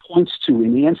basically points to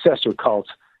an ancestor cult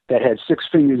that had 6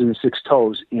 fingers and 6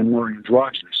 toes and were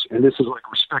androgynous, and this is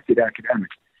respected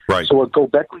academic. Right. So at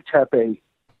Göbekli Tepe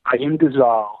Ayin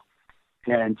Ghazal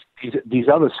and these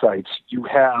other sites, you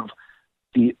have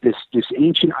this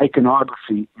ancient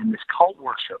iconography and this cult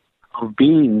worship of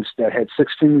beings that had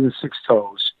 6 fingers and 6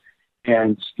 toes,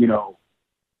 and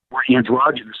were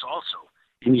androgynous also.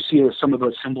 And you see some of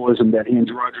the symbolism, that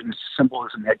androgynous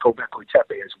symbolism at Göbekli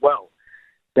Tepe as well.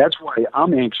 That's why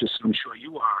I'm anxious, and I'm sure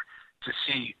you are, to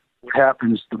see what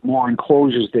happens the more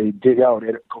enclosures they dig out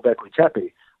at Göbekli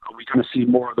Tepe. Are we going to see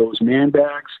more of those man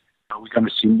bags? Are we going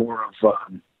to see more of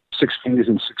 6 fingers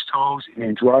and 6 toes and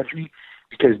androgyny?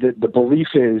 Because the belief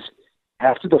is,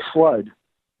 after the flood,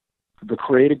 the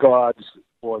creator gods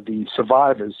or the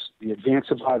survivors, the advanced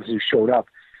survivors who showed up,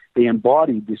 they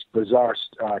embodied these bizarre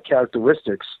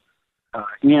characteristics,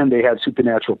 and they had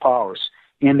supernatural powers,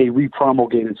 and they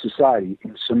repromulgated society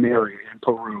in Sumeria, in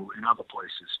Peru, and other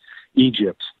places,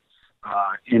 Egypt,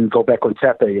 in Göbekli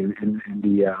Tepe, and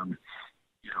the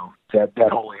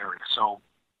that whole area. So,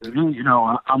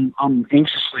 I'm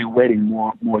anxiously awaiting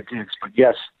more digs. But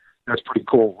yes, that's pretty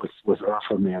cool with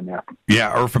Urfa Man there.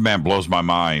 Yeah, Urfa Man blows my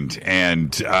mind,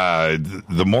 and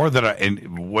the more that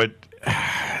what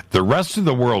the rest of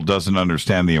the world doesn't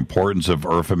understand the importance of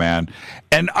Urfa Man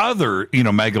and other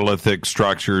megalithic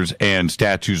structures and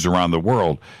statues around the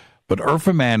world, but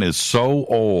Urfa Man is so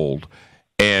old,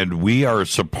 and we are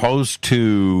supposed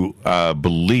to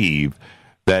believe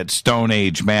that Stone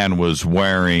Age man was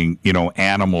wearing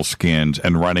animal skins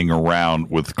and running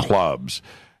around with clubs.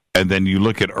 And then you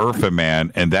look at Urfa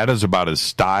Man, and that is about as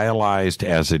stylized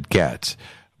as it gets.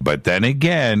 But then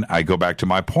again, I go back to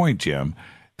my point, Jim,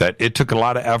 that it took a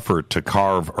lot of effort to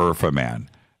carve Urfa Man.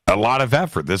 A lot of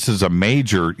effort. This is a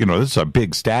major, this is a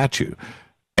big statue,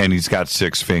 and he's got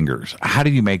 6 fingers. How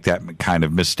do you make that kind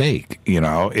of mistake?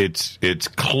 It's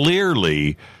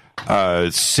clearly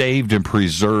saved and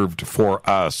preserved for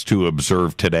us to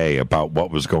observe today about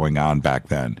what was going on back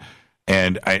then.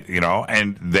 And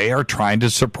and they are trying to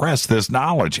suppress this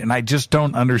knowledge, and I just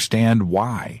don't understand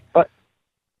why. But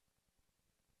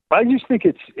I just think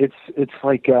it's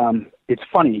like it's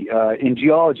funny. In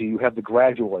geology, you have the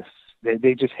gradualists.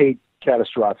 They just hate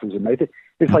catastrophism.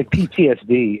 It's like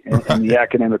PTSD in the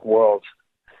academic world.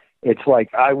 It's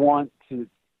like, I want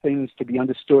things to be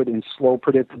understood in slow,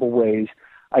 predictable ways.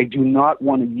 I do not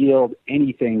want to yield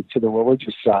anything to the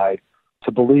religious side,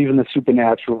 to believe in the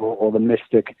supernatural or the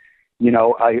mystic.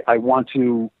 I want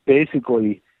to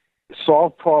basically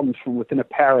solve problems from within a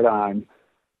paradigm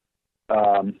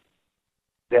that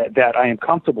I am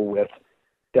comfortable with,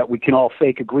 that we can all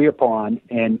agree upon.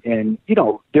 And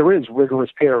there is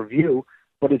rigorous peer review,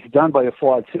 but it's done by a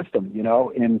flawed system,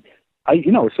 and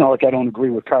it's not like I don't agree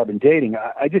with carbon dating.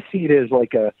 I just see it as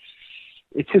like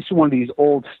it's just one of these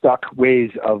old stuck ways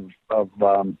of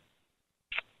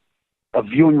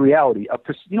viewing reality.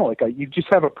 You just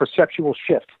have a perceptual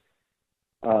shift.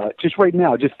 Just right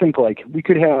now, just think like we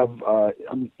could have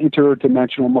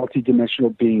interdimensional,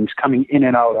 multidimensional beings coming in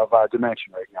and out of our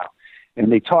dimension right now.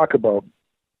 And they talk about,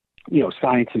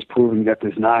 science is proving that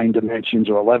there's 9 dimensions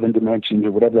or 11 dimensions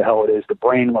or whatever the hell it is. The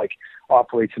brain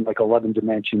operates in 11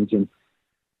 dimensions. And,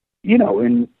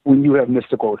 and when you have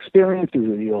mystical experiences,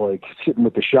 or you're sitting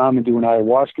with the shaman doing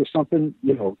ayahuasca or something,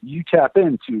 you tap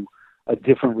into a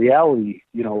different reality.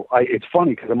 It's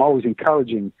funny because I'm always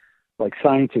encouraging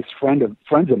scientists, friends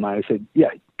of mine. I said, yeah,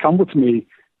 come with me.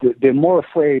 They're more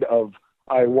afraid of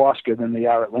ayahuasca than they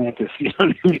are Atlantis. You know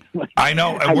what I mean? I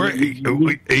know. And we're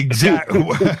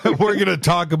going to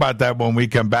talk about that when we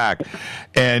come back.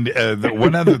 And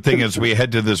one other thing as we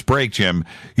head to this break, Jim,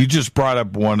 you just brought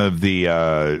up one of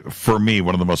the, for me,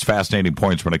 one of the most fascinating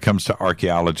points when it comes to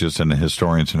archaeologists and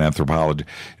historians and anthropology,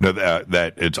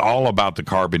 that it's all about the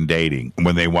carbon dating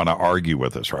when they want to argue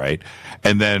with us, right?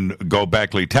 And then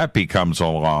Göbekli Tepe comes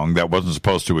along that wasn't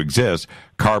supposed to exist.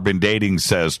 Carbon dating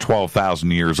says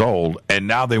 12,000 years old, and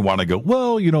now they want to go,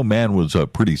 well, man was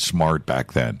pretty smart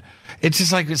back then. It's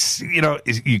just like,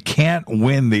 you can't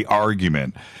win the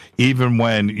argument, even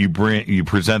when you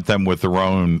present them with their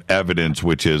own evidence,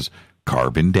 which is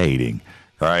carbon dating.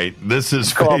 All right, this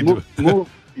is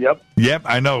Yep. Yep,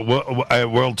 I know.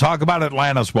 We'll talk about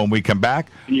Atlantis when we come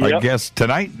back. Yep. Our guest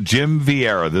tonight, Jim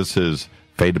Vieira. This is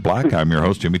Fade to Black. I'm your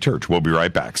host, Jimmy Church. We'll be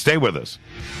right back. Stay with us.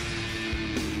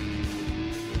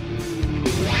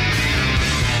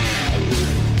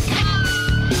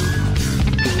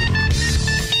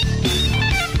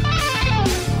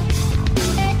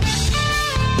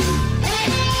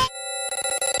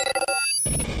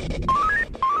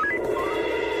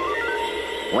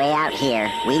 Way out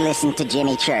here, we listen to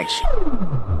Jimmy Church.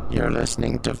 You're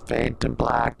listening to Fade to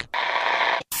Black.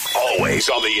 All Always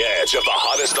on the edge of the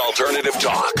hottest alternative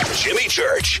talk. Jimmy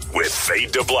Church with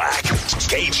Fade to Black.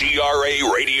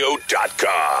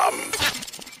 KGRARadio.com.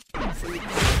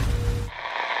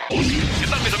 ¿Qué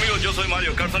tal, mis amigos? Yo soy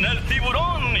Mario Carson, el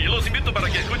tiburón, y los invito para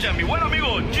que escuchen a mi buen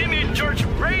amigo Jimmy Church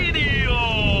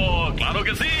Radio. ¡Claro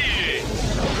que sí!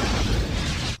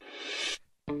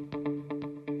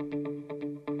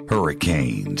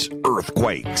 Hurricanes,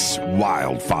 earthquakes,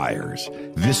 wildfires.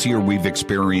 This year we've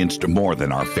experienced more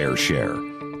than our fair share.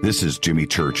 This is Jimmy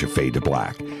Church of Fade to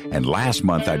Black, and last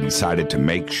month I decided to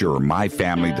make sure my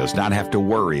family does not have to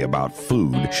worry about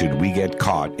food should we get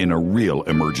caught in a real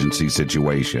emergency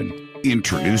situation.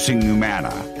 Introducing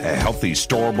Numana, a healthy,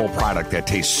 storable product that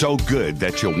tastes so good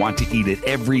that you'll want to eat it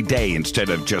every day instead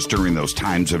of just during those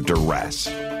times of duress.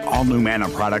 All Numana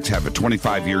products have a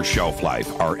 25-year shelf life,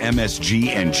 are MSG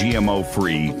and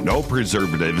GMO-free, no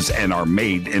preservatives, and are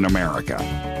made in America.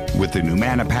 With the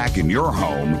Numana pack in your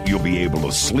home, you'll be able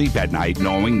to sleep at night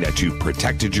knowing that you've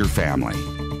protected your family.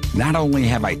 Not only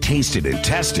have I tasted and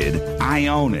tested, I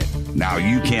own it. Now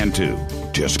you can too.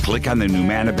 Just click on the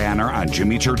Numana banner on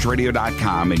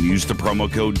JimmyChurchRadio.com and use the promo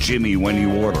code Jimmy when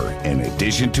you order. In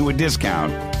addition to a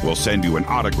discount, we'll send you an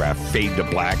autographed Fade to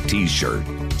Black t-shirt.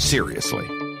 Seriously,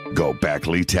 go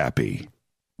Beckley Tappy.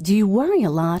 Do you worry a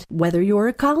lot? Whether you're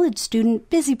a college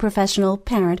student, busy professional,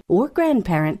 parent, or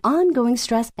grandparent, ongoing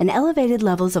stress and elevated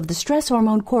levels of the stress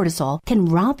hormone cortisol can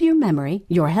rob your memory,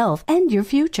 your health, and your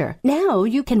future. Now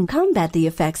you can combat the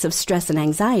effects of stress and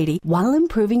anxiety while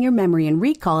improving your memory and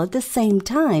recall at the same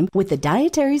time with the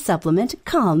dietary supplement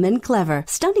Calm and Clever.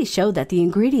 Studies show that the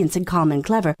ingredients in Calm and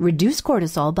Clever reduce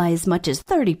cortisol by as much as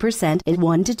 30% in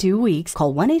 1 to 2 weeks.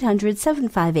 Call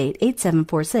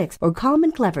 1-800-758-8746 or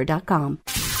calmandclever.com.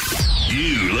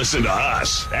 You listen to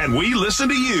us, and we listen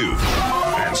to you.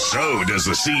 And so does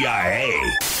the CIA.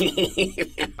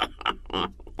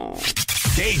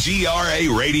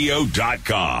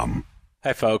 KGRARadio.com.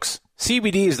 Hi, folks.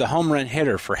 CBD is the home run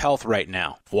hitter for health right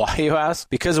now. Why, you ask?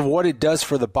 Because of what it does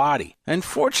for the body.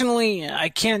 Unfortunately, I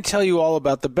can't tell you all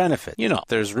about the benefit. You know,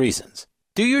 there's reasons.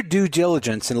 Do your due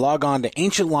diligence and log on to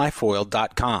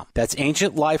AncientLifeOil.com. That's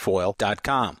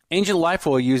AncientLifeOil.com. Ancient Life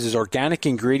Oil uses organic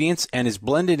ingredients and is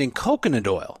blended in coconut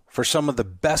oil for some of the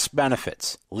best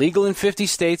benefits. Legal in 50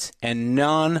 states and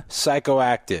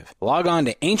non-psychoactive. Log on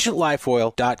to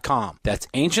AncientLifeOil.com. That's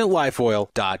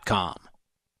AncientLifeOil.com.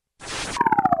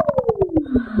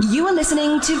 You are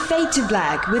listening to Fade to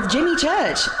Black with Jimmy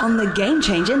Church on the Game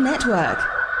Changer Network.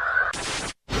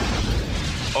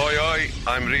 Oi, oi,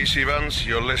 I'm Reese Evans.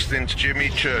 You're listening to Jimmy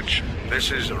Church.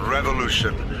 This is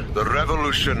Revolution. The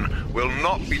revolution will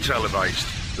not be televised.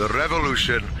 The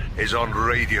revolution is on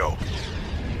radio.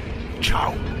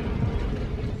 Ciao.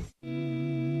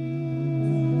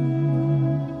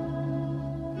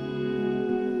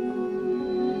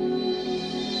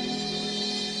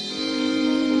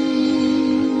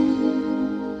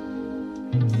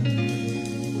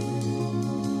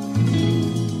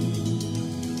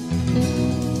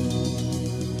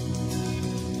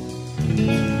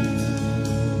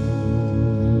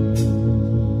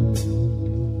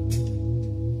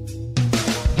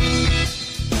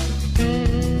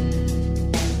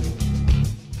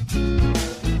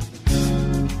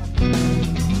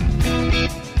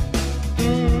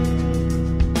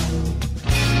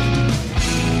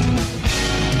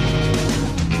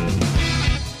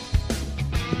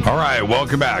 All right,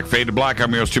 welcome back. Fade to Black.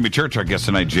 I'm your host, Jimmy Church. Our guest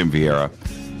tonight, Jim Vieira.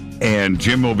 And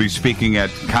Jim will be speaking at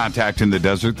Contact in the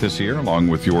Desert this year, along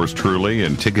with yours truly.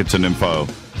 And tickets and info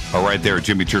are right there at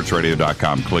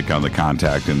JimmyChurchRadio.com. Click on the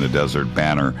Contact in the Desert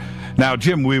banner. Now,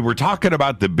 Jim, we were talking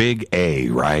about the big A,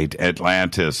 right?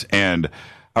 Atlantis. And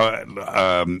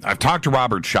I've talked to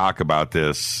Robert Schock about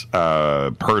this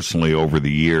personally over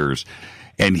the years.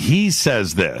 And he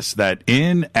says this, that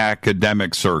in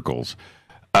academic circles,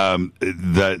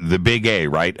 the big A,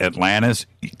 right? Atlantis,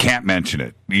 you can't mention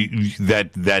it.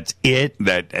 That's it,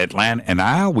 that Atlantis. And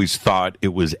I always thought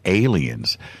it was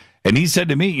aliens. And he said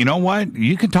to me, you know what?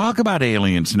 You can talk about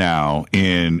aliens now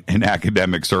in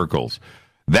academic circles.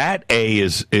 That A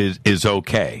is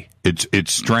okay.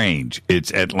 It's strange.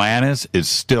 It's Atlantis is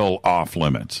still off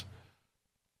limits.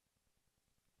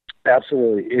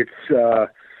 Absolutely. It's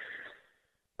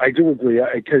I do agree,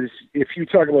 because if you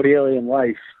talk about alien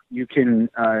life, you can,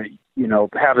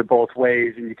 have it both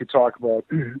ways, and you could talk about,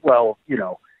 well,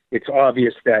 it's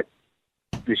obvious that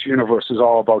this universe is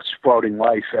all about sprouting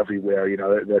life everywhere.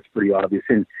 That's pretty obvious.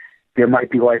 And there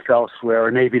might be life elsewhere,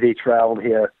 or maybe they traveled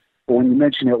here. But when you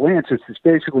mention Atlantis, it's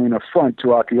basically an affront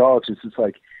to archaeologists. It's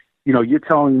like, you're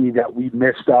telling me that we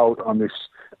missed out on this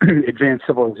advanced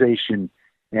civilization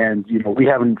And, we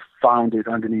haven't found it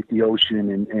underneath the ocean.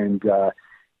 And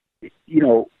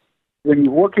when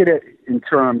you look at it in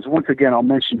terms, once again, I'll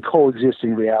mention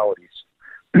coexisting realities.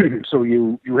 So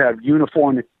you have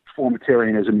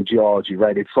uniformitarianism in geology,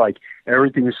 right? It's like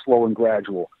everything is slow and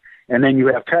gradual. And then you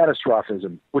have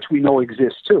catastrophism, which we know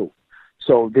exists too.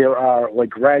 So there are like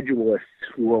gradualists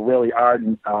who are really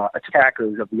ardent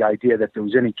attackers of the idea that there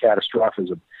was any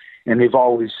catastrophism. And they've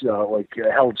always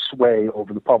held sway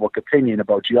over the public opinion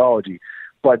about geology.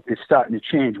 But it's starting to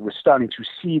change. We're starting to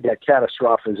see that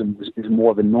catastrophism is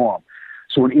more the norm.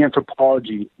 So in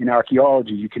anthropology, in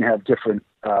archaeology, you can have different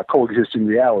coexisting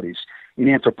realities. In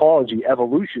anthropology,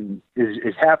 evolution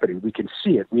is happening. We can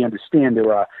see it. We understand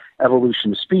there are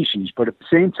evolution of species, but at the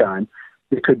same time,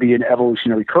 there could be an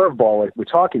evolutionary curveball like we're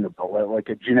talking about, like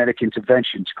a genetic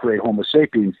intervention to create Homo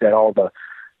sapiens that all the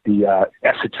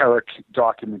esoteric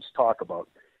documents talk about.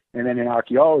 And then in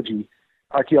archaeology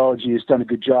has done a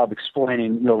good job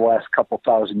explaining, the last couple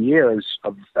thousand years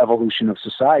of evolution of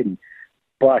society.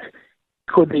 But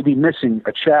could they be missing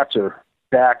a chapter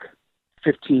back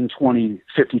 15, 20,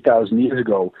 50,000 years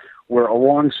ago where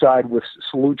alongside with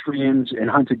Solutreans and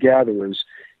hunter-gatherers,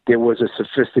 there was a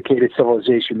sophisticated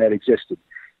civilization that existed?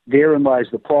 Therein lies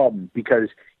the problem, because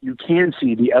you can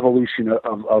see the evolution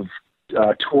of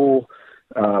tool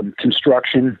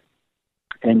construction,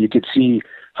 and you could see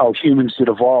how humans did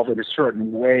evolve in a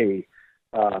certain way.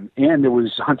 And there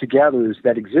was hunter-gatherers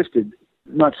that existed,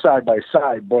 not side by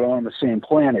side, but on the same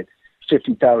planet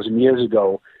 50,000 years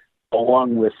ago,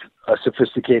 along with a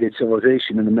sophisticated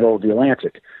civilization in the middle of the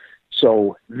Atlantic.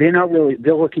 So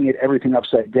they're looking at everything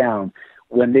upside down.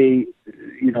 When they,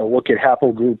 look at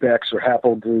haplogroup X or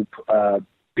haplogroup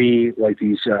B, like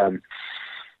these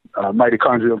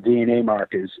mitochondrial DNA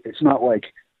markers, it's not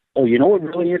like, what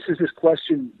really answers this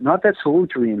question? Not that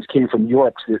Solutreans came from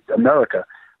Europe to America,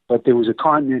 but there was a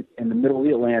continent in the middle of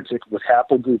the Atlantic with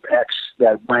haplogroup X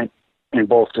that went in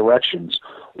both directions,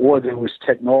 or there was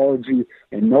technology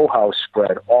and know-how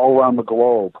spread all around the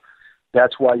globe.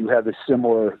 That's why you have a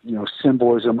similar,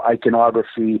 symbolism,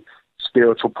 iconography,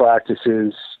 spiritual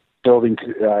practices, building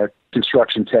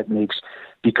construction techniques,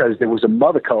 because there was a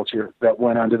mother culture that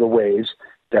went under the waves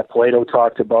that Plato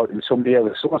talked about and so many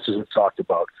other sources have talked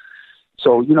about.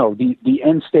 So, the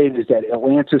end state is that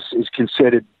Atlantis is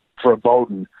considered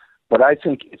verboten, but I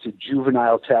think it's a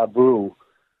juvenile taboo,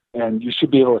 and you should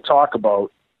be able to talk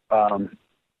about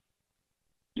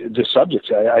the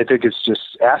subject. I think it's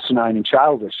just asinine and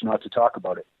childish not to talk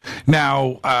about it.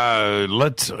 Now,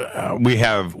 we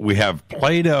have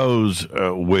Plato's,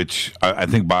 which I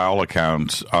think by all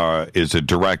accounts is a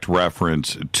direct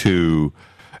reference to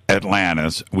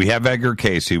Atlantis. We have Edgar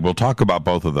Cayce. We'll talk about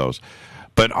both of those.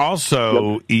 But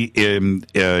also in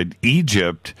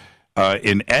Egypt,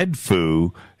 in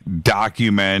Edfu,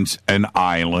 documents an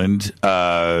island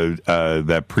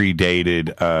that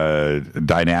predated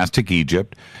dynastic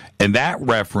Egypt, and that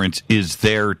reference is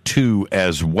there too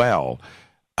as well.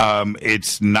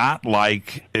 It's not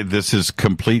like this is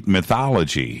complete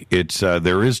mythology. It's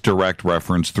there is direct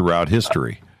reference throughout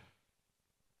history.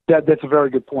 That's a very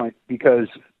good point, because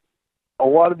a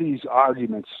lot of these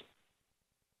arguments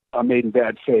are made in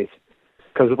bad faith.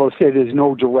 Because if I say there's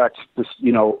no direct,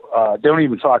 they don't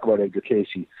even talk about Edgar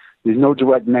Cayce. There's no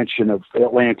direct mention of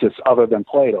Atlantis other than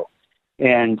Plato.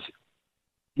 And,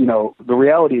 the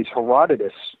reality is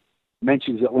Herodotus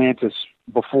mentions Atlantis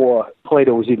before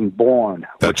Plato was even born.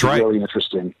 That's which right. Is really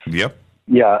interesting. Yep.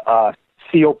 Yeah.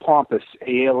 Theopompus,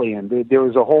 Aeolian. There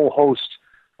was a whole host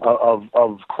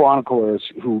of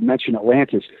chroniclers who mention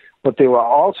Atlantis, but there were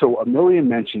also a million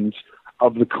mentions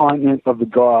of the continent of the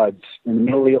gods in the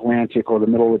middle of the Atlantic or the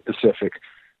middle of the Pacific,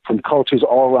 from cultures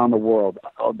all around the world.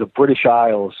 The British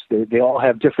Isles, they all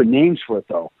have different names for it,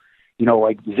 though.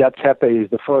 Like Zep Tepe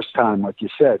is the first time, like you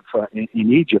said, in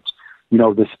Egypt.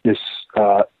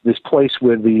 This place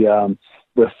where the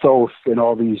Thoth and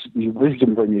all these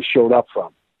wisdom bringers showed up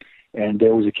from, and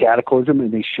there was a cataclysm,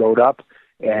 and they showed up,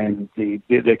 and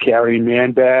they're carrying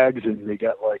man bags, and they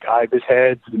got like ibis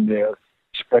heads, and they're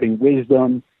spreading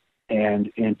wisdom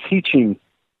and teaching.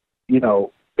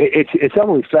 It's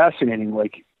utterly fascinating.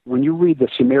 Like when you read the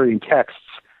Sumerian texts,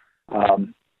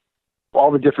 all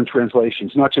the different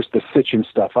translations, not just the Sitchin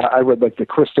stuff. I read like the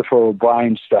Christopher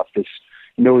O'Brien stuff, this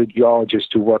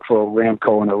geologist who worked for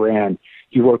Aramco in Iran.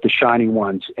 He wrote the Shining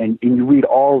Ones, and you read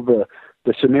all the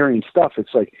Sumerian stuff.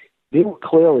 It's like they were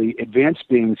clearly advanced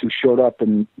beings who showed up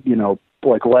in,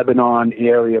 like Lebanon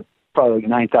area, probably like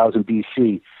 9,000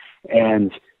 BC.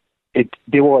 And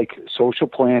they were like social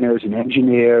planners and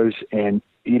engineers, and,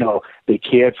 they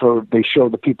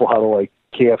showed the people how to like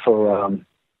care for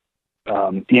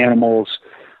the animals.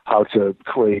 how to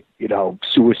create,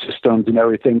 sewer systems and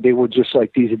everything. They were just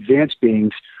like these advanced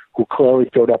beings who clearly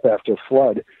showed up after a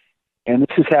flood. And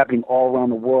this is happening all around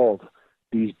the world.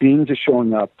 These beings are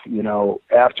showing up,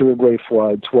 after a great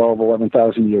flood 12,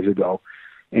 11,000 years ago,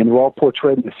 and they're all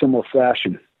portrayed in a similar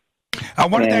fashion. I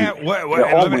wanted to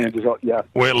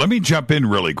let me jump in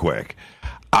really quick.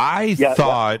 I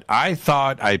thought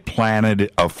I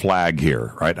planted a flag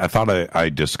here, right? I thought I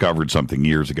discovered something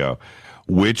years ago,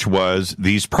 which was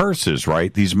these purses,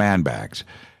 right? These man bags.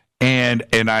 And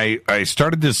I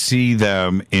started to see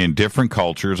them in different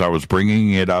cultures. I was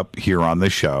bringing it up here on the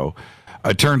show.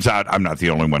 It turns out I'm not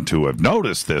the only one to have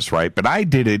noticed this, right? But I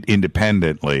did it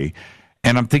independently.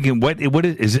 And I'm thinking, what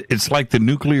is it? It's like the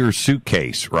nuclear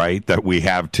suitcase, right, that we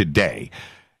have today.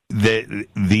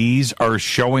 These are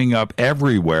showing up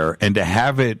everywhere. And to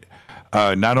have it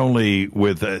not only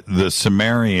with the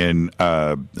Sumerian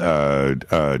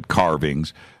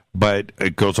carvings, but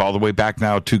it goes all the way back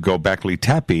now to Göbekli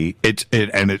Tepe.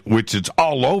 Which it's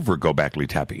all over Göbekli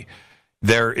Tepe.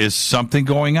 There is something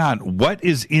going on. What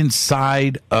is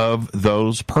inside of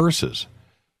those purses?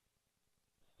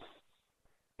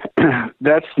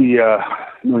 That's the $1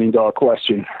 million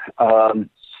question. There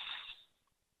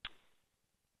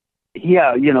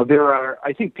are.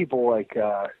 I think people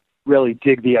really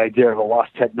dig the idea of a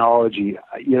lost technology.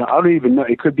 I don't even know.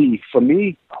 It could be, for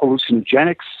me,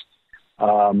 hallucinogenics.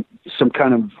 Some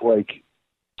kind of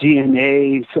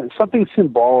DNA, something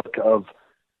symbolic of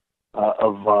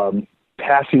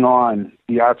passing on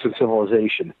the arts of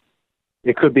civilization.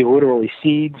 It could be literally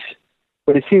seeds,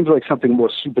 but it seems like something more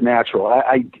supernatural.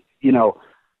 I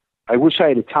wish I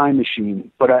had a time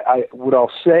machine, but what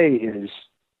I'll say is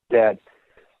that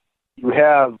you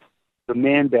have the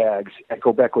man bags at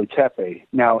Göbekli Tepe.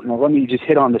 Now let me just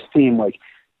hit on this theme. Like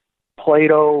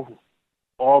Plato,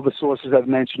 all the sources I've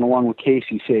mentioned along with Cayce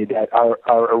say that our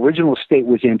original state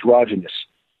was androgynous.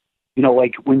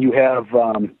 Like when you have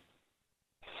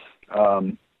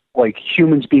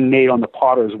humans being made on the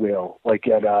potter's wheel, like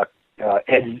at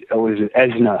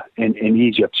Esna in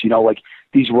Egypt,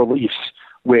 these reliefs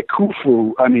where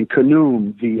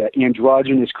Khnum, the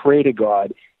androgynous creator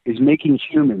god, is making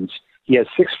humans. He has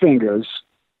 6 fingers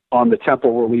on the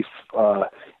temple relief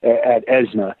at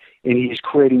Esna, and he's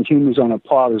creating humans on a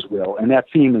potter's wheel, and that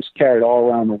theme is carried all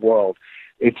around the world.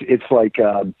 It's like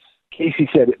Cayce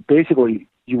said, basically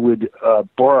you would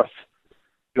birth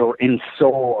or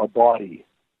ensoul a body.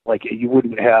 Like you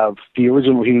wouldn't have, the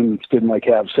original humans didn't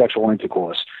have sexual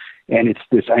intercourse. And it's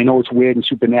this, I know it's weird and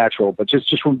supernatural, but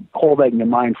just hold that in your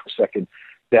mind for a second,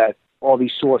 that all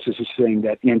these sources are saying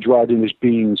that androgynous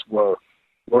beings were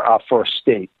our first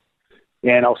state.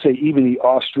 And I'll say even the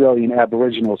Australian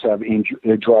Aboriginals have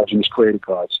androgynous creator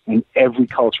gods, and every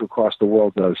culture across the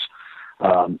world does.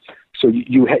 So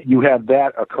you have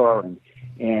that occurring.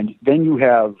 And then you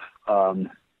have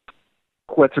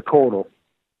Quetzalcoatl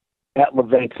at La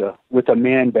Venta with a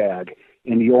man bag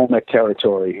in the Olmec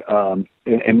territory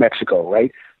in Mexico,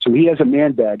 right? So he has a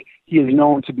man bag. He is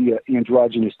known to be an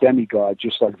androgynous demigod,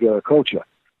 just like Vieira.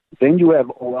 Then you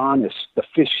have Uranus, the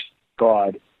fish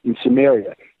god in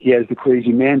Sumeria. He has the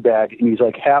crazy man bag, and he's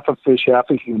like half a fish, half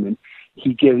a human.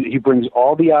 He brings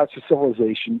all the arts of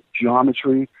civilization,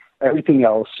 geometry, everything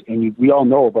else, and we all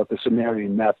know about the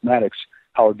Sumerian mathematics,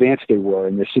 how advanced they were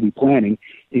in their city planning,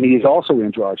 and he is also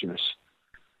androgynous.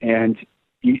 And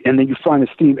then you find this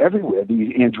theme everywhere.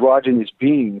 These androgynous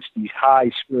beings, these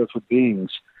high spiritual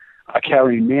beings, are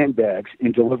carrying man bags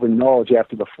and delivering knowledge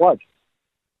after the flood.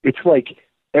 It's like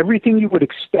everything you would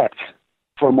expect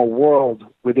from a world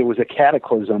where there was a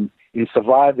cataclysm and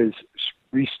survivors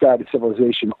restarted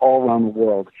civilization all around the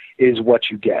world is what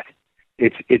you get.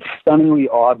 It's stunningly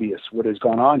obvious what has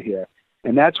gone on here.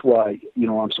 And that's why,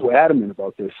 I'm so adamant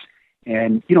about this.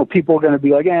 And, people are going to be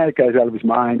like, that guy's out of his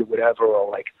mind or whatever, or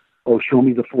like, show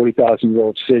me the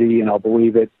 40,000-year-old city and I'll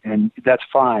believe it. And that's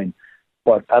fine.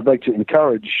 But I'd like to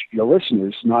encourage your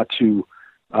listeners not to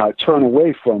turn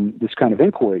away from this kind of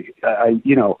inquiry.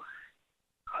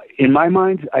 In my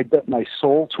mind, I bet my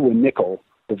soul to a nickel,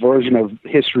 the version of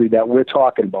history that we're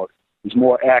talking about is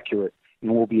more accurate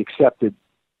and will be accepted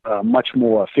much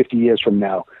more 50 years from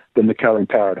now than the current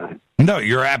paradigm. No,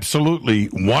 you're absolutely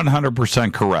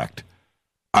 100% correct.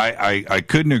 I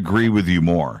couldn't agree with you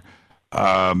more.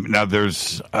 Now,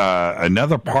 there's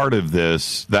another part of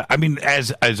this that,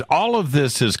 as all of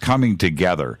this is coming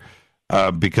together,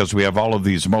 because we have all of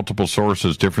these multiple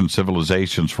sources, different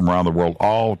civilizations from around the world,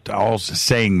 all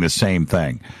saying the same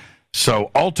thing.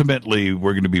 So ultimately,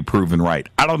 we're going to be proven right.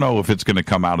 I don't know if it's going to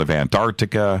come out of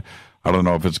Antarctica. I don't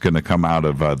know if it's going to come out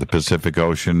of the Pacific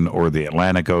Ocean or the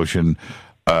Atlantic Ocean.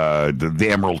 the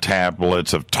Emerald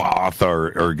Tablets of Thoth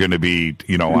are going to be,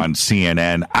 on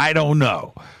CNN. I don't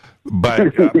know,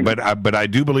 but but I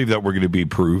do believe that we're going to be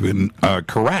proven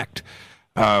correct.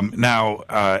 Now,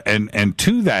 and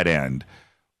to that end,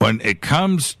 when it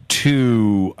comes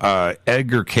to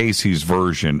Edgar Cayce's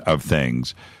version of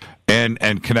things,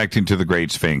 and connecting to the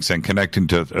Great Sphinx, and connecting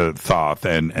to Thoth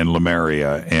and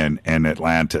Lemuria and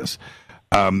Atlantis,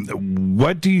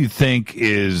 what do you think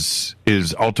is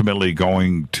ultimately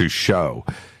going to show?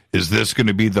 Is this going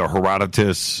to be the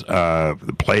Herodotus,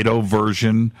 Plato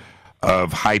version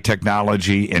of high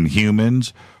technology and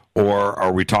humans, or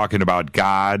are we talking about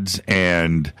gods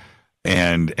and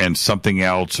something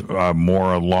else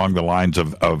more along the lines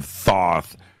of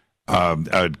Thoth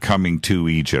coming to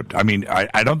Egypt? I mean,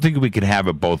 I don't think we can have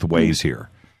it both ways here.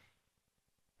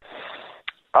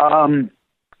 I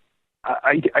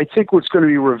think what's going to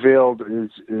be revealed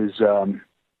is an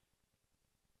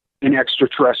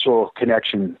extraterrestrial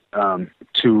connection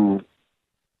to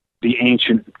the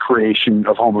ancient creation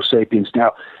of Homo sapiens.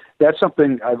 Now, that's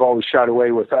something I've always shied away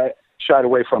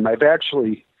from. I've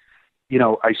actually,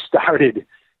 I started,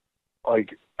 I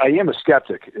am a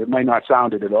skeptic. It might not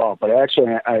sound it at all, but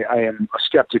actually I am a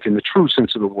skeptic in the true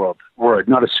sense of the word,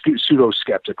 not a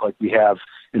pseudo-skeptic like we have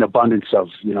an abundance of,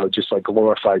 just like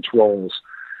glorified trolls.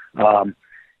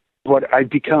 But I've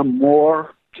become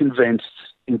more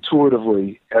convinced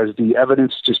intuitively as the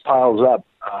evidence just piles up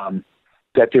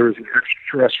that there is an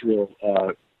extraterrestrial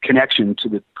connection to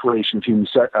the creation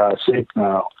of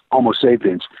Homo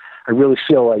sapiens. I really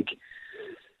feel like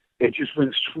it just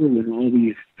rings true, and all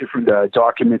these different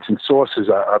documents and sources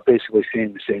are basically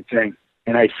saying the same thing.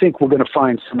 And I think we're going to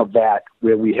find some of that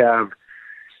where we have,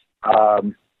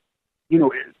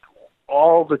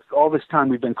 all this time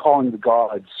we've been calling the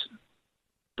gods,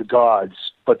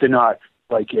 but they're not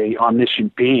like a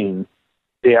omniscient being.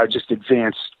 They are just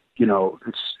advanced.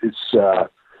 It's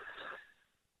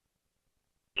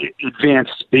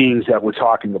advanced beings that we're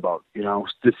talking about.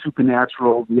 The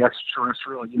supernatural, the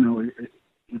extraterrestrial.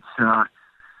 It's I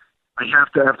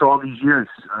have to, after all these years,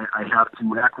 I have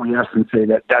to acquiesce and say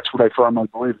that that's what I firmly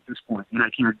believe at this point, and I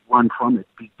can't run from it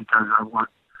because I want,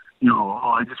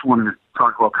 I just want to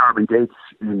talk about carbon dates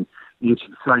and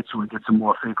ancient sites so we get some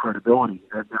more fake credibility.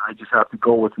 I just have to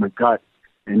go with my gut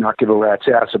and not give a rat's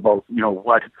ass about,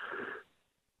 what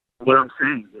I'm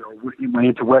saying, what my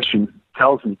intuition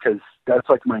tells me, because that's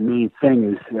like my main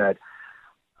thing is that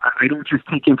I don't just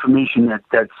take information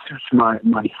that suits my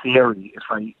theory, if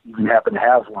I even happen to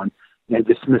have one, and I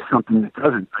dismiss something that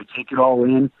doesn't. I take it all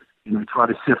in, and I try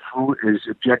to sift through it as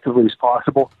objectively as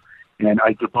possible, and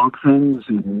I debunk things,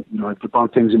 and, I've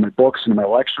debunked things in my books and in my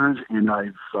lectures, and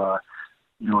I've, I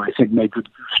think made good,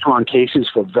 strong cases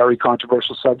for very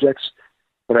controversial subjects,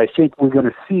 but I think we're going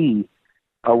to see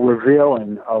a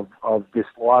revealing of this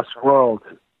lost world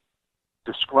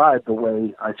described the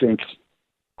way I think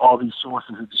all these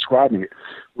sources are describing it,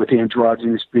 with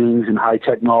androgynous beings and high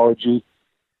technology.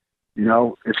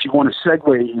 If you want to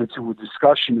segue into a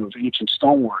discussion of ancient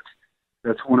stonework,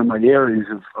 that's one of my areas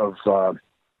of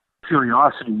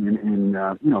curiosity in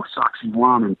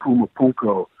Sacsayhuaman and Puma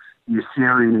Punko, the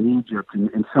Assyrian in Egypt,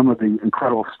 and some of the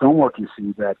incredible stonework you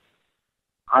see that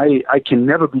I can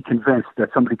never be convinced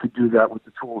that somebody could do that with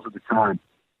the tools of the time.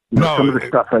 Some of the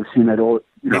stuff I've seen at all,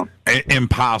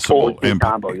 impossible.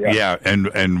 Combo, yeah,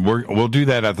 and we'll do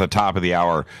that at the top of the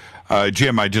hour.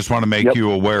 Jim, I just want to make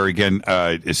you aware again.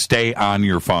 Stay on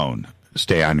your phone.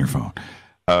 Stay on your phone.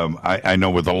 I know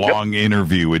with a long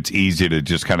interview, it's easy to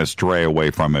just kind of stray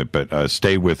away from it, but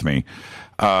stay with me.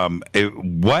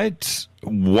 What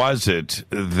was it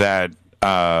that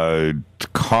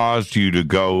caused you to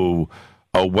go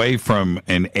away from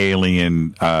an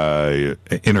alien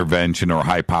intervention or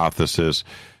hypothesis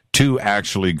to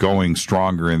actually going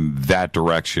stronger in that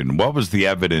direction? What was the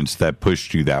evidence that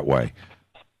pushed you that way?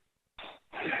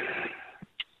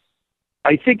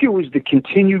 I think it was the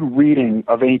continued reading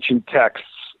of ancient texts,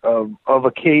 of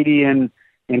Akkadian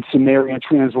and Sumerian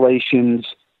translations,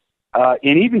 and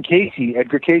even Cayce,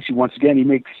 Edgar Cayce, once again, he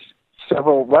makes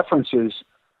several references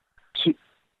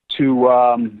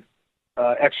to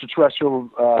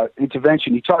extraterrestrial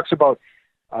intervention. He talks about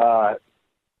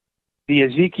the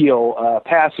Ezekiel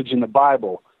passage in the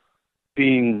Bible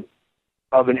being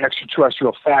of an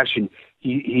extraterrestrial fashion.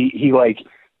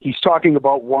 He's talking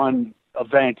about one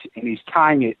event and he's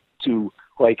tying it to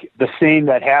like the same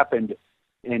that happened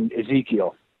in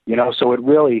Ezekiel. So it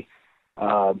really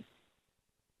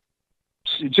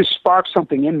it just sparked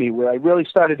something in me where I really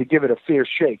started to give it a fair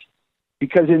shake,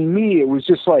 because in me it was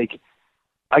just like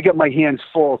I got my hands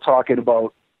full talking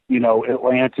about,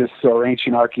 Atlantis or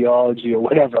ancient archaeology or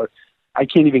whatever. I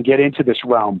can't even get into this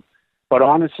realm. But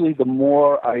honestly, the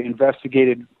more I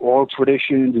investigated oral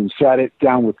traditions and sat it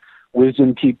down with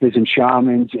wisdom keepers and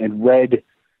shamans and read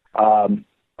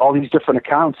all these different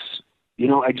accounts,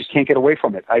 I just can't get away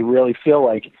from it. I really feel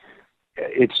like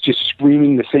it's just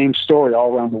screaming the same story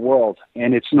all around the world.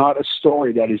 And it's not a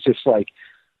story that is just like,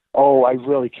 oh, I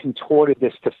really contorted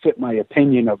this to fit my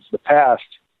opinion of the past.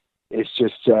 It's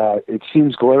just, it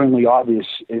seems glaringly obvious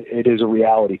it is a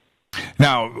reality.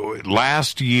 Now,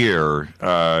 last year,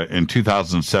 in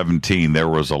 2017, there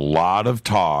was a lot of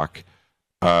talk,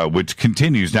 which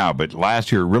continues now, but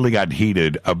last year it really got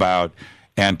heated about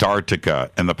Antarctica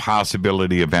and the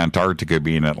possibility of Antarctica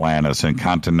being Atlantis and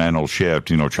continental shift,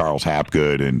 Charles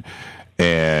Hapgood and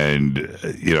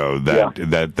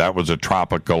that was a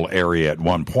tropical area at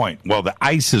one point. Well, the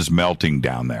ice is melting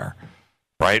down there,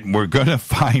 right? And we're going to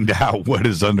find out what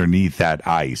is underneath that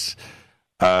ice.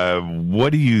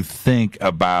 What do you think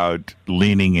about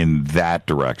leaning in that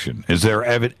direction? Is there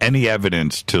any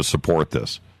evidence to support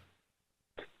this?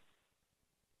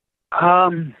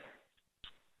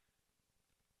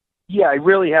 Yeah, I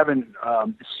really haven't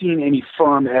seen any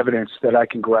firm evidence that I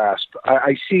can grasp.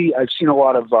 I've seen a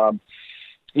lot of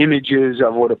images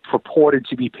of what are purported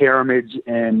to be pyramids,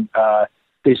 and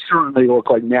they certainly look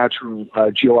like natural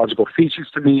geological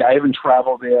features to me. I haven't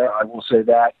traveled there, I will say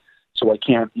that, so I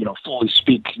can't, fully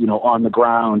speak, on the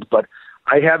ground. But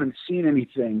I haven't seen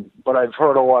anything, but I've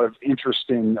heard a lot of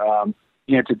interesting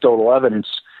anecdotal evidence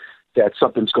that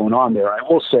something's going on there. I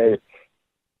will say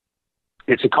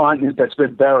it's a continent that's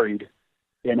been buried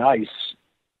in ice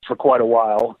for quite a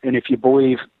while, and if you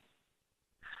believe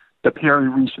the Perry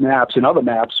Reese maps and other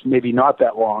maps, maybe not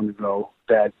that long ago,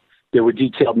 that there were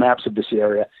detailed maps of this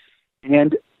area.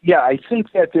 And yeah, I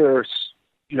think that there's,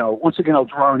 once again, I'll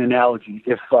draw an analogy.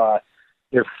 If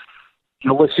your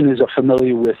listeners are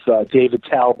familiar with David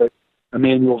Talbot,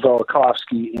 Immanuel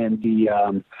Velikovsky, and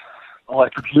the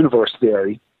electric universe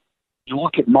theory, you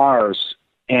look at Mars,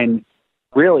 and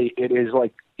really it is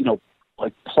like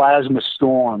plasma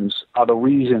storms are the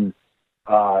reason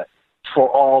for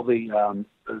all the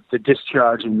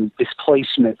discharge and the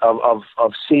displacement of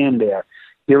sand there.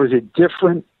 There is a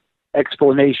different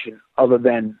explanation other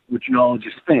than what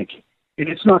geologists think. And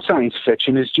it's not science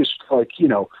fiction. It's just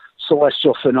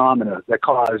celestial phenomena that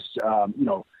caused,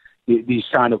 these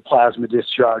kind of plasma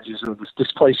discharges or this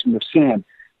displacement of sand.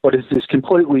 But it's this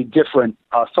completely different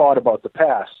thought about the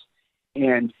past.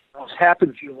 And what's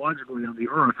happened geologically on the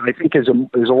Earth, I think, is a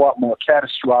lot more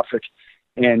catastrophic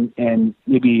and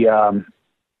maybe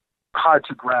hard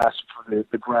to grasp for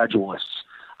the gradualists.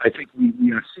 I think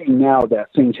we are seeing now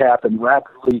that things happen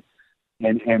rapidly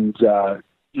and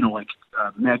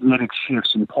magnetic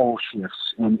shifts and pole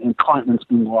shifts and continents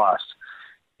being lost.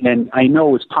 And I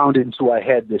know it's pounded into our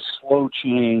head, this slow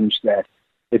change that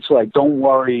it's like, don't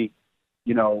worry,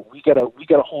 we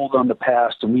gotta hold on the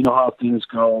past, and we know how things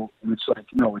go. And it's like,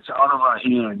 it's out of our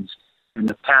hands, and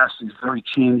the past is very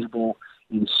changeable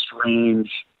and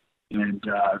strange, and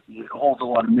it holds a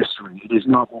lot of mystery. It is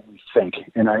not what we think,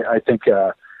 and I think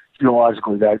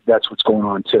geologically that's what's going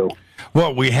on too.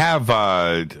 Well, we have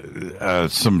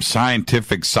some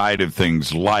scientific side of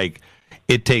things, like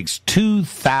it takes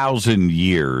 2,000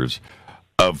 years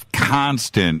of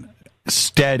constant,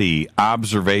 steady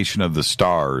observation of the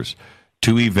stars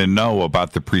to even know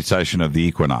about the precession of the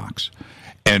equinox.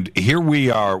 And here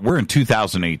we're in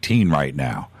 2018 right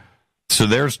now. So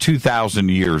there's 2,000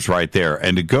 years right there.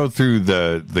 And to go through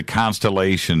the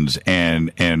constellations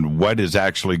and what is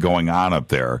actually going on up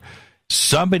there,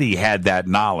 somebody had that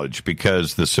knowledge,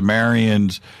 because the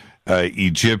Sumerians,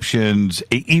 Egyptians,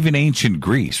 even ancient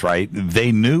Greece, right?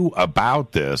 They knew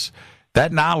about this.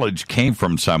 That knowledge came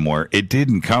from somewhere. It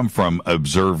didn't come from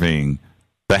observing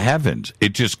the heavens.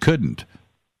 It just couldn't.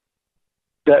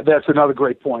 That's another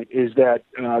great point, is that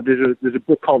there's a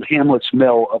book called Hamlet's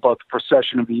Mill about the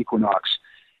precession of the equinox.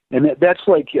 And that's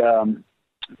like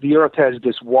the Earth has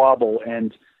this wobble,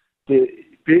 and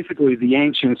basically the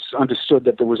ancients understood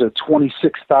that there was a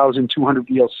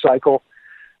 26,200-year cycle,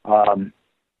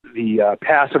 the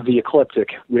path of the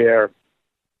ecliptic, where,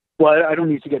 well, I don't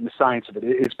need to get into science of it.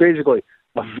 It's basically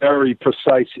a very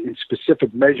precise and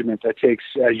specific measurement that takes,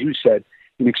 as you said,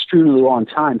 an extremely long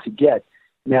time to get.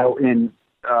 Now, in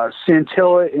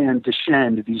Santilla and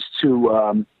Deschend, these two,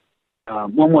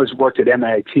 one worked at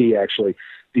MIT, actually.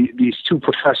 These two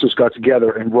professors got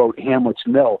together and wrote Hamlet's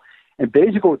Mill. And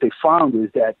basically what they found is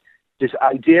that this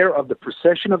idea of the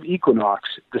precession of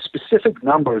equinox, the specific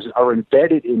numbers are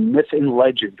embedded in myth and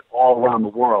legend all around the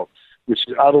world, which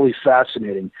is utterly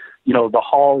fascinating. The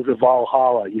halls of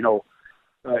Valhalla,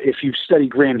 if you study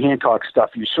Graham Hancock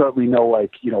stuff, you certainly know,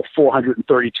 like,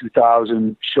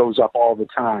 432,000 shows up all the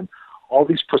time. All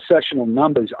these processional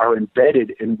numbers are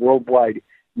embedded in worldwide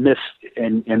myth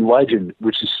and legend,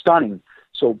 which is stunning.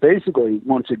 So basically,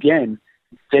 once again,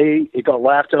 it got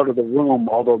laughed out of the room,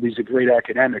 although these are great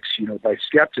academics, by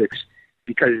skeptics,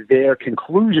 because their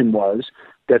conclusion was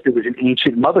that there was an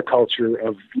ancient mother culture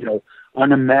of,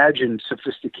 unimagined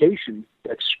sophistication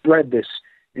that spread this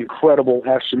incredible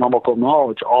astronomical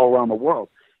knowledge all around the world.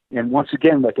 And once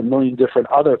again, like a million different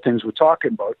other things we're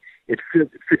talking about, it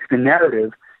fits the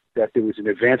narrative that there was an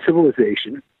advanced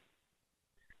civilization.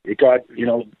 It got,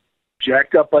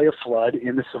 jacked up by a flood,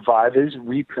 and the survivors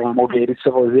repromulgated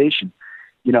civilization.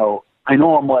 I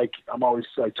know I'm always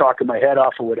like talking my head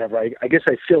off or whatever. I guess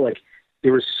I feel like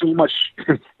there is so much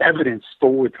evidence for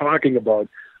what we're talking about.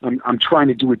 I'm trying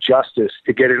to do it justice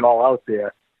to get it all out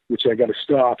there, which I got to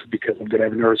stop because I'm going to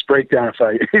have a nervous breakdown if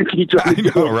I keep trying to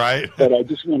do it. Right? But I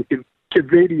just want to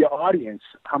convey to your audience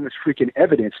how much freaking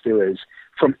evidence there is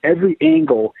from every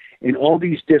angle, and all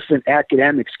these different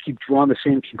academics keep drawing the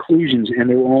same conclusions in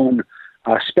their own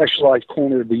specialized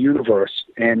corner of the universe,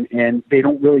 and they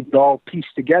don't really all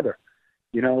piece together.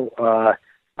 I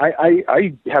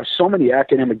have so many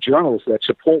academic journals that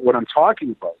support what I'm talking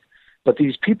about, but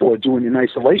these people are doing it in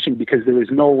isolation because there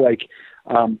is no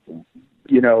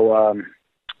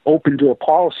open door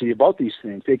policy about these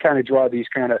things. They kind of draw these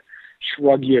kind of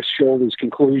shrug your shoulders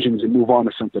conclusions and move on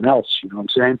to something else. You know what I'm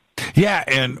saying? Yeah,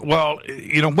 and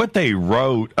what they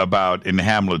wrote about in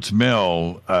Hamlet's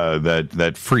Mill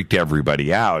that freaked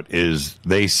everybody out is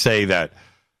they say that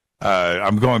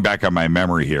I'm going back on my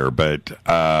memory here, but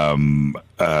around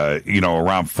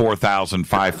 4,000,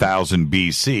 5,000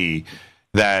 BC,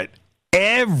 that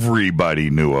everybody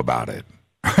knew about it.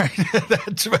 Right?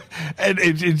 That's right. And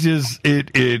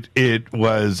it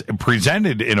was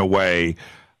presented in a way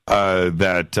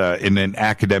that in an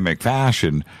academic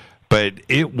fashion, but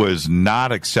it was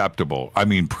not acceptable. I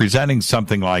mean, presenting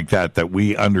something like that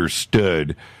we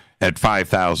understood at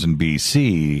 5,000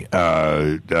 BC,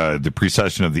 the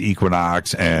precession of the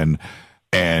equinox and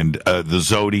the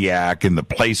zodiac and the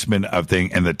placement of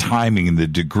things and the timing and the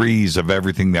degrees of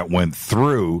everything that went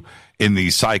through in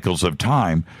these cycles of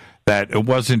time, that it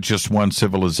wasn't just one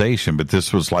civilization, but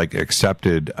this was like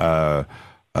accepted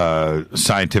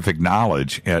scientific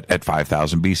knowledge at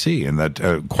 5,000 BC, and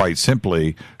that quite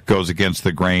simply goes against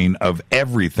the grain of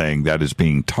everything that is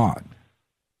being taught.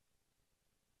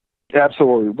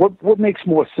 Absolutely. What makes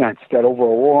more sense that over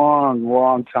a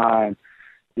long time,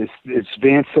 this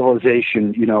advanced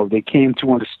civilization, they came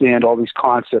to understand all these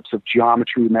concepts of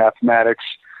geometry, mathematics,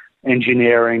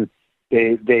 engineering.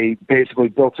 They basically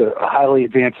built a highly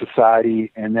advanced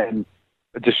society and then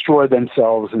destroyed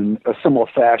themselves in a similar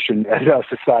fashion as our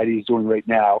society is doing right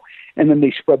now. And then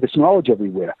they spread this knowledge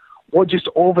everywhere. Or just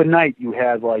overnight, you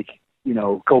had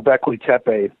Göbekli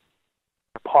Tepe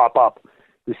pop up.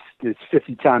 This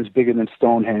 50 times bigger than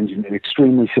Stonehenge and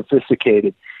extremely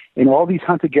sophisticated. And all these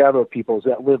hunter-gatherer peoples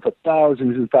that live for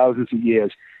thousands and thousands of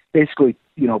years basically,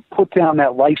 put down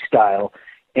that lifestyle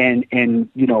and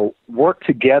work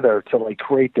together to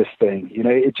create this thing.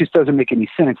 It just doesn't make any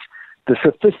sense. The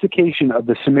sophistication of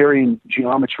the Sumerian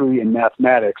geometry and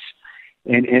mathematics,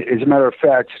 and as a matter of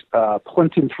fact,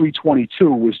 Clinton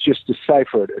 322 was just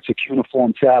deciphered. It's a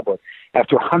cuneiform tablet.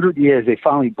 After 100 years, they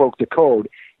finally broke the code,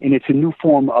 and it's a new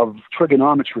form of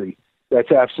trigonometry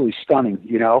that's absolutely stunning,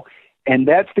 And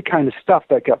that's the kind of stuff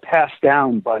that got passed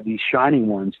down by these shining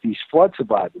ones, these flood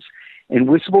survivors. And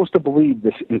we're supposed to believe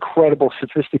this incredible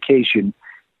sophistication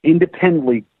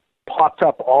independently popped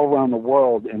up all around the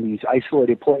world in these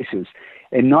isolated places.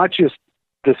 And not just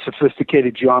the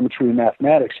sophisticated geometry and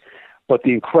mathematics, but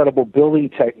the incredible building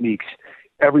techniques.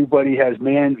 Everybody has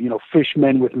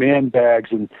fishmen with man bags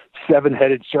and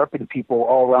seven-headed serpent people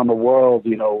all around the world,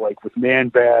 with man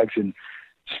bags and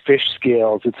fish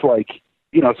scales. It's like,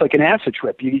 it's like an acid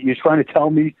trip. You're trying to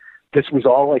tell me this was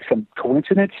all like some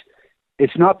coincidence?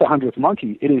 It's not the 100th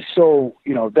monkey. It is so,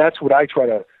 that's what I try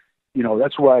to,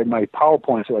 that's why my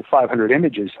PowerPoints are like 500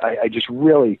 images. I just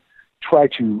really try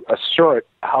to assert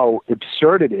how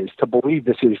absurd it is to believe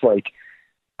this is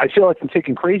I feel like I'm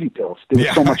taking crazy pills.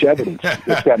 There's so much evidence,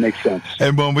 if that makes sense.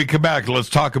 And when we come back, let's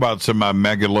talk about some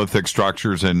megalithic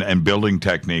structures and building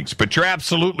techniques. But you're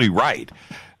absolutely right.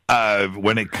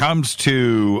 When it comes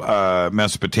to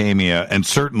Mesopotamia, and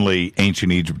certainly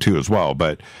ancient Egypt too as well,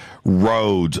 but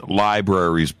roads,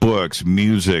 libraries, books,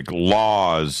 music,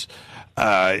 laws,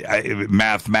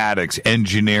 mathematics,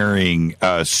 engineering,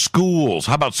 schools.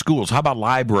 How about schools? How about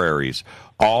libraries?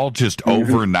 All just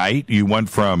overnight. You went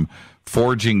from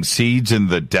forging seeds in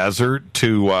the desert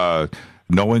to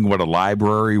knowing what a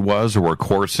library was or a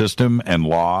core system and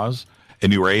laws,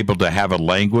 and you were able to have a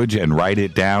language and write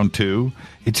it down too.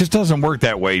 It just doesn't work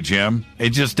that way, Jim.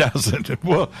 It just doesn't.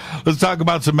 Well, let's talk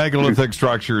about some megalithic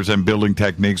structures and building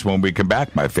techniques when we come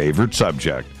back, my favorite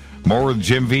subject. More with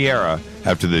Jim Vieira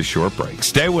after this short break.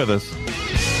 Stay with us.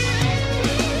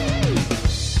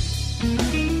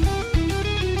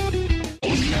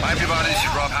 Hi, everybody. This is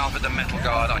Rob Halford, the Metal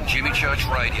Guard on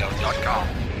JimmyChurchRadio.com.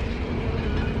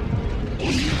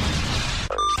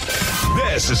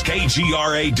 This is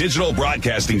KGRA Digital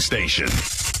Broadcasting Station.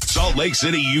 Salt Lake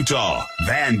City, Utah.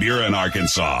 Van Buren,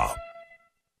 Arkansas.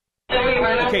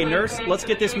 Okay, nurse, let's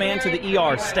get this man to the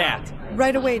ER stat.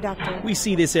 Right away, doctor. We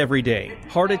see this every day.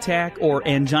 Heart attack or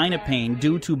angina pain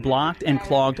due to blocked and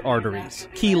clogged arteries.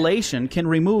 Chelation can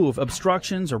remove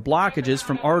obstructions or blockages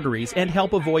from arteries and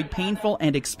help avoid painful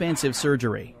and expensive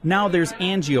surgery. Now there's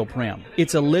Angioprim.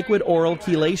 It's a liquid oral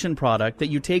chelation product that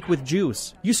you take with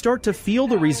juice. You start to feel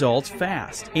the results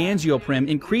fast. Angioprim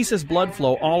increases blood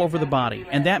flow all over the body,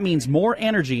 and that means more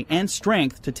energy and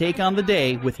strength to take on the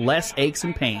day with less aches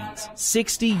and pains.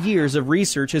 60 years of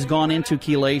research has gone into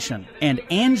chelation, and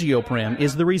Angioprim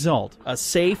is the result. A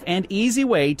safe and easy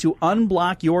way to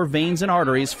unblock your veins and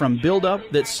arteries from buildup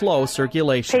that slow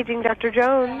circulation. Paging Dr.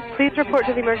 Jones. Please report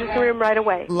to the emergency room right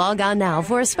away. Log on now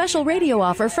for a special radio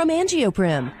offer from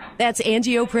Angioprim. That's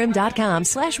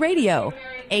angioprim.com/radio.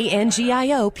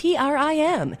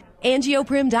 ANGIOPRIM.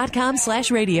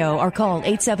 Angioprim.com/radio or call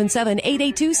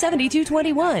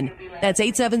 877-882-7221. That's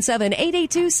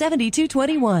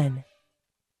 877-882-7221.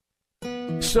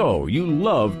 So, you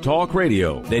love talk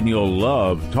radio? Then you'll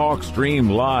love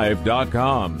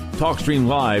TalkStreamLive.com. TalkStream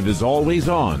Live is always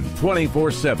on,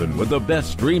 24/7 with the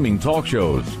best streaming talk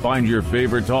shows. Find your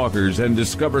favorite talkers and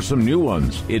discover some new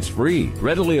ones. It's free,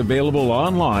 readily available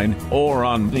online or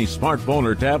on the smartphone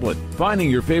or tablet.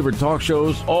 Finding your favorite talk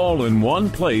shows all in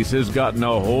one place has gotten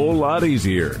a whole lot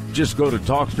easier. Just go to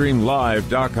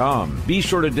TalkStreamLive.com. Be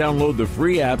sure to download the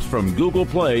free apps from Google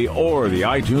Play or the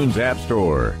iTunes App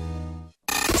Store.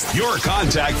 Your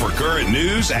contact for current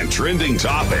news and trending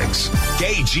topics.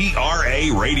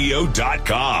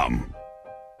 KGRARadio.com.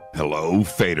 Hello,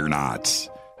 Fadernauts.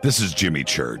 This is Jimmy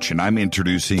Church, and I'm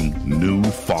introducing New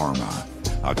Pharma,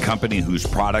 a company whose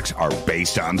products are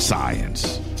based on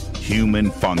science.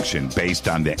 Human function based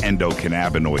on the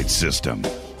endocannabinoid system,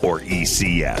 or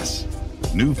ECS.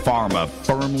 New Pharma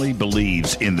firmly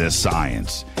believes in this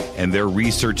science, and their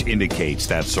research indicates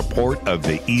that support of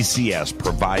the ECS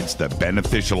provides the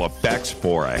beneficial effects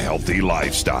for a healthy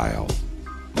lifestyle.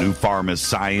 New Pharma's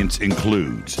science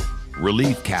includes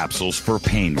relief capsules for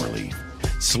pain relief,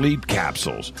 sleep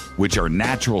capsules, which are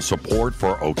natural support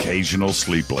for occasional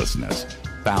sleeplessness.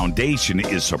 Foundation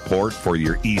is support for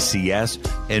your ECS,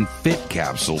 and Fit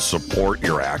capsules support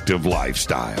your active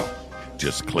lifestyle.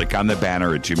 Just click on the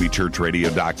banner at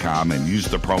JimmyChurchRadio.com and use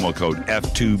the promo code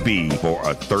F2B for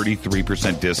a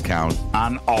 33% discount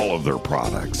on all of their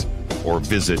products. Or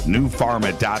visit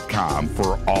newpharma.com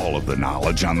for all of the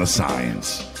knowledge on the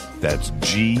science. That's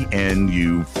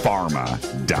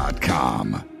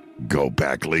GNUpharma.com. Go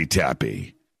Beckley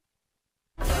Tappy.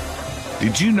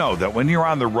 Did you know that when you're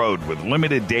on the road with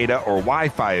limited data or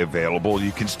Wi-Fi available,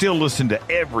 you can still listen to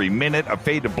every minute of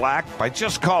Fade to Black by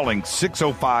just calling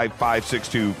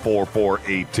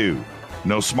 605-562-4482.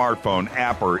 No smartphone,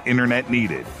 app, or internet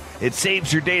needed. It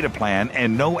saves your data plan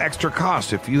and no extra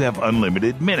cost if you have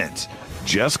unlimited minutes.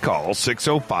 Just call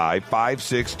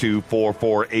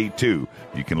 605-562-4482.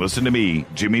 You can listen to me,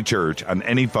 Jimmy Church, on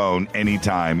any phone,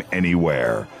 anytime,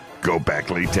 anywhere. Go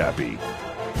Beckley Tappy.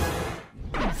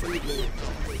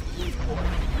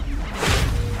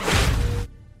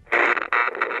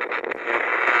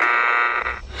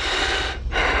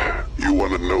 You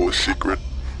want to know a secret?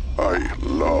 I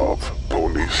love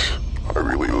ponies. I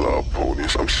really love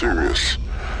ponies. I'm serious.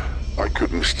 I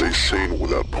couldn't stay sane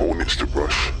without ponies to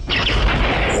brush.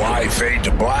 Why Fade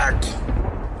to Black?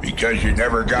 Because you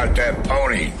never got that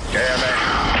pony, damn it.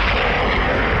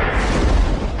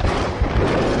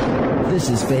 This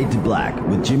is Fade to Black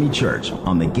with Jimmy Church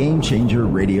on the Game Changer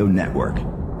Radio Network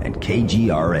and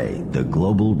KGRA, the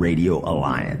Global Radio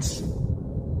Alliance.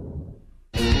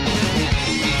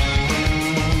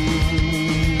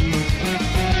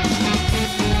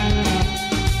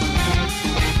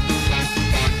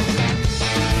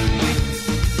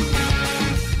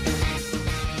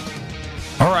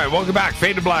 All right, welcome back.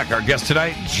 Fade to Black. Our guest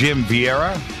tonight, Jim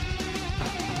Vieira.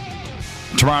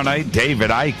 Tomorrow night, David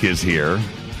Icke is here.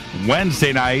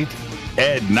 Wednesday night,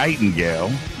 Ed Nightingale.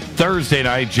 Thursday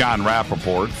night, John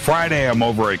Rappaport. Friday, I'm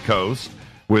over at Coast.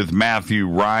 with Matthew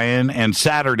Ryan. And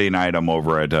Saturday night, I'm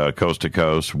over at Coast to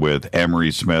Coast with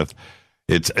Emery Smith.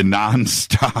 It's a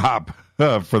nonstop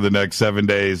for the next 7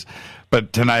 days.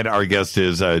 But tonight, our guest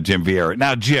is Jim Vieira.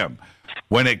 Now, Jim,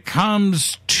 when it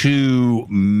comes to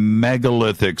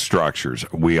megalithic structures,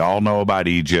 we all know about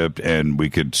Egypt, and we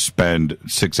could spend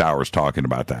 6 hours talking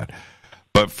about that.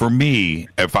 But for me,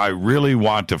 if I really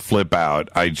want to flip out,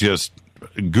 I just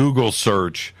Google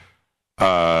search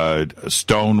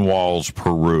stone walls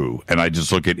Peru, and I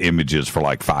just look at images for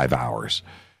like 5 hours.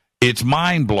 It's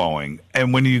mind-blowing.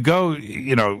 And when you go,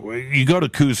 you go to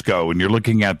Cusco and you're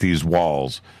looking at these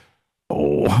walls,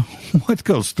 what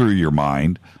goes through your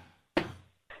mind?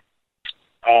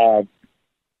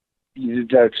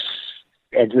 That's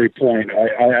a great point.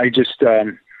 I just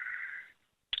I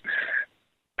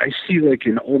see like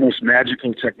an almost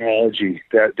magical technology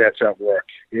that's at work.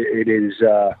 It is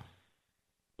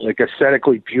like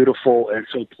aesthetically beautiful and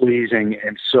so pleasing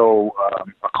and so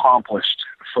accomplished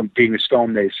from being a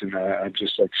stonemason. I'm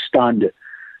just like stunned.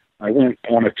 I went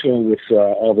on a tour with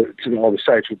all the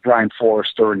sites with Brian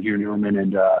Forrester and Hugh Newman,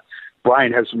 and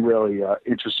Brian has some really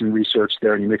interesting research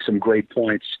there, and he makes some great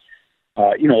points.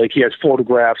 Like he has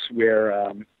photographs where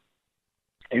an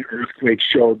earthquake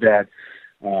showed that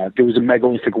there was a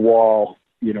megalithic wall,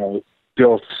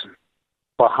 built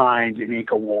behind an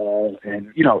Inca wall,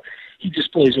 and he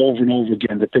displays over and over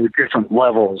again that there were different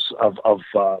levels of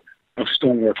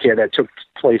stonework here that took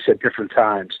place at different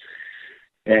times.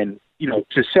 And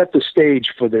to set the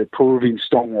stage for the Peruvian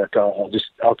stonework,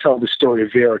 I'll tell the story of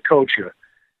Vieira.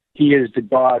 He is the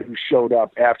god who showed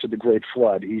up after the Great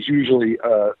Flood. He's usually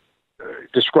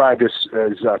described as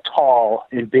tall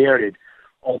and bearded,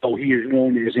 although he is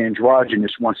known as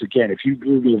androgynous. Once again, if you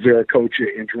Google Vieira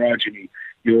androgyny,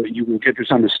 you will get this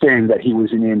understanding that he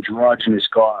was an androgynous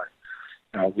god,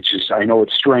 which is, I know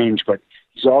it's strange, but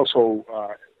he's also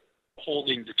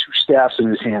holding the two staffs in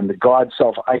his hand, the God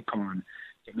Self icon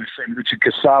that my friend Richard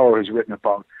Casaro has written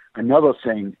about. Another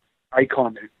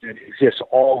icon that exists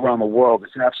all around the world.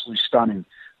 It's absolutely stunning.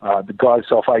 The God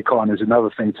Self icon is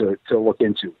another thing to look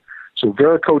into. So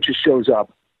Vieira shows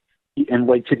up in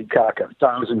Lake Titicaca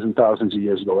thousands and thousands of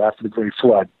years ago after the Great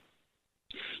Flood.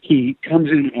 He comes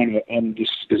in on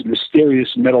this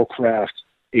mysterious metal craft,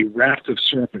 a raft of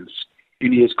serpents,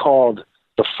 and he is called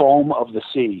the foam of the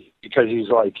sea because he's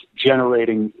like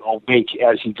generating wake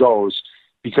as he goes,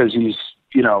 because he's,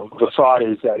 the thought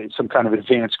is that it's some kind of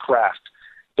advanced craft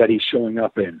that he's showing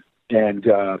up in. And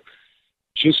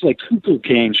just like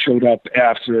Kukulcan showed up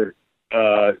after,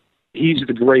 he's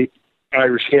the great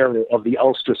Irish hero of the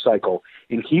Ulster cycle,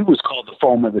 and he was called the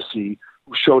foam of the sea,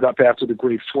 who showed up after the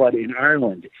Great Flood in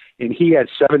Ireland, and he had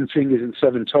 7 fingers and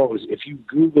 7 toes. If you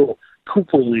Google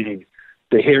Kukulcan,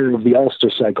 the hero of the Ulster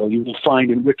cycle, you will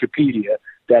find in Wikipedia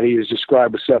that he is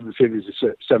described with 7 fingers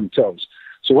and 7 toes.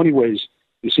 So anyways,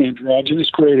 this androgynous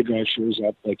creator guy shows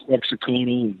up, like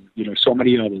Quetzalcoatl and so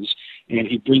many others, and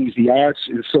he brings the arts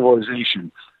and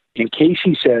civilization. And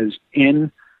Cayce says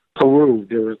in Peru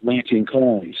there are Atlantean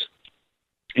colonies,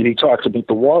 and he talks about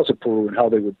the walls of Peru and how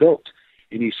they were built.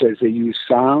 And he says they use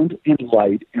sound and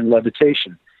light and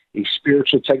levitation, a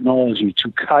spiritual technology,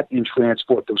 to cut and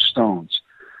transport those stones.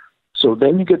 So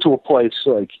then you get to a place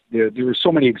like, there are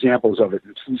so many examples of it,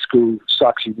 in Fusco,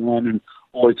 Sacsayhuaman, and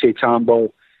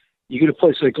Ollantaytambo. You get a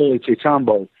place like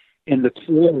Ollantaytambo, and the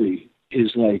quarry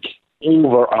is like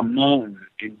over a mountain.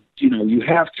 And, you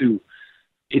have to,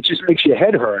 it just makes your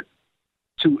head hurt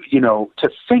to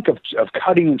think of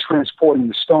cutting and transporting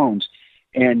the stones.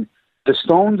 And the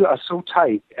stones are so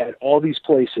tight at all these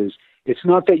places, it's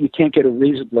not that you can't get a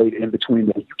razor blade in between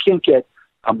them. You can't get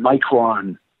a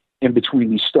micron in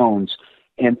between these stones.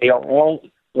 And they are all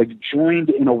like joined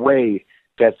in a way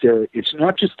that it's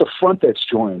not just the front that's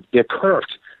joined, they're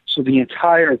curved. So the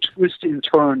entire twist and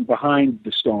turn behind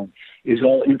the stone is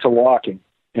all interlocking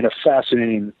in a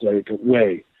fascinating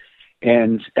way.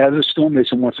 And as a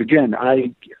stonemason, once again,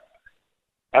 I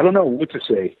don't know what to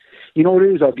say. You know what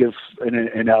it is? I'll give an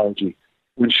analogy.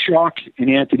 When Schock and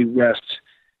Anthony West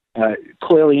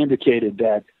clearly indicated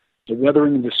that the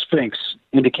weathering of the Sphinx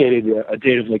indicated a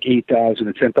date of like 8,000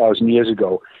 or 10,000 years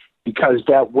ago, because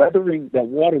that water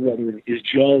weathering is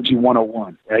geology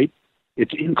 101, right?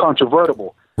 It's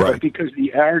incontrovertible. Right. But because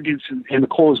the arrogance and the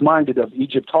closed-minded of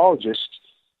Egyptologists,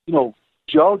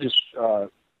 geologists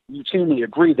routinely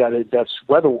agree that that's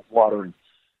weather watering.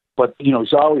 But,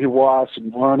 Zawi Hawass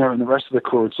and Warner and the rest of the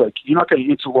crew, it's like, you're not going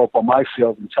to interlope on my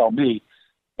field and tell me.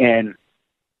 And,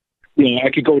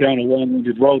 I could go down a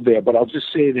long-winded road there, but I'll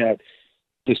just say that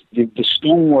the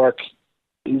stonework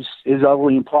is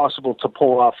utterly impossible to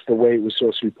pull off the way it was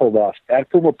supposed to be pulled off at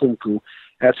Pumapunku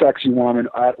That's actually one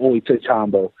at Ole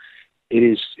Tambo. It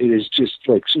is just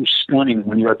like so stunning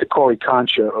when you're at the Corey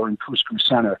Concha or in Cusco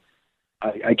Center.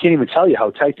 I can't even tell you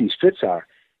how tight these fits are.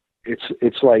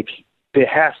 It's like there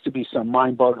has to be some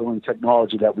mind-boggling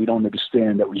technology that we don't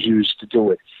understand that was used to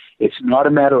do it. It's not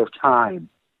a matter of time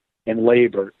and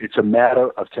labor. It's a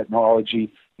matter of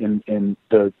technology and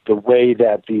the way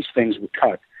that these things were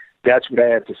cut. That's what I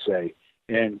have to say.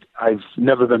 And I've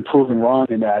never been proven wrong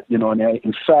in that. And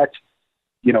in fact,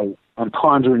 I'm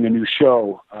pondering a new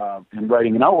show and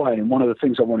writing an outline. And one of the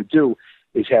things I want to do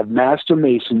is have master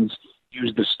masons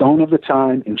use the stone of the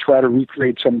time and try to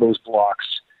recreate some of those blocks.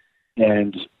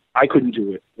 And I couldn't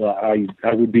do it.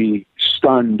 I would be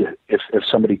stunned if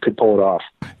somebody could pull it off.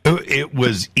 It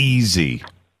was easy.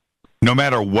 No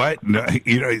matter what,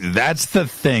 that's the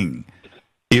thing.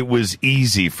 It was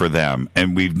easy for them,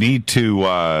 and we need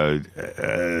to.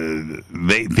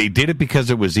 They did it because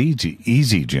it was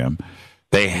easy, Jim.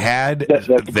 They had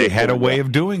a way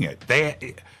of doing it.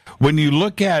 When you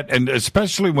look at, and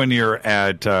especially when you're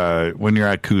at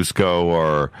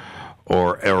Cusco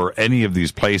or any of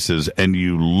these places, and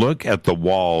you look at the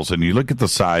walls and you look at the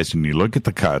size and you look at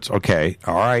the cuts. Okay,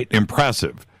 all right,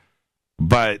 impressive,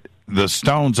 but the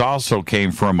stones also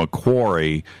came from a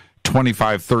quarry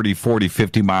 25, 30, 40,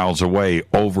 50 miles away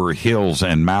over hills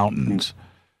and mountains.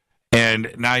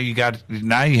 And now you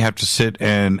have to sit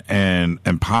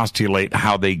and postulate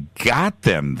how they got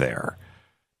them there.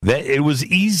 That it was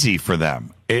easy for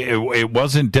them. It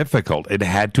wasn't difficult. It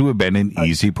had to have been an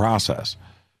easy process.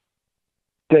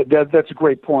 That's a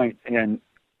great point. And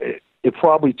it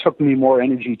probably took me more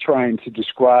energy trying to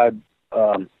describe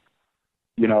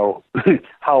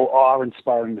how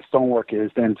awe-inspiring the stonework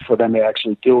is than for them to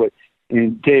actually do it.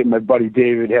 And Dave, my buddy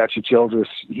David Hatcher-Childress,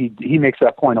 he makes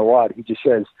that point a lot. He just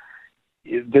says,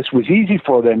 this was easy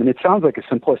for them, and it sounds like a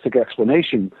simplistic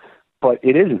explanation, but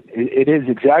it isn't. It is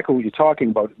exactly what you're talking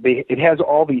about. It has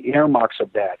all the earmarks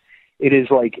of that. It is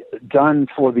like done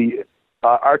for the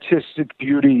artistic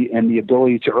beauty and the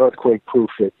ability to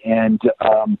earthquake-proof it. And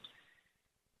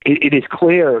it is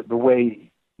clear the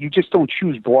way you just don't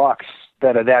choose blocks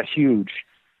that are that huge.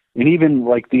 And even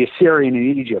like the Assyrian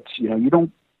in Egypt, you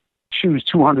don't choose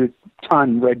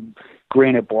 200-ton red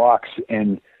granite blocks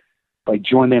and like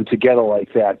join them together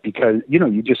like that because,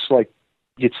 you just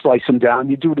you'd slice them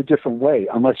down. You do it a different way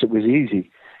unless it was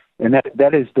easy. And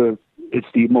it's the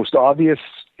most obvious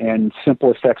and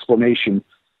simplest explanation,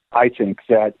 I think,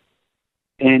 that,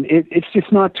 and it's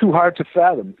just not too hard to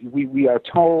fathom. We are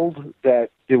told that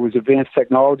there was advanced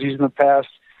technologies in the past,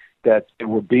 that there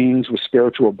were beings with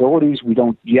spiritual abilities we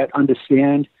don't yet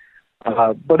understand,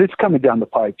 but it's coming down the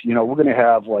pipe. We're going to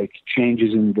have like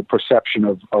changes in the perception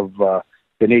of the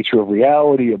nature of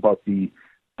reality, about the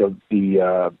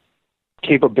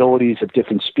capabilities of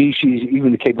different species,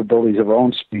 even the capabilities of our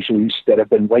own species that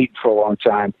have been late for a long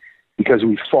time because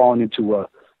we've fallen into a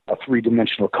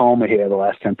three-dimensional coma here the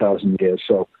last 10,000 years.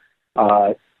 So,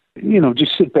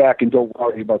 just sit back and don't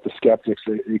worry about the skeptics.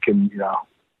 They can,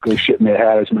 go shit in their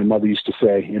hat, as my mother used to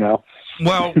say,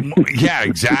 Well, yeah,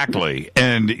 exactly.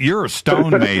 And you're a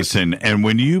stonemason, and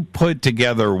when you put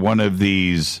together one of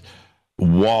these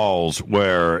walls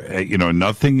where,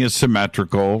 nothing is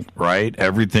symmetrical, right?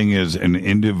 Everything is an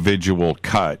individual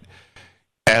cut.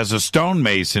 As a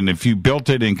stonemason, if you built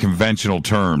it in conventional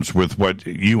terms with what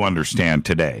you understand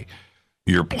today,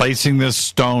 you're placing this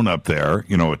stone up there, a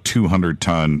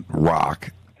 200-ton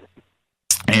rock,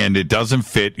 and it doesn't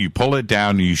fit. You pull it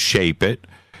down, you shape it.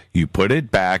 You put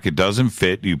it back, it doesn't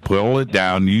fit. You pull it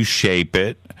down, you shape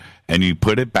it, and you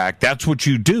put it back. That's what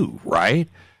you do, right?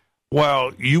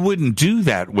 Well, you wouldn't do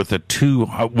that with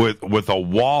with a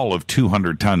wall of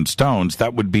 200-ton stones.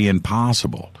 That would be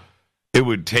impossible. It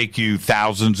would take you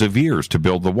thousands of years to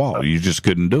build the wall. You just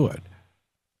couldn't do it.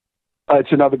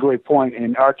 It's another great point,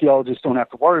 and archaeologists don't have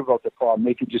to worry about the problem.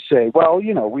 They can just say, well,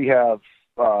 we have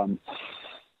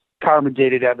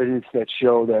carbon-dated evidence that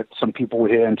show that some people were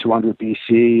here in 200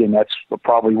 BC, and that's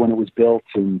probably when it was built.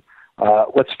 And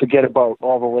let's forget about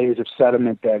all the layers of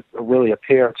sediment that really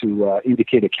appear to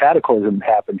indicate a cataclysm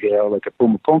happened here, like a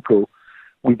Pumapunku.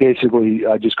 We basically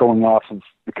just going off of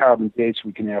the carbon dates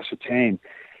we can ascertain.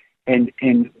 And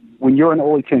when you're in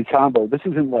Ole Tambo, this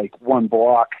isn't like one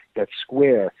block that's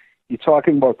square. You're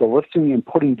talking about the lifting and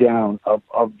putting down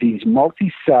of these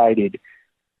multi-sided,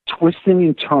 twisting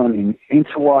and turning,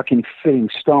 interlocking, fitting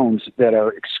stones that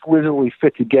are exquisitely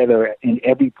fit together in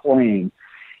every plane.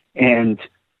 And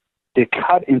they're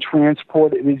cut and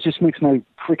transported. It just makes my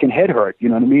freaking head hurt, you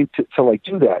know what I mean, to like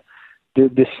do that.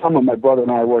 This summer, my brother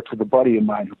and I worked with a buddy of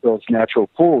mine who builds natural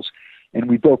pools, and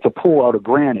we built a pool out of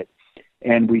granite.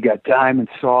 and we got diamond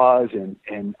saws,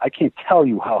 and I can't tell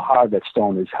you how hard that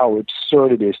stone is, how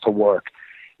absurd it is to work.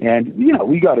 And,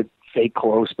 we got it fake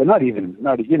close, but not,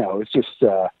 it's just,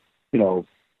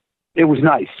 it was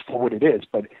nice for what it is.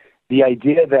 But the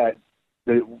idea that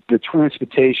the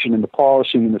transportation and the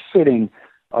polishing and the fitting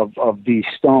of these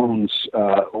stones,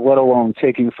 let alone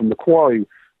taking from the quarry,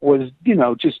 was,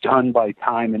 just done by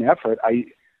time and effort.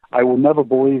 I will never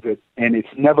believe it, and it's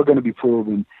never going to be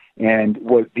proven. And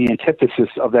what the antithesis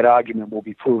of that argument will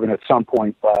be proven at some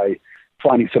point by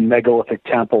finding some megalithic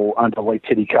temple under Lake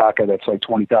Titicaca that's like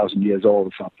 20,000 years old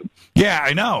or something. Yeah,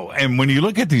 I know. And when you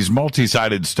look at these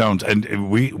multi-sided stones, and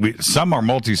we some are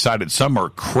multi-sided, some are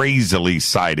crazily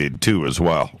sided too as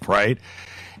well, right?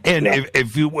 And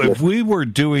if we were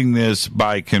doing this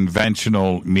by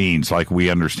conventional means, like we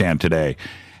understand today,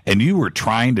 and you were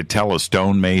trying to tell a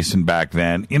stonemason back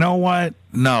then, you know what?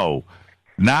 No,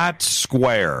 not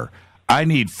square. I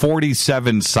need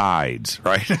 47 sides,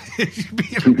 right?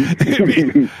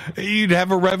 You'd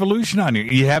have a revolution on you.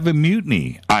 You'd have a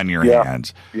mutiny on your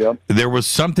hands. Yep. There was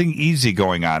something easy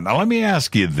going on. Now, let me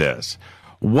ask you this.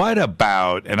 What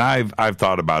about, and I've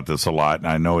thought about this a lot, and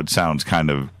I know it sounds kind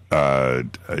of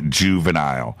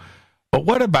juvenile, but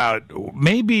what about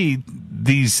maybe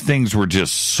these things were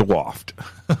just soft?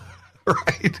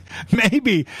 Right?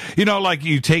 Maybe, like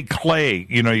you take clay,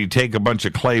 you take a bunch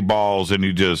of clay balls and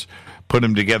you just put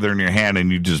them together in your hand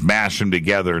and you just mash them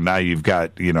together. And now you've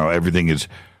got, everything is,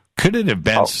 could it have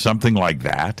been something like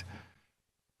that?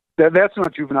 That's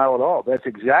not juvenile at all. That's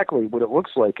exactly what it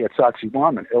looks like at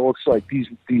Sacsayhuaman. It looks like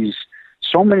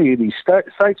so many of these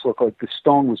sites look like the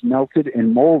stone was melted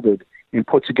and molded and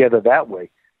put together that way.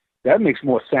 That makes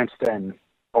more sense than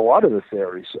a lot of the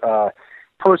theories.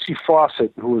 Percy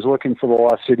Fawcett, who was looking for the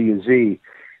lost city of Z,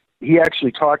 he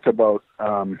actually talked about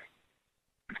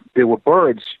there were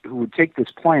birds who would take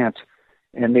this plant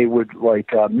and they would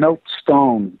melt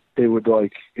stone. They would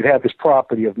it had this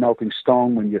property of melting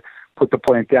stone when you put the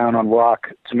plant down on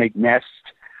rock to make nests.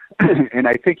 And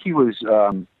I think he was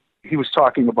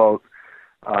talking about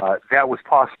that was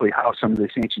possibly how some of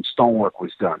this ancient stonework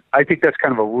was done. I think that's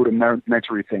kind of a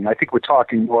rudimentary thing. I think we're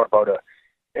talking more about a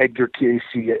Edgar Cayce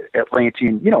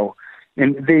Atlantean,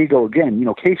 and there you go again.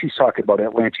 Cayce's talking about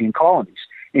Atlantean colonies,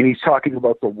 and he's talking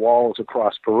about the walls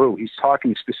across Peru. He's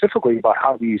talking specifically about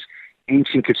how these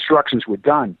ancient constructions were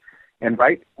done. And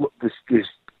this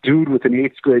dude with an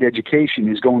 8th grade education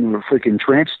is going to a freaking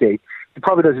trance state. He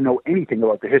probably doesn't know anything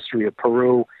about the history of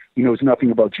Peru. He knows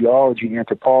nothing about geology,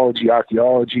 anthropology,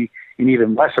 archaeology, and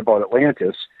even less about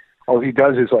Atlantis. All he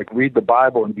does is read the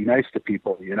Bible and be nice to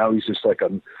people. He's just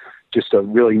just a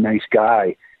really nice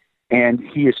guy. And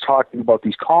he is talking about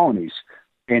these colonies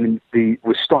and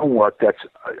with stonework that's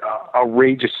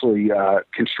outrageously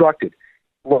constructed.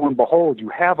 Lo and behold, you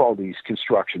have all these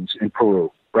constructions in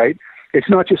Peru, right? It's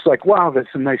not just wow, there's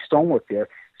some nice stonework there.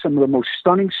 Some of the most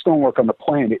stunning stonework on the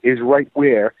planet is right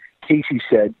where Cayce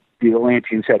said the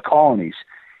Atlanteans had colonies.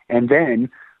 And then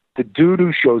the dude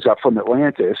who shows up from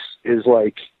Atlantis is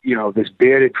this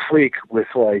bearded freak with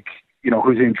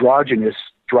who's androgynous,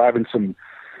 driving some,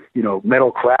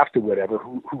 metal craft or whatever,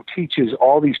 who teaches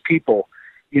all these people,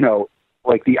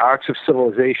 the arts of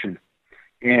civilization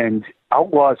and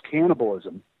outlaws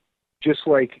cannibalism, just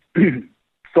like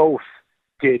Thoth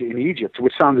did in Egypt,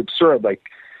 which sounds absurd,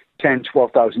 10,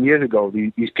 12,000 years ago.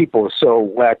 These people are so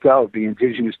whacked out, the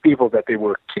indigenous people, that they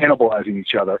were cannibalizing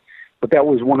each other. But that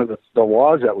was one of the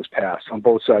laws that was passed on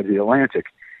both sides of the Atlantic.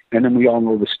 And then we all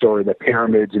know the story, the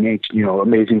pyramids and ancient,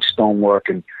 amazing stonework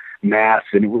and math,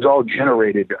 and it was all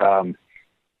generated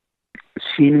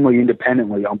seemingly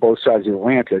independently on both sides of the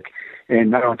Atlantic.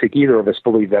 And I don't think either of us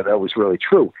believe that was really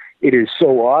true. It is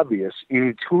so obvious and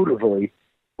intuitively,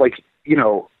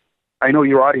 I know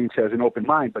your audience has an open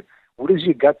mind, but what does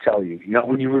your gut tell you?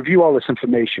 When you review all this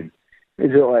information,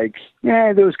 is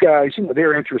it those guys,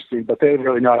 they're interesting, but they're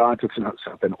really not onto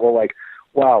something? Or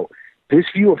wow, this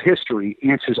view of history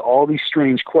answers all these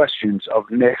strange questions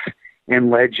of myth and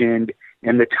legend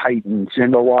and the Titans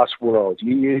and the Lost World.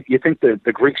 You think the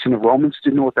Greeks and the Romans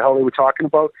didn't know what the hell they were talking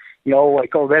about?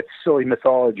 Oh, that's silly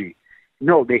mythology.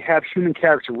 No, they have human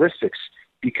characteristics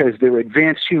because they're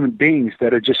advanced human beings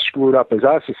that are just screwed up as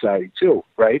our society too,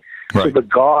 right? So the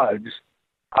gods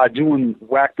are doing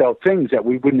whacked out things that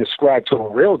we wouldn't ascribe to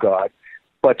a real god,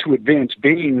 but to advanced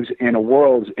beings in a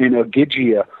world, in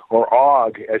Ogygia or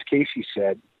Og, as Cayce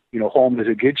said, home is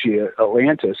Ogygia,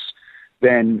 Atlantis,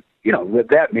 then,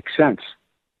 that makes sense.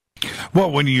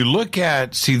 Well, when you look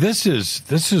at, this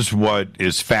is what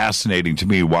is fascinating to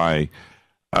me, why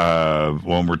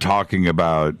when we're talking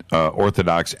about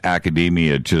Orthodox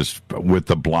academia just with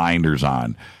the blinders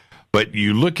on. But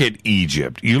you look at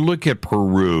Egypt, you look at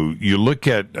Peru, you look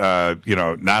at,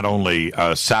 not only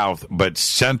South, but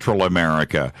Central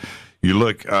America. You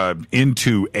look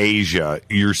into Asia,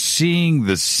 you're seeing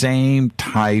the same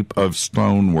type of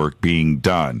stonework being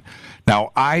done.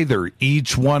 Now, either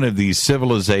each one of these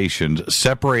civilizations,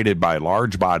 separated by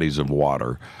large bodies of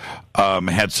water,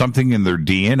 had something in their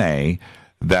DNA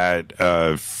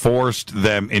that forced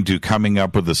them into coming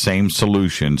up with the same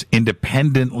solutions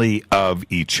independently of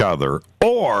each other,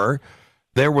 or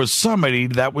there was somebody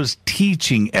that was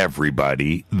teaching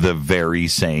everybody the very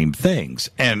same things.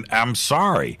 And I'm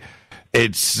sorry,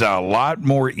 it's a lot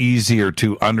more easier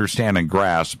to understand and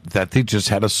grasp that they just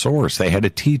had a source. They had a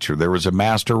teacher. There was a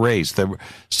master race. There was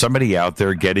somebody out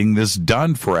there getting this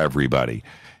done for everybody.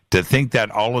 To think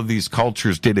that all of these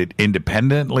cultures did it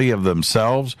independently of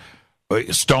themselves,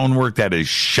 stonework that is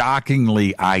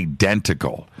shockingly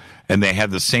identical, and they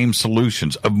had the same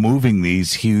solutions of moving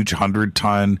these huge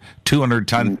 100-ton,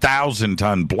 200-ton,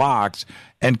 1,000-ton blocks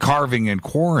and carving and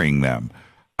quarrying them.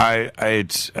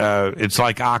 It's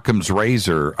like Occam's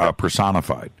razor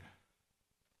personified.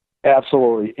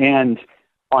 Absolutely. And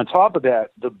on top of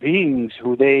that, the beings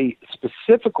who they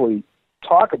specifically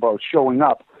talk about showing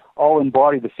up all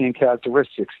embody the same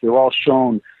characteristics. They're all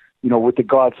shown, with the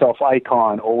God Self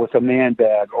icon, or with a man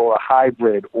bag, or a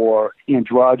hybrid, or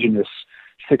androgynous,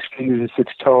 6 fingers and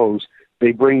 6 toes.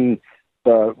 They bring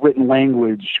the written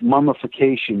language,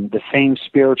 mummification, the same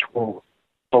spiritual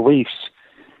beliefs.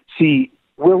 See,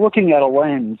 we're looking at a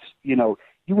lens, you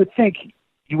would think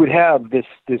you would have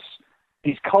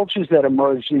these cultures that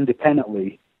emerged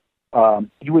independently.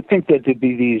 You would think that there'd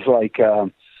be these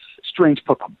strange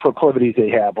proclivities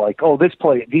they have,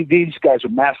 these guys are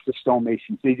master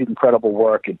stonemasons, they did incredible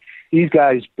work, and these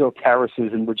guys built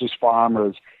terraces and were just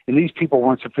farmers, and these people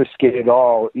weren't sophisticated at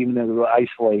all, even though they were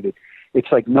isolated.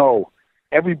 It's like, no,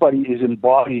 everybody is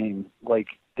embodying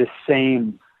the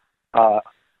same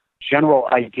general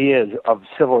ideas of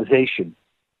civilization,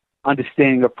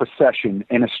 understanding of procession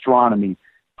and astronomy,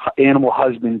 animal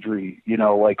husbandry,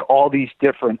 all these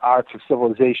different arts of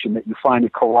civilization that you find in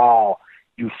Corral,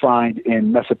 you find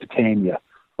in Mesopotamia,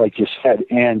 like you said.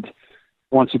 And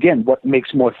once again, what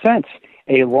makes more sense,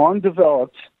 a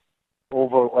long-developed,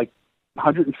 over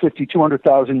 150,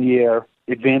 200,000 year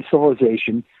advanced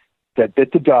civilization that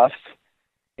bit the dust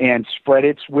and spread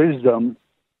its wisdom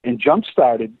and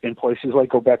jump-started in places like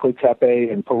Göbekli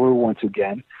Tepe and Peru once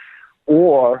again,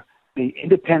 or they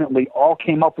independently all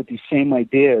came up with these same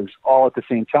ideas all at the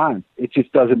same time. It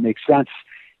just doesn't make sense.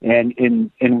 And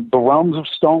in the realms of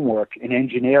stonework and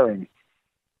engineering,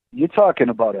 you're talking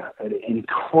about an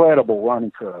incredible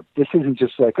learning curve. This isn't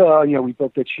just we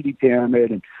built that shitty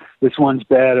pyramid and this one's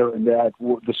better and that.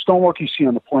 The stonework you see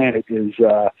on the planet is...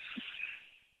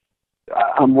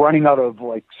 I'm running out of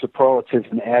superlatives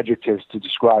and adjectives to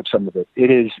describe some of it.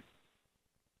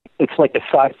 It's like a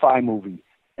sci-fi movie,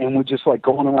 and we're just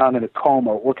going around in a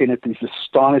coma looking at these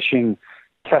astonishing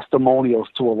testimonials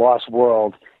to a lost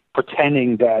world,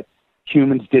 pretending that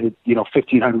humans did it,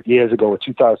 1,500 years ago or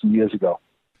 2,000 years ago.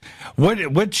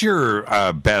 What's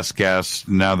your best guess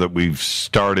now that we've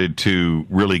started to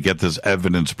really get this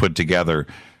evidence put together?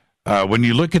 When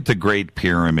you look at the Great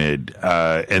Pyramid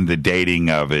and the dating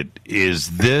of it,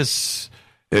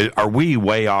 are we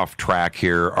way off track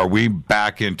here? Are we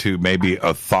back into maybe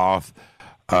a Thoth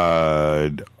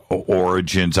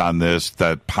origins on this?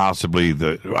 That possibly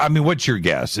what's your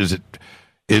guess? Was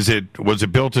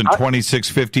it built in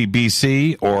 2650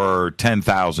 BC or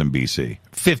 10,000 BC?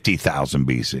 50,000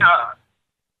 BC?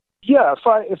 Yeah,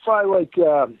 if I was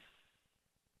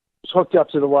hooked up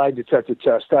to the lie detector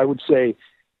test, I would say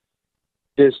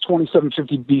there's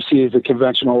 2750 BC as a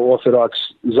conventional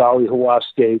Orthodox Zali Hawass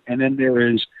state, and then there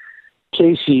is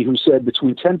Cayce, who said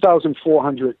between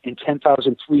 10,400 and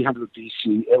 10,300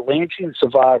 BC, Atlantean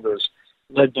survivors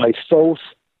led by Thoth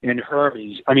and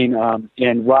Hermes,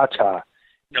 and Rata.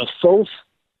 Now, Thoth,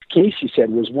 Cayce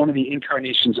said, was one of the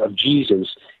incarnations of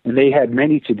Jesus, and they had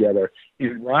many together.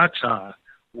 And Rata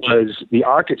was the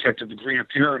architect of the Grand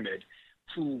Pyramid,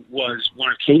 who was one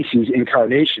of Cayce's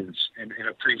incarnations in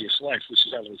a previous life, which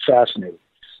is really fascinating.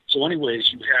 So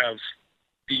anyways, you have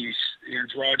these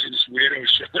androgynous weirdos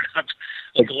showing up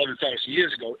 11,000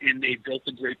 years ago, and they built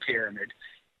the Great Pyramid.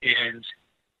 And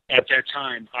at that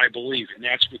time, I believe, and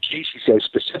that's what Cayce says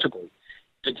specifically,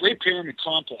 the Great Pyramid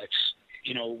complex,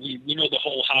 we know the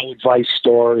whole Howard Weiss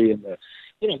story, and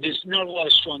there's not a lot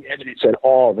of strong evidence at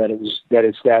all that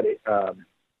it's that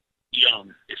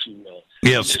young, if you will.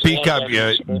 Yeah, speak up,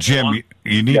 Jim.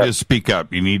 You need to speak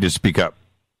up. You need to speak up.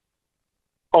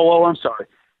 Oh, I'm sorry.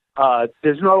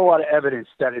 there's not a lot of evidence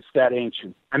that it's that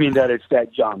ancient. I mean, that it's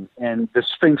that young. And the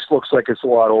Sphinx looks like it's a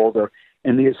lot older,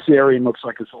 and the Assyrian looks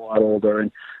like it's a lot older.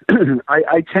 And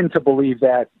I tend to believe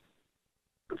that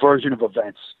version of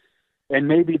events. And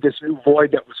maybe this new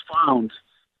void that was found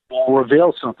will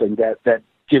reveal something that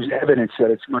gives evidence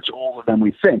that it's much older than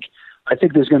we think. I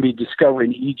think there's going to be a discovery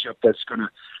in Egypt that's going to,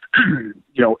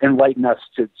 enlighten us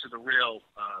to the real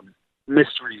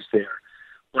mysteries there.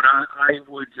 But I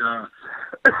would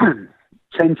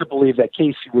tend to believe that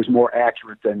Cayce was more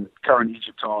accurate than current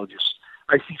Egyptologists.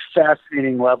 I see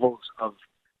fascinating levels of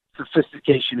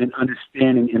sophistication and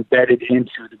understanding embedded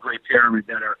into the Great Pyramid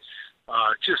that are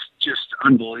just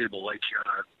unbelievable. Like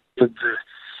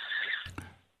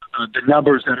the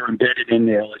numbers that are embedded in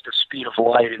there, like the speed of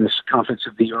light and the circumference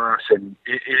of the Earth, and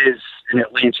it is an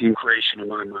Atlantean creation in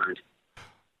my mind.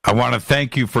 I want to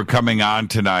thank you for coming on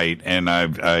tonight, and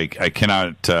I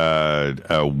cannot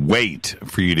wait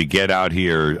for you to get out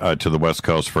here to the West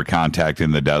Coast for Contact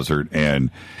in the Desert and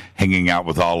hanging out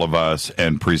with all of us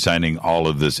and presenting all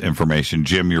of this information.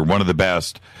 Jim, you're one of the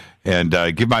best, and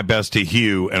give my best to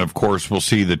Hugh, and of course we'll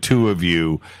see the two of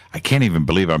you. I can't even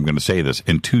believe I'm going to say this.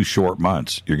 In 2 short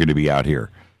months, you're going to be out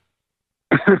here.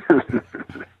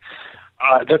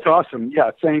 That's awesome.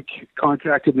 Yeah, thank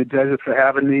Contact in the Desert for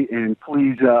having me, and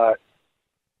please go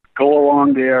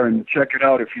along there and check it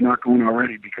out if you're not going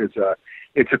already, because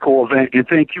it's a cool event. And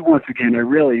thank you once again. I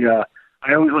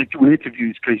always like doing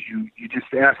interviews because you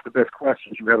just ask the best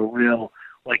questions. You have a real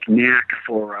knack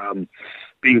for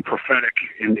being prophetic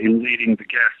and leading the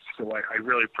guests. So I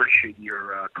really appreciate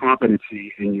your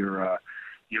competency and your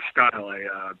style.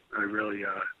 I really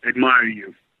admire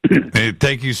you. Hey,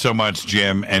 thank you so much,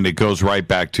 Jim, and it goes right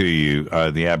back to you.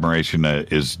 The admiration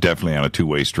is definitely on a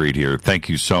two-way street here. Thank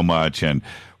you so much, and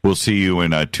we'll see you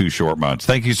in 2 short months.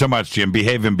 Thank you so much, Jim.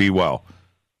 Behave and be well.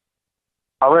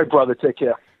 All right, brother. Take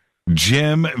care.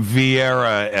 Jim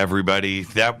Vieira, everybody.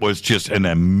 That was just an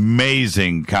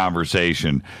amazing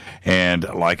conversation. And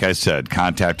like I said,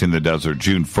 Contact in the Desert,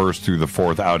 June 1st through the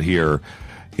 4th out here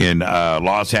in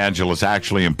Los Angeles,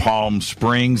 actually in Palm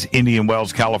Springs, Indian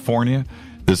Wells, California.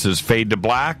 This is Fade to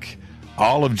Black.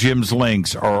 All of Jim's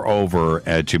links are over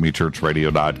at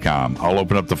jimmychurchradio.com. I'll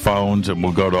open up the phones and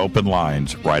we'll go to open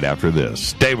lines right after this.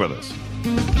 Stay with us.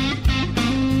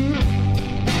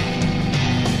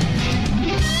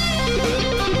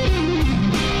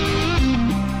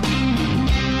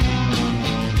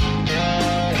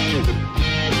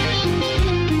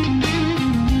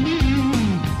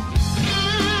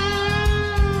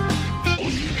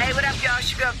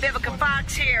 Vivica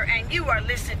Fox here, and you are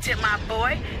listening to my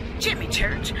boy, Jimmy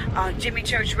Church, on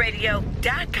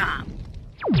jimmychurchradio.com.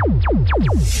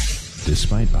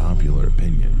 Despite popular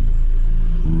opinion,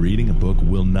 reading a book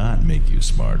will not make you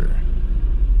smarter.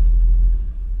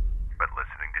 But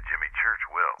listening to Jimmy Church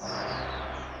will.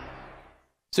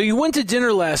 So you went to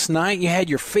dinner last night, you had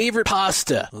your favorite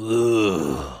pasta.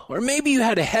 Ugh. Or maybe you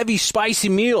had a heavy, spicy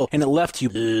meal and it left you.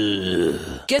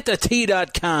 Ugh.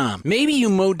 GetTheTea.com. Maybe you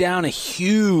mowed down a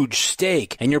huge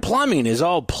steak and your plumbing is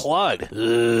all plugged.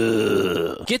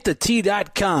 Ugh.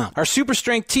 GetTheTea.com. Our super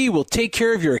strength tea will take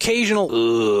care of your occasional.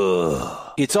 Ugh.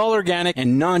 It's all organic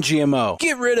and non-GMO.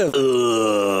 Get rid of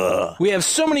ugh. We have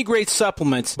so many great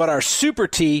supplements, but our super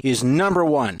tea is number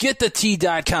one.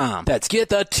 GetTheTea.com. That's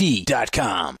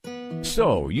GetTheTea.com.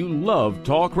 So, you love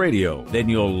talk radio? Then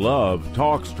you'll love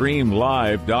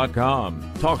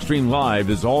TalkStreamLive.com. TalkStream Live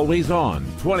is always on,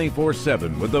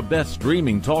 24/7 with the best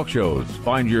streaming talk shows.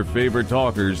 Find your favorite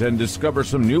talkers and discover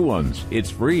some new ones.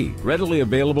 It's free, readily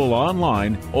available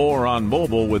online or on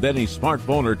mobile with any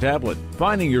smartphone or tablet.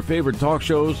 Finding your favorite talk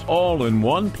shows all in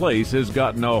one place has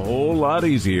gotten a whole lot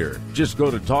easier. Just go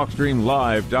to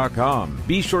TalkStreamLive.com.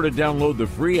 Be sure to download the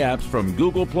free apps from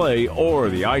Google Play or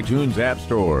the iTunes App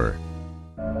Store.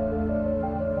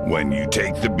 When you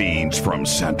take the beans from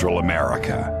Central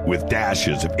America with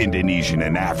dashes of Indonesian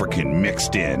and African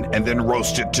mixed in and then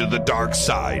roast it to the dark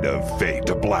side of fade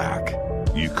to black,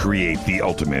 you create the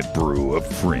ultimate brew of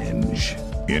fringe.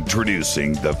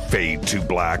 Introducing the Fade to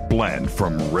Black blend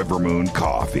from River Moon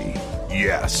Coffee.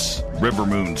 Yes, River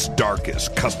Moon's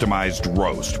darkest customized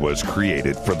roast was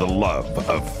created for the love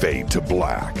of Fade to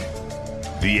Black.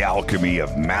 The alchemy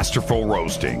of masterful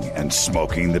roasting and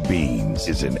smoking the beans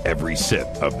is in every sip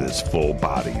of this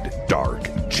full-bodied, dark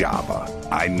Java.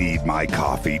 I need my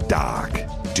coffee dark,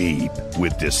 deep,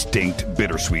 with distinct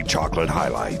bittersweet chocolate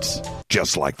highlights,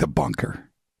 just like the bunker.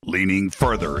 Leaning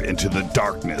further into the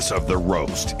darkness of the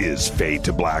roast is Fade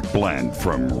to Black Blend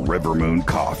from River Moon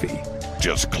Coffee.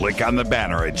 Just click on the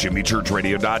banner at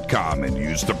jimmychurchradio.com and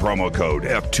use the promo code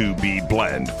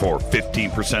F2BBLEND for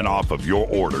 15% off of your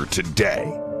order today.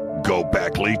 Go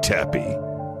Beckley Teppy.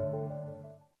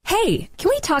 Hey, can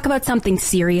we talk about something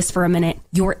serious for a minute?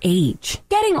 Your age.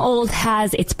 Getting old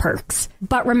has its perks.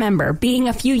 But remember, being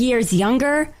a few years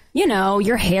younger, you know,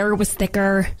 your hair was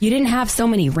thicker, you didn't have so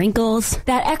many wrinkles,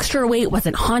 that extra weight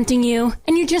wasn't haunting you,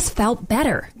 and you just felt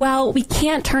better. Well, we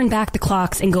can't turn back the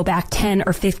clocks and go back 10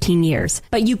 or 15 years,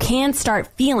 but you can start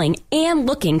feeling and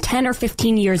looking 10 or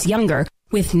 15 years younger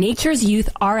with Nature's Youth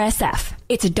RSF.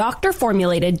 It's a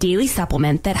doctor-formulated daily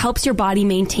supplement that helps your body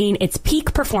maintain its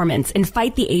peak performance and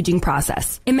fight the aging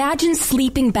process. Imagine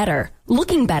sleeping better,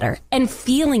 looking better, and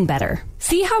feeling better.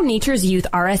 See how Nature's Youth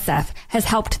RSF has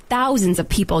helped thousands of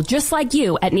people just like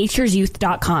you at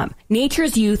naturesyouth.com.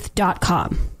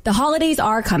 Naturesyouth.com. The holidays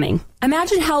are coming.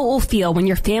 Imagine how it will feel when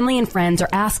your family and friends are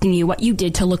asking you what you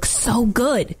did to look so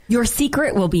good. Your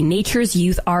secret will be Nature's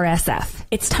Youth RSF.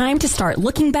 It's time to start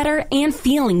looking better and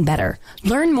feeling better.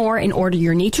 Learn more and order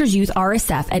your Nature's Youth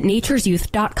RSF at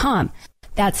naturesyouth.com.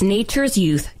 That's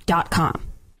naturesyouth.com.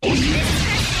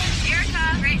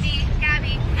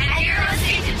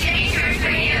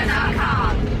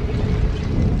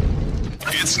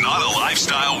 It's not a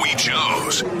lifestyle we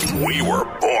chose. We were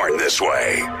born this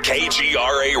way.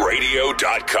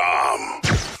 KGRAradio.com.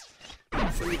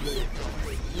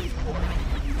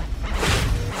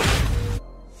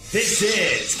 This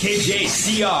is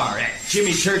KJCR at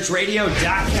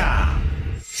JimmyChurchRadio.com.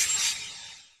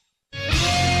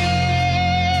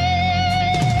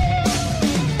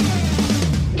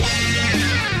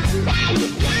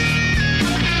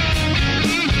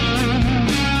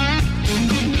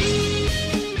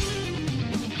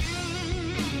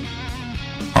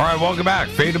 All right, welcome back.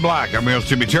 Fade to Black. I'm your host,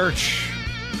 Jimmy Church.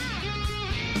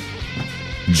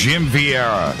 Jim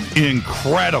Vieira.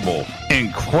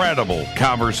 Incredible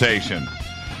conversation.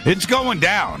 It's going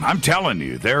down. I'm telling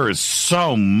you, there is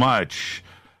so much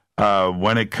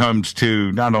when it comes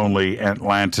to not only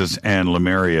Atlantis and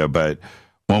Lemuria, but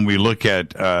when we look at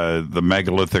the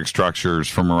megalithic structures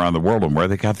from around the world and where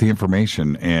they got the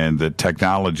information and the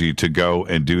technology to go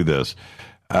and do this.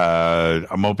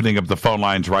 I'm opening up the phone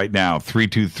lines right now,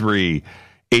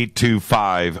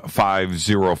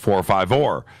 323-825-5045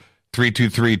 or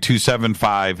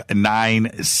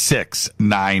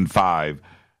 323-275-9695.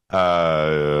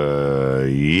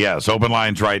 Yes, open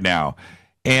lines right now.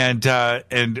 And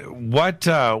what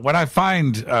I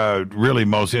find really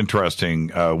most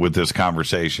interesting with this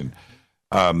conversation,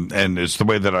 and it's the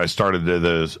way that I started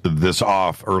this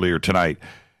off earlier tonight,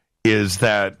 is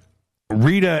that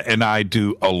Rita and I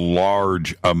do a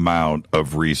large amount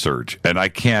of research, and I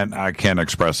can't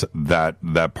express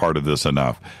that part of this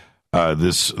enough.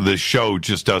 This show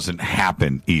just doesn't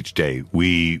happen each day.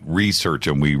 We research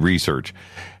and we research,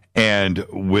 and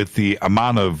with the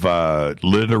amount of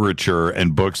literature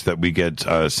and books that we get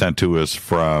sent to us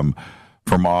from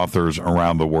authors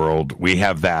around the world, we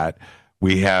have that.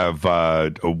 We have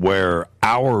where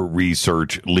our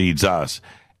research leads us.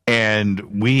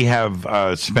 And we have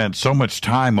spent so much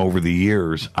time over the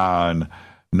years on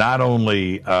not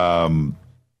only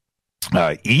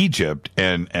Egypt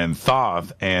and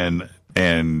Thoth and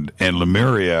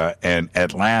Lemuria and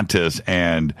Atlantis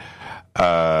and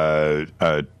all.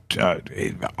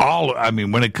 I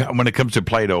mean, when it comes to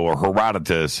Plato or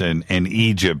Herodotus and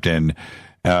Egypt and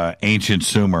ancient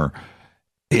Sumer.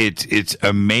 It's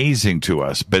amazing to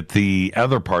us, but the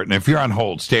other part, and if you're on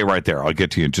hold, stay right there. I'll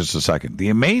get to you in just a second. The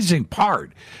amazing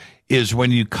part is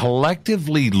when you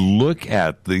collectively look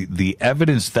at the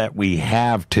evidence that we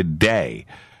have today.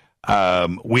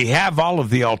 We have all of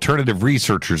the alternative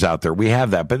researchers out there. We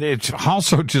have that, but it's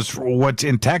also just what's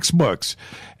in textbooks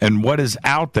and what is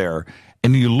out there.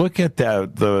 And you look at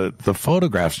the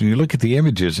photographs and you look at the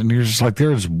images, and you're just like,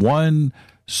 there's one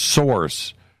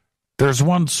source. There's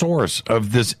one source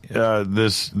of this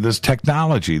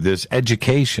technology, this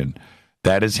education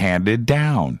that is handed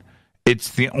down. It's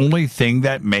the only thing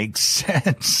that makes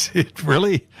sense. It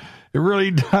really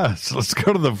does. Let's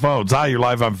go to the phones. Hi, you're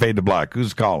live on Fade to Black.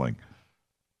 Who's calling?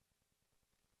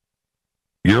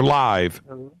 You're live.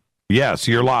 Yes,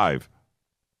 you're live.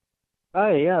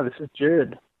 Hi, yeah, this is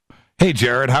Jared. Hey,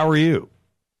 Jared, how are you?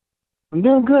 I'm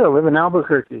doing good. I live in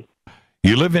Albuquerque.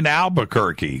 You live in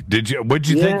Albuquerque. What'd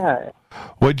you think?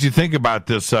 What'd you think about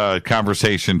this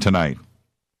conversation tonight?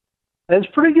 It's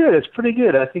pretty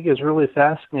good. I think it's really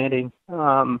fascinating.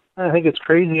 I think it's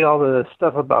crazy, all the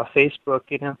stuff about Facebook,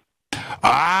 you know.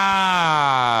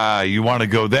 You want to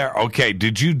go there? Okay.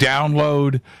 Did you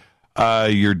download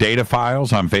your data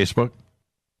files on Facebook?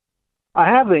 I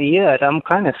haven't yet. I'm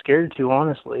kind of scared to,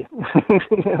 honestly.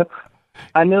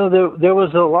 I know there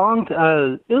was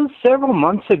it was several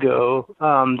months ago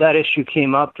that issue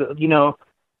came up. For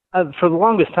the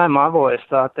longest time, I've always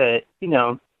thought that,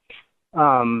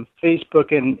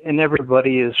 Facebook and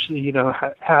everybody is,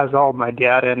 has all my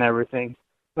data and everything.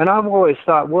 And I've always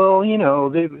thought, well,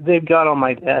 they've got all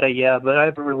my data, yeah, but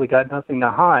I've really got nothing to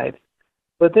hide.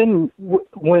 But then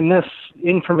when this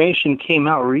information came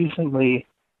out recently,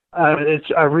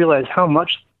 I realized how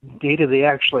much data they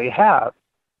actually have.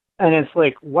 And it's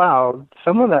like, wow,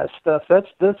 some of that stuff, that's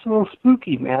a little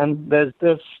spooky, man.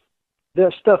 There's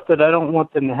stuff that I don't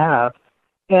want them to have.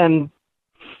 And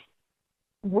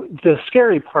the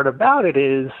scary part about it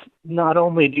is not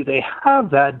only do they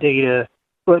have that data,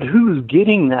 but who's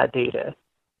getting that data?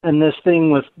 And this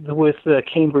thing with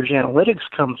Cambridge Analytics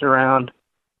comes around,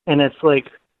 and it's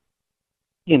like,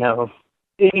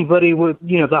 anybody with,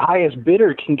 the highest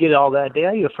bidder can get all that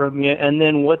data from you, and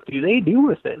then what do they do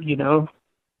with it,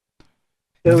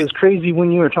 It was crazy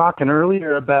when you were talking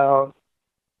earlier about,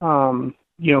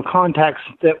 contacts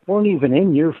that weren't even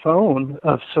in your phone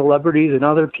of celebrities and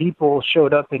other people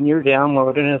showed up in your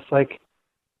download, and it's like,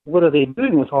 what are they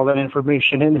doing with all that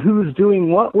information, and who's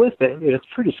doing what with it? It's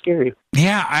pretty scary.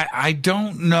 Yeah, I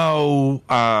don't know.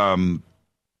 I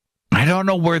don't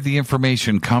know where the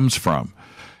information comes from.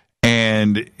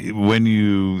 And when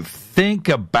you think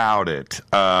about it,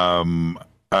 and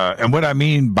what I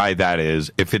mean by that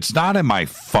is, if it's not in my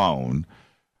phone,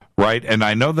 right, and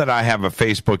I know that I have a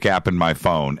Facebook app in my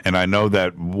phone, and I know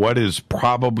that what is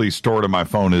probably stored in my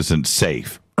phone isn't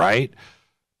safe, right?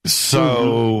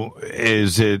 So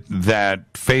is it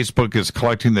that Facebook is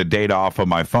collecting the data off of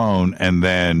my phone and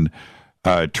then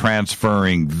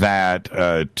transferring that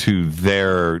to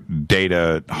their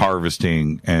data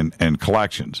harvesting and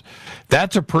collections?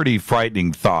 That's a pretty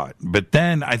frightening thought. But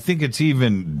then I think it's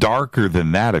even darker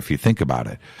than that if you think about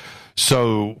it.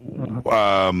 So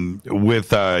with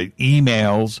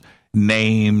emails,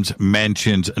 names,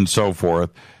 mentions, and so forth,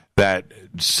 that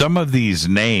some of these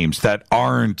names that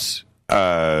aren't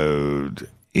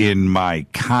in my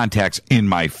contacts in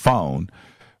my phone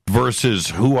versus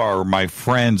who are my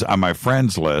friends on my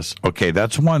friends list, okay,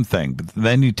 that's one thing. But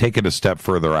then you take it a step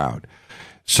further out.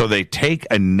 So they take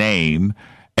a name,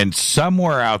 and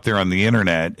somewhere out there on the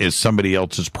internet is somebody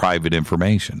else's private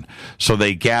information. So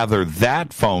they gather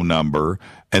that phone number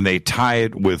and they tie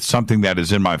it with something that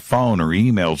is in my phone or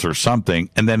emails or something,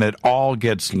 and then it all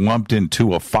gets lumped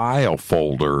into a file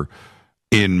folder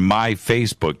in my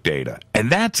Facebook data. And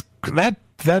that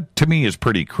to me is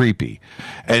pretty creepy.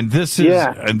 And this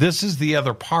is the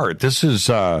other part. This is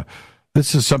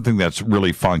something that's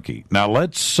really funky. Now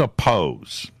let's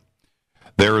suppose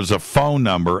there is a phone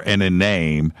number and a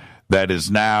name that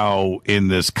is now in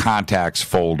this contacts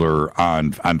folder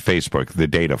on Facebook, the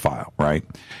data file, right?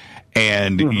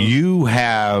 And you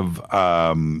have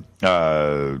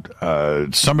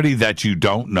somebody that you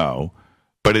don't know,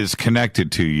 but is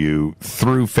connected to you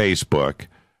through Facebook,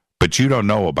 but you don't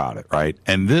know about it, right?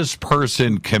 And this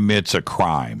person commits a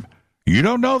crime. You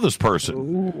don't know this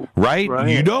person, right?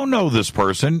 You don't know this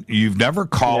person. You've never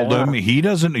called him. He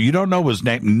doesn't. You don't know his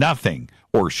name. Nothing,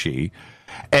 or she.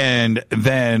 And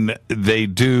then they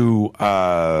do.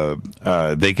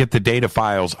 They get the data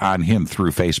files on him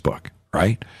through Facebook,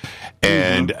 right?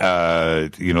 And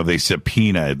they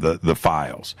subpoena the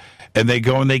files, and they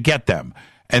go and they get them.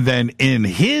 And then in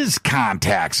his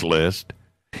contacts list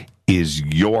is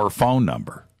your phone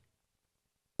number.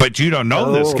 But you don't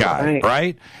know this guy,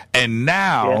 right? And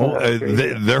now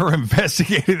they're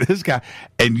investigating this guy,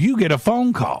 and you get a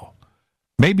phone call.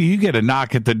 Maybe you get a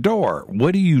knock at the door.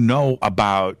 What do you know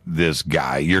about this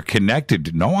guy? You're connected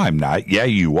to, no, I'm not. Yeah,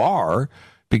 you are,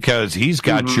 because he's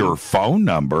got your phone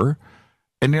number.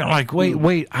 And you're like,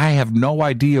 wait, I have no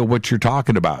idea what you're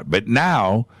talking about. But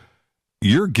now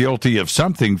you're guilty of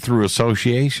something through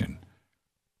association.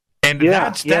 And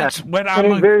that's what I'm.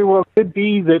 And it very well could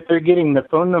be that they're getting the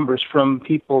phone numbers from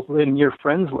people in your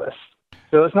friends list.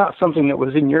 So it's not something that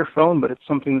was in your phone, but it's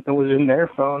something that was in their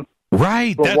phone.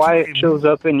 Right. But why it shows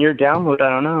up in your download, I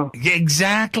don't know.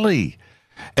 Exactly.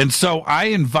 And so I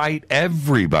invite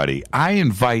everybody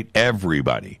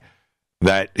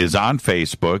that is on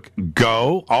Facebook,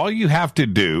 go. All you have to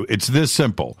do, it's this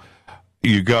simple.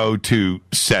 You go to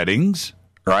settings,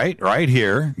 right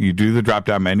here. You do the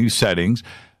drop-down menu, settings.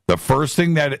 The first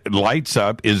thing that lights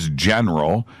up is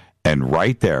general, and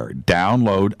right there,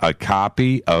 download a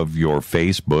copy of your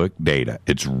Facebook data.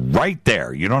 It's right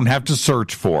there. You don't have to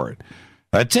search for it.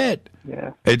 That's it.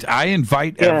 Yeah. I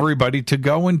invite everybody to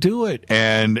go and do it.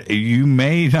 And you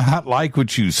may not like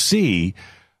what you see,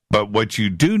 but what you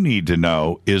do need to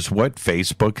know is what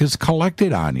Facebook has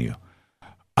collected on you.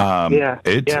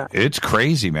 It's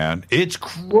crazy, man. It's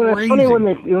crazy. Well, it's funny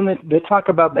when they talk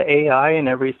about the AI and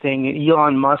everything.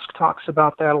 Elon Musk talks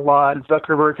about that a lot.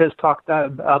 Zuckerberg has talked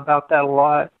about that a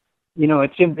lot. You know,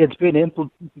 it's been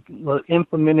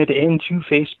implemented into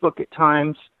Facebook at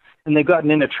times, and they've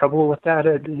gotten into trouble with that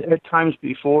at times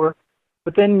before.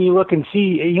 But then you look and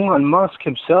see Elon Musk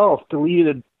himself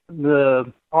deleted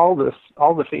all the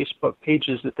Facebook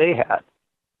pages that they had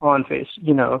on Facebook.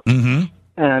 You know,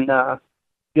 and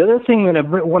the other thing that I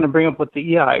want to bring up with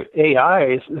the AI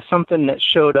is something that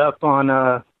showed up on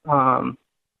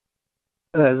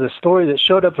the story that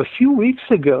showed up a few weeks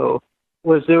ago.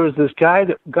 Was there was this guy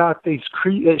that got these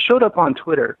it showed up on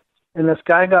Twitter, and this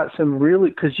guy got some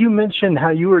really, because you mentioned how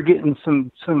you were getting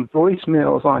some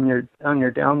voicemails on your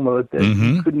download that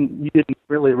you didn't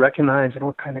really recognize and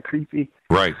were kind of creepy.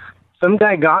 Right. Some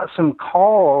guy got some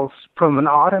calls from an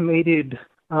automated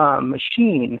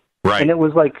machine. Right. And it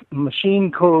was like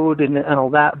machine code and all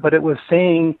that, but it was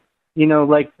saying, you know,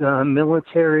 like the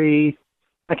military,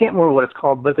 I can't remember what it's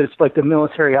called, but it's like the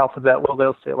military alphabet. Well,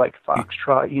 they'll say like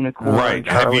Foxtrot, Unicorn, right.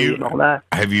 Charlie, and all that.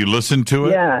 Have you listened to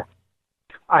it? Yeah.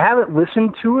 I haven't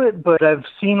listened to it, but I've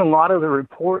seen a lot of the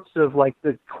reports of like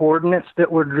the coordinates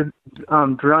that were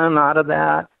drawn out of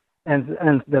that.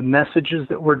 And the messages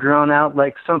that were drawn out,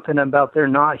 like something about they're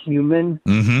not human.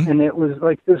 And it was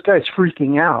like, this guy's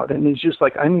freaking out. And he's just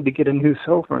like, I need to get a new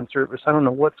cell phone service. I don't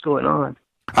know what's going on.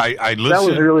 I listened. That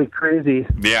was really crazy.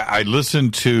 Yeah, I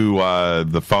listened to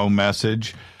the phone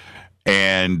message,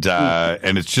 and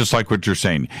it's just like what you're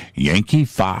saying. Yankee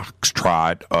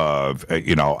Foxtrot of,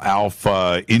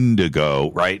 Alpha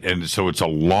Indigo, right? And so it's a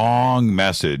long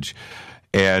message.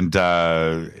 And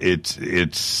it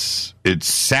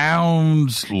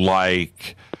sounds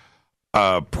like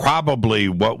probably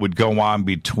what would go on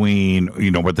between,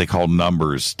 what they call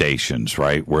numbers stations,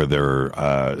 right, where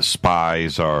their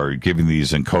spies are giving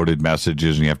these encoded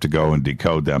messages, and you have to go and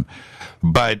decode them.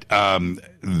 But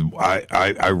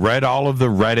I read all of the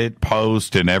Reddit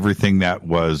posts and everything that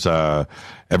was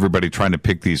everybody trying to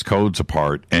pick these codes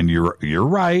apart, and you're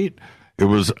right. It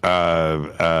was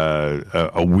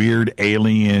a weird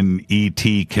alien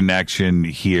ET connection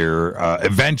here.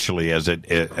 Eventually, as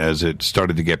it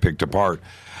started to get picked apart,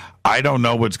 I don't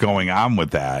know what's going on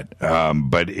with that,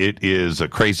 but it is a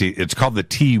crazy. It's called the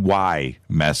TY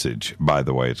message, by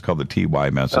the way. It's called the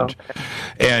TY message,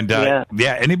 and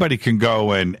anybody can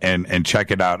go and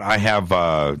check it out. I have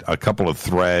a couple of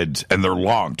threads, and they're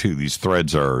long too. These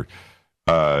threads are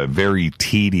very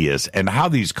tedious, and how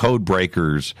these code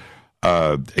breakers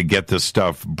get this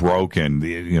stuff broken.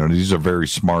 These are very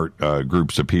smart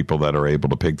groups of people that are able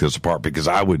to pick this apart, because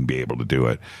I wouldn't be able to do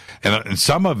it. And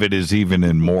some of it is even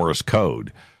in Morse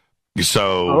code.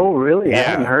 So, oh, really? Yeah. I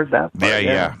hadn't heard that part.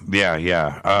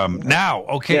 Yeah. Now,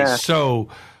 okay, so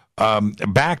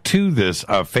back to this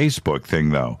Facebook thing,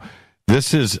 though.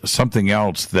 This is something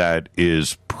else that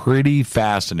is pretty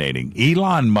fascinating.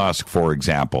 Elon Musk, for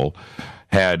example,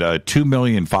 had 2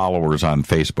 million followers on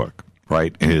Facebook.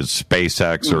 Right, his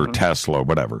SpaceX or Tesla,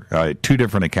 whatever. 2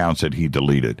 different accounts that he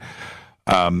deleted.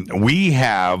 We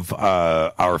have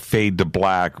our Fade to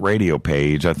Black radio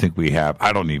page. I think we have,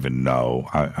 I don't even know.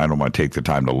 I don't want to take the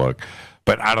time to look.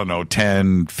 But I don't know,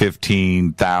 10,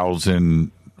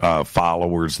 15,000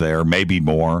 followers there, maybe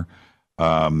more.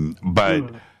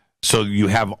 So you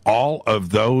have all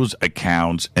of those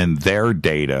accounts and their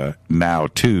data now,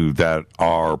 too, that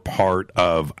are part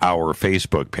of our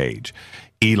Facebook page.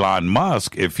 Elon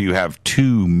Musk, if you have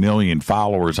 2 million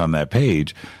followers on that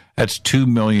page, that's 2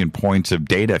 million points of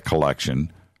data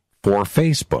collection for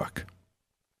Facebook.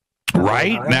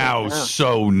 Right now,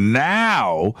 so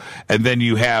now, and then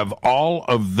you have all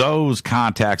of those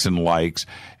contacts and likes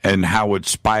and how it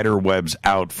spider webs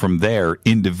out from there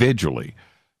individually.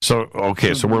 So,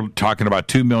 okay, so we're talking about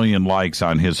 2 million likes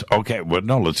on his,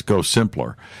 let's go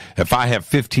simpler. If I have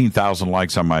 15,000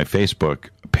 likes on my Facebook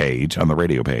page, on the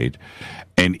radio page,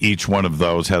 and each one of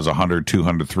those has 100,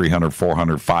 200, 300,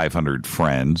 400, 500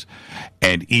 friends,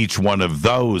 and each one of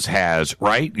those has,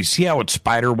 right? You see how it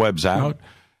spider webs out?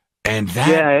 And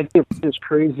that, it's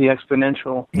crazy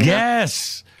exponential.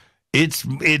 Yes.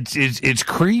 It's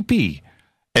creepy.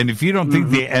 And if you don't think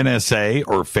the NSA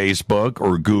or Facebook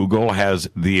or Google has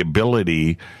the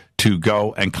ability to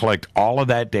go and collect all of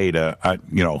that data,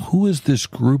 who is this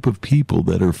group of people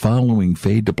that are following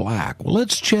Fade to Black? Well,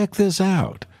 let's check this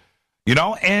out.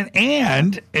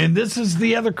 And this is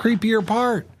the other creepier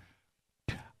part.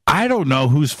 I don't know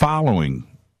who's following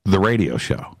the radio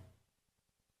show.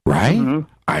 Right? Mm-hmm.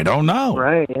 I don't know.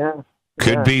 Right, yeah.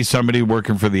 Could be somebody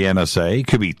working for the NSA.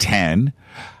 Could be 10.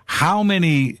 How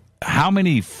many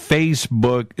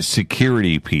Facebook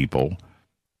security people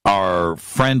are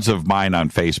friends of mine on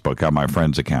Facebook on my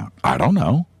friend's account? I don't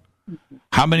know.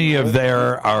 How many of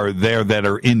there are that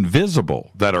are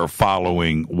invisible that are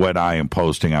following what I am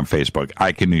posting on Facebook?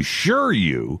 I can assure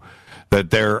you that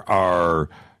there are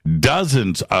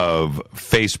dozens of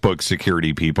Facebook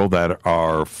security people that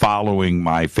are following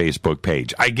my Facebook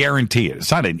page. I guarantee it.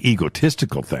 It's not an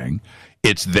egotistical thing.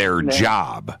 It's their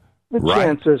job. The right?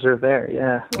 chances are there,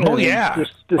 yeah. Oh, yeah.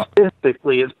 Just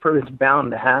statistically, it's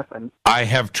bound to happen. I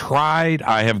have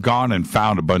gone and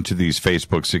found a bunch of these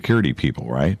Facebook security people,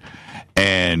 right?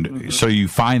 And so you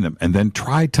find them and then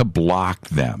try to block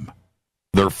them.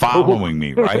 They're following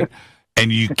me, right?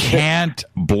 And you can't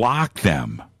block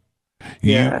them.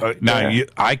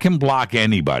 I can block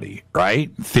anybody, right?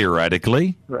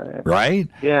 Theoretically, right?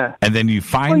 Yeah. And then you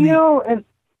find and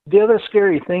the other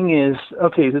scary thing is,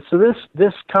 okay, so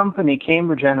this company,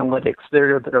 Cambridge Analytics,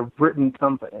 they're a Britain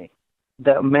company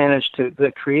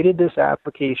that created this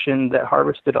application that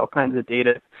harvested all kinds of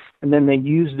data, and then they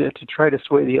used it to try to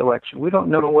sway the election. We don't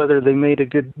know whether they did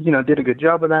a good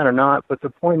job of that or not, but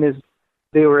the point is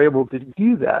they were able to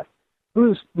do that.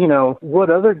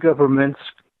 What other governments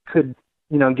could,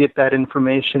 get that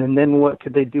information, and then what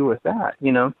could they do with that?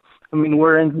 I mean,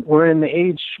 we're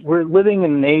living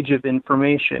in an age of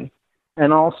information,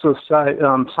 and also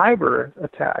cyber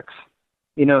attacks.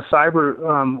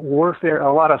 Cyber warfare.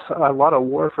 A lot of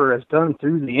warfare is done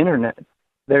through the internet.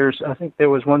 I think there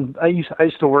was one. I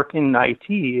used to work in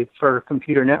IT for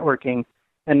computer networking,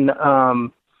 and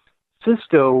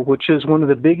Cisco, which is one of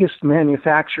the biggest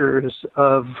manufacturers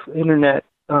of internet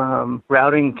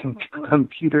routing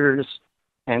computers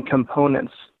and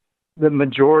components. The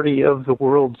majority of the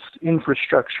world's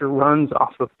infrastructure runs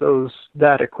off of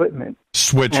that equipment.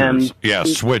 Switchers,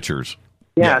 switchers.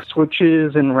 Yeah,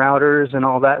 switches and routers and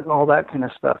all that kind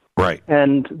of stuff. Right.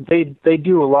 And they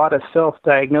do a lot of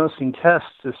self-diagnosing tests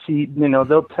to see,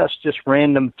 they'll test just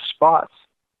random spots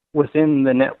within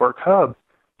the network hub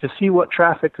to see what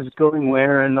traffic is going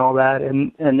where and all that,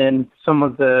 and then some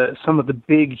of the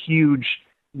big, huge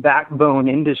backbone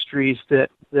industries that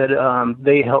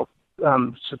they help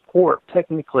support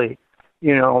technically.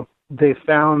 They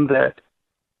found that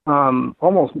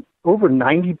almost over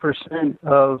 90%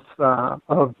 of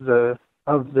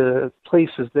the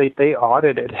places they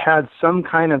audited had some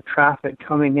kind of traffic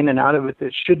coming in and out of it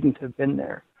that shouldn't have been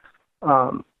there.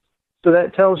 So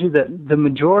that tells you that the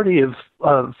majority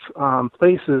of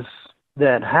places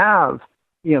that have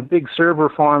big server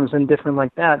farms and different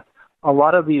like that, a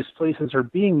lot of these places are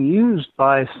being used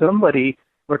by somebody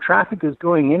where traffic is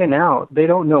going in and out. They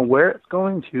don't know where it's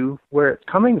going to, where it's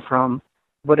coming from,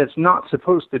 but it's not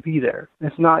supposed to be there.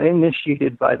 It's not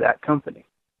initiated by that company.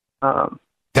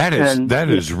 That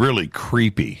is really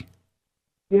creepy.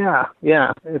 Yeah,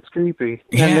 it's creepy.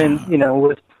 Yeah. And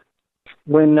then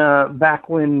back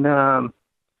when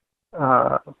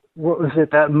what was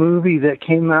it, that movie that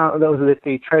came out that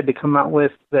they tried to come out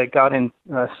with that got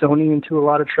Sony into a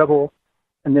lot of trouble,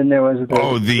 and then there was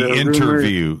the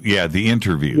interview. Yeah, the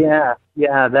interview. Yeah,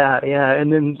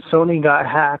 and then Sony got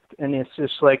hacked, and it's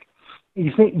just like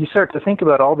you start to think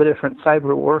about all the different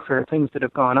cyber warfare things that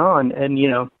have gone on, and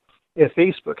if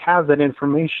Facebook has that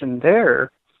information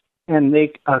there, and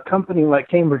a company like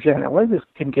Cambridge Analytics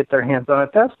can get their hands on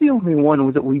it, that's the only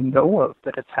one that we know of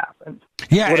that it's happened.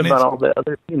 Yeah, what about all the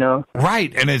other,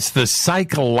 Right, and it's the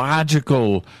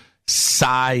psychological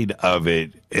side of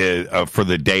it for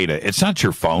the data. It's not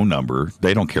your phone number.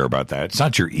 They don't care about that. It's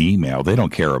not your email. They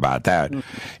don't care about that.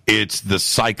 Mm-hmm. It's the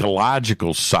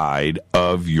psychological side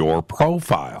of your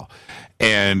profile.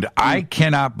 And I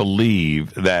cannot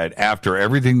believe that after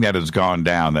everything that has gone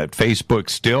down, that Facebook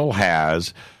still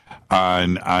has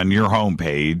on your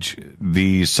homepage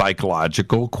these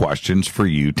psychological questions for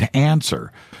you to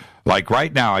answer. Like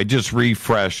right now, I just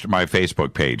refreshed my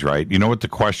Facebook page, right? You know what the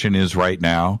question is right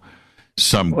now?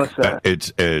 What's that?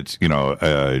 It's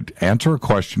answer a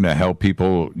question to help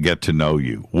people get to know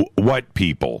you. What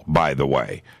people, by the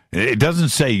way? It doesn't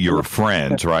say your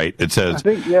friends, right? It says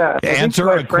answer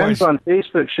my a friends question. on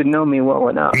Facebook should know me well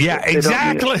enough. Yeah,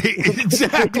 exactly.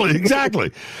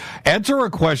 Answer a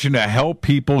question to help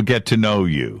people get to know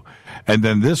you. And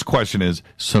then this question is,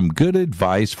 some good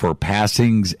advice for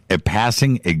passing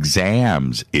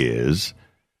exams is...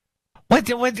 What?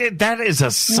 That is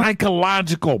a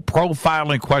psychological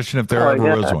profiling question if there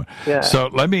ever was one. Yeah. So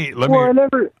let me.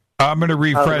 I'm going to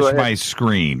refresh my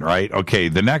screen, right? Okay,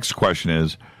 the next question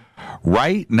is,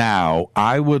 Right now,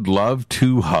 I would love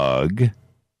to hug.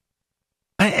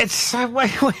 It's wait,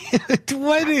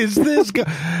 what is this?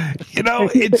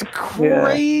 It's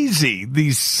crazy.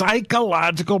 These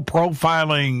psychological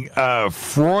profiling,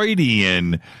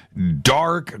 Freudian,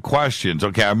 dark questions.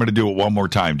 Okay, I'm going to do it one more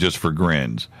time just for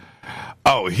grins.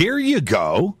 Oh, here you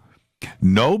go.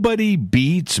 Nobody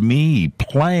beats me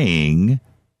playing.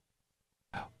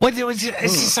 What? It's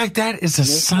just like that. It's a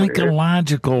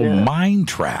psychological mind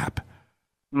trap.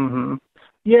 Mm-hmm.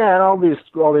 Yeah, and all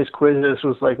these quizzes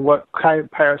was like, what kind of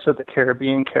Pirates of the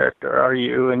Caribbean character are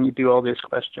you? And you do all these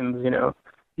questions,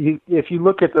 If you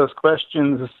look at those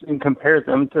questions and compare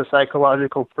them to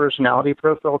psychological personality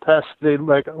profile tests, they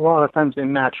a lot of times they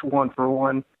match one for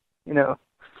one,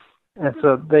 And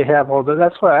so they have all the.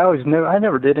 That's why I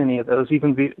never did any of those.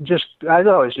 I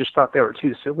always just thought they were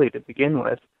too silly to begin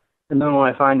with. And then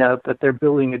when I find out that they're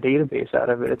building a database out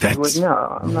of it, it's like,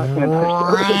 no, I'm not going to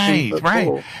touch those. Right.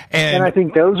 Cool. And I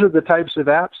think those are the types of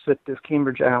apps that this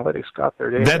Cambridge Analytics got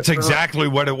their data. That's exactly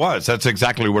what it was. And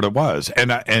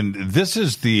this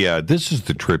is the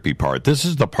trippy part. This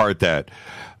is the part that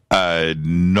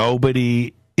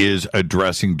nobody is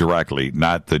addressing directly,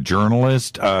 not the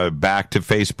journalist back to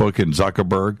Facebook and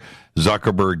Zuckerberg.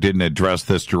 Zuckerberg didn't address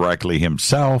this directly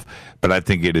himself, but I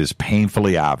think it is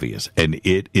painfully obvious, and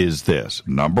it is this.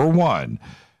 Number one,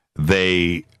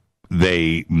 they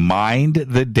mined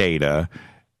the data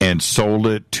and sold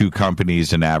it to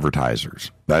companies and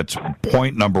advertisers. That's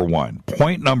point number one.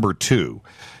 Point number two,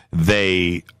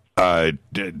 they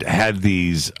had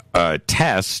these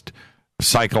test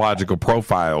psychological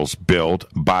profiles built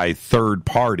by third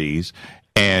parties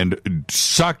and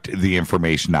sucked the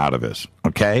information out of us,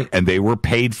 okay? And they were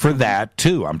paid for that,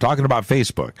 too. I'm talking about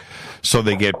Facebook. So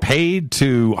they get paid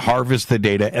to harvest the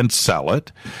data and sell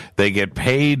it. They get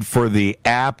paid for the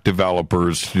app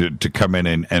developers to come in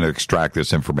and extract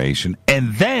this information.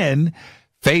 And then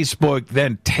Facebook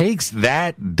then takes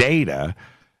that data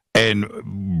and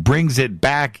brings it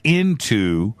back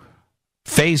into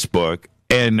Facebook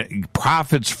and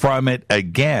profits from it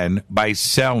again by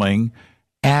selling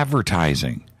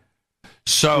advertising.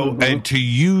 So, and to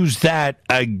use that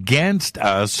against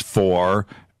us for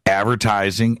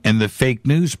advertising and the fake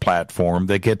news platform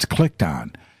that gets clicked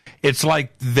on. It's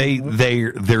like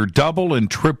they're double and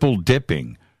triple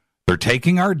dipping. They're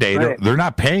taking our data. Right. They're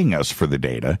not paying us for the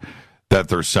data that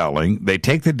they're selling. They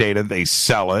take the data, they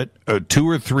sell it 2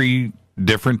 or 3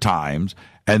 different times,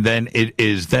 and then it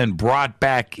is then brought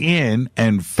back in,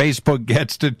 and Facebook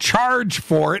gets to charge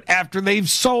for it after they've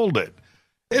sold it.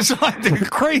 It's like the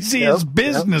craziest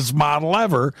business model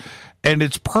ever, and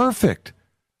it's perfect.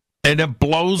 And it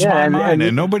blows my mind,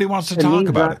 and nobody wants to talk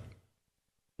about it.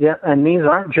 Yeah, and these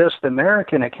aren't just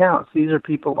American accounts. These are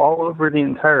people all over the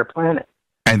entire planet.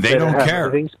 And they don't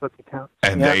care. Facebook accounts.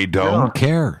 And they don't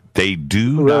care. They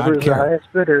do not care. Whoever is the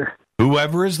highest bidder.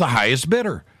 Whoever is the highest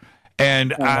bidder.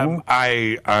 And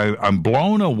I'm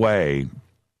blown away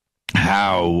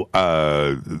how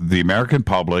the American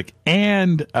public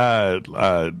and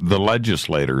the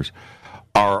legislators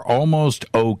are almost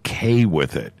okay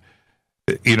with it.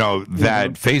 You know,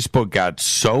 that Facebook got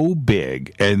so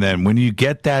big, and then when you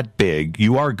get that big,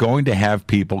 you are going to have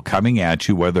people coming at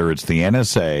you, whether it's the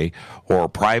NSA or a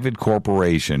private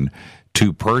corporation,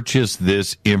 to purchase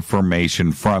this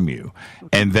information from you.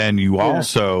 And then you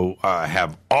also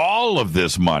have all of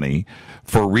this money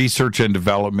for research and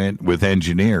development with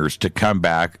engineers to come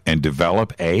back and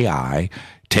develop AI,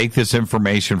 take this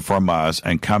information from us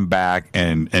and come back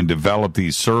and develop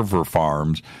these server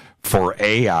farms for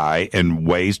AI and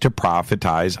ways to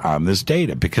profitize on this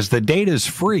data, because the data is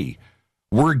free.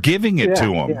 We're giving it to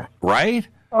them, right?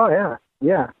 Oh,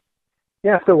 yeah. You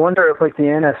have to wonder if, like, the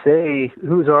NSA,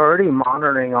 who's already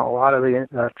monitoring a lot of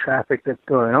the traffic that's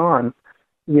going on,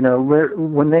 you know,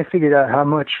 when they figured out how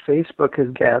much Facebook has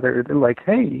gathered, they're like,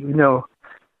 hey, you know,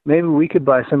 maybe we could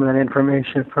buy some of that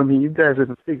information from you. You guys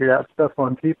have figured out stuff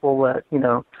on people that, you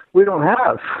know, we don't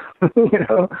have. You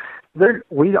know,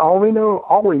 all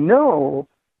we know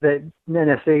that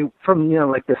NSA from, you know,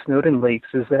 like the Snowden leaks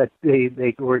is that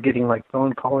they were getting like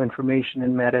phone call information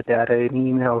and metadata and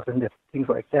emails and things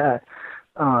like that.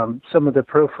 Some of the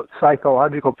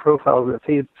psychological profiles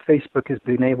that Facebook has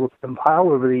been able to compile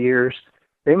over the years,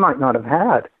 they might not have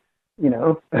had, you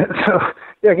know. So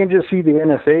I can just see the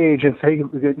NSA agent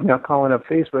calling up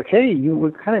Facebook, hey,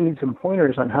 we kind of need some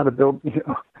pointers on how to build, you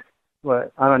know.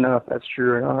 But I don't know if that's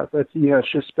true or not. But, you know,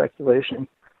 it's just speculation.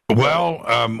 Well,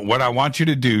 what I want you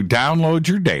to do, download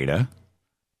your data,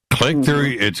 Click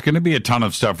through. It's going to be a ton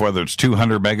of stuff, whether it's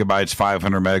 200 megabytes,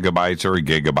 500 megabytes, or a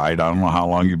gigabyte. I don't know how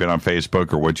long you've been on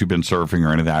Facebook or what you've been surfing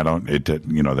or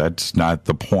anything. That's not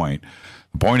the point.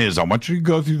 The point is, I want you to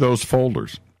go through those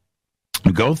folders.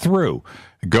 Go through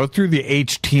the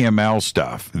HTML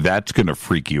stuff. That's going to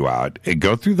freak you out. And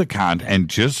go through the content and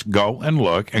just go and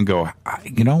look and go,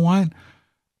 you know what?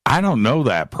 I don't know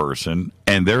that person,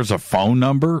 and there's a phone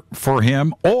number for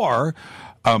him, or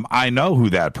I know who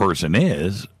that person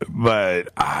is, but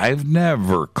I've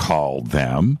never called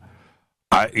them.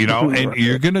 And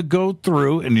you're going to go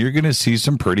through and you're going to see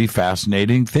some pretty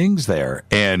fascinating things there.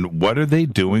 And what are they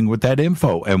doing with that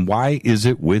info, and why is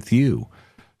it with you?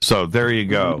 So there you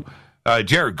go.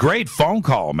 Jared, great phone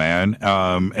call, man.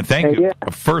 And thank you. Yeah.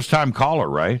 First-time caller,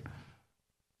 right?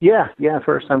 Yeah,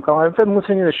 first-time caller. I've been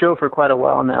listening to the show for quite a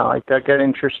while now. I got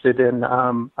interested in,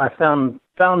 I found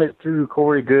it through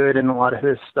Corey Good and a lot of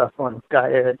his stuff on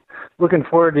Guy Ed. Looking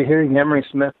forward to hearing Emery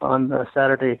Smith on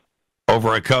Saturday.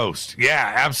 Over at Coast.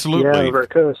 Yeah, absolutely. Yeah, over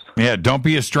at Coast. Yeah, don't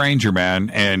be a stranger, man.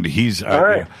 And he's... all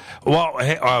right. Well,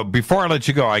 hey, before I let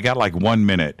you go, I got like 1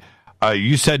 minute.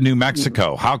 You said New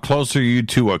Mexico. How close are you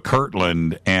to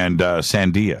Kirtland and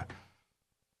Sandia?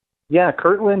 Yeah,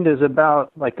 Kirtland is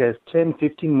about like a 10,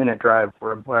 15-minute drive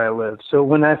where I live. So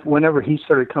whenever he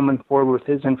started coming forward with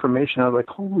his information, I was like,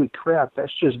 holy crap,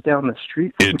 that's just down the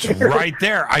street from It's here. right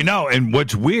there. I know. And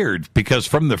what's weird, because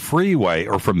from the freeway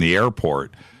or from the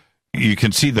airport, you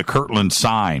can see the Kirtland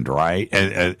sign, right?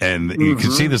 And you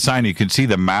can see the sign. You can see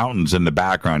the mountains in the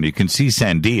background. You can see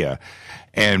Sandia.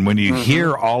 And when you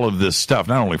hear all of this stuff,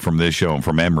 not only from this show and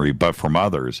from Emery, but from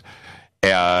others,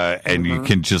 and you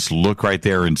can just look right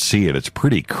there and see it. It's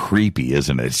pretty creepy,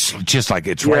 isn't it? It's just like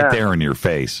it's right there in your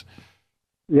face.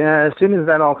 Yeah, as soon as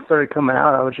that all started coming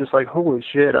out, I was just like, holy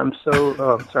shit, I'm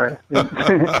so, sorry.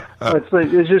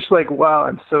 It's just like, wow,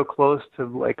 I'm so close to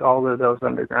like all of those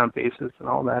underground bases and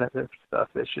all that other stuff.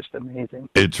 It's just amazing.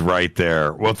 It's right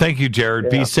there. Well, thank you, Jared.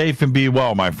 Yeah. Be safe and be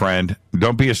well, my friend.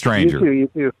 Don't be a stranger. You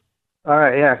too. All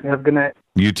right, yeah, have a good night.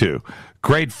 You too.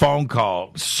 Great phone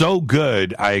call. So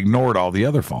good, I ignored all the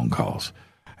other phone calls.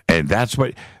 And that's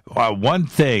what, one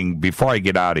thing, before I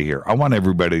get out of here, I want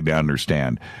everybody to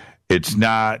understand, it's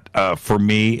not, for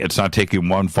me, it's not taking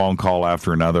one phone call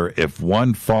after another. If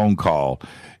one phone call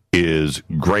is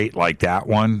great like that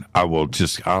one, I will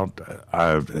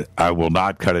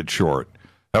not cut it short.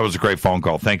 That was a great phone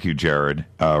call. Thank you, Jared,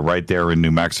 right there in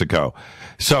New Mexico.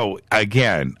 So,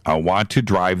 again, I want to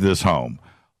drive this home.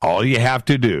 All you have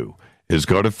to do is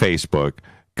go to Facebook,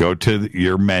 go to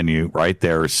your menu right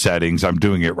there, settings. I'm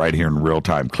doing it right here in real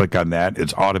time. Click on that.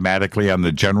 It's automatically on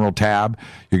the general tab.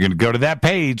 You're going to go to that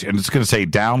page, and it's going to say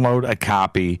download a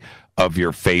copy of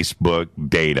your Facebook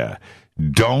data.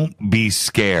 Don't be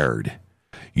scared.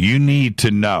 You need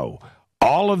to know.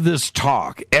 All of this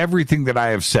talk, everything that I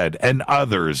have said, and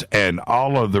others, and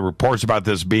all of the reports about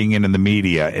this being in the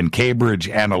media, and Cambridge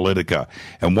Analytica,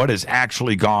 and what has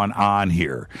actually gone on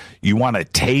here. You want a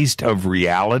taste of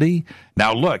reality?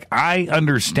 Now, look, I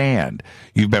understand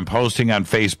you've been posting on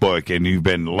Facebook, and you've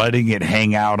been letting it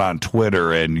hang out on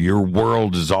Twitter, and your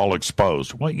world is all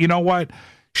exposed. Well, you know what?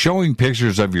 Showing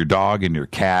pictures of your dog and your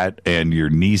cat and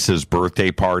your niece's birthday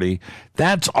party,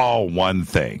 that's all one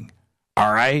thing.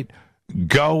 All right?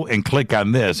 Go and click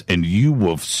on this, and you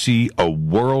will see a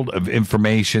world of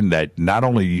information that not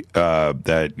only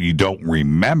that you don't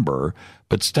remember,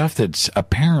 but stuff that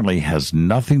apparently has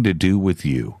nothing to do with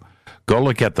you. Go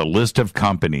look at the list of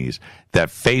companies that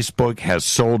Facebook has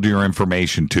sold your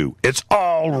information to. It's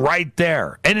all right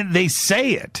there, and they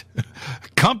say it.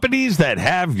 Companies that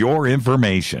have your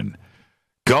information.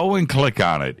 Go and click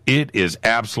on it. It is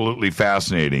absolutely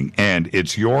fascinating, and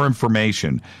it's your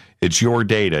information. It's your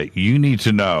data. You need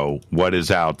to know what is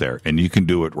out there, and you can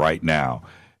do it right now.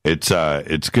 It's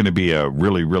going to be a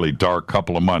really, really dark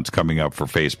couple of months coming up for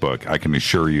Facebook. I can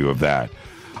assure you of that.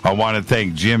 I want to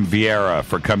thank Jim Vieira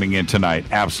for coming in tonight.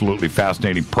 Absolutely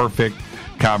fascinating. Perfect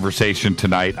conversation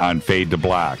tonight on Fade to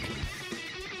Black.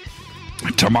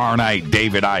 Tomorrow night,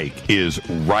 David Icke is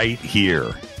right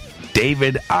here.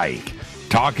 David Icke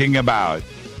talking about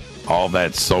all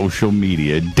that social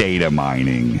media data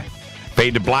mining.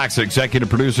 Fade to Black's executive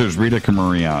producers Rita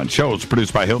Camarion. Shows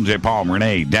produced by Hilton J. Palm,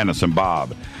 Renee, Dennis, and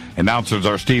Bob. Announcers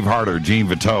are Steve Harder, Gene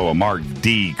Vitoa, Mark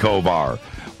D. Kovar.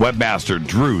 Webmaster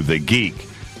Drew the Geek.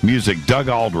 Music Doug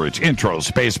Aldrich. Intro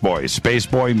Spaceboy,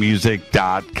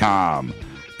 spaceboymusic.com.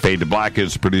 Fade to Black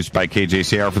is produced by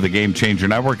KJCR for the Game Changer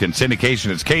Network, and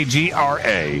syndication is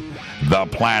KGRA, The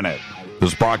Planet.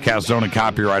 This broadcast is owned and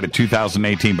copyrighted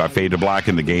 2018 by Fade to Black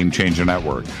and the Game Changer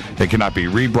Network. It cannot be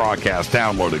rebroadcast,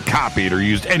 downloaded, copied, or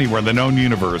used anywhere in the known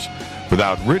universe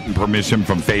without written permission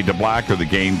from Fade to Black or the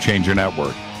Game Changer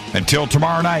Network. Until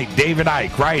tomorrow night, David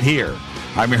Icke right here.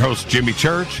 I'm your host, Jimmy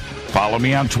Church. Follow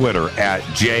me on Twitter at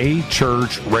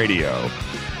JChurchRadio.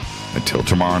 Until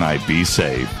tomorrow night, be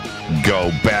safe.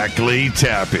 Go Beckley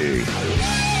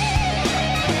Tappy.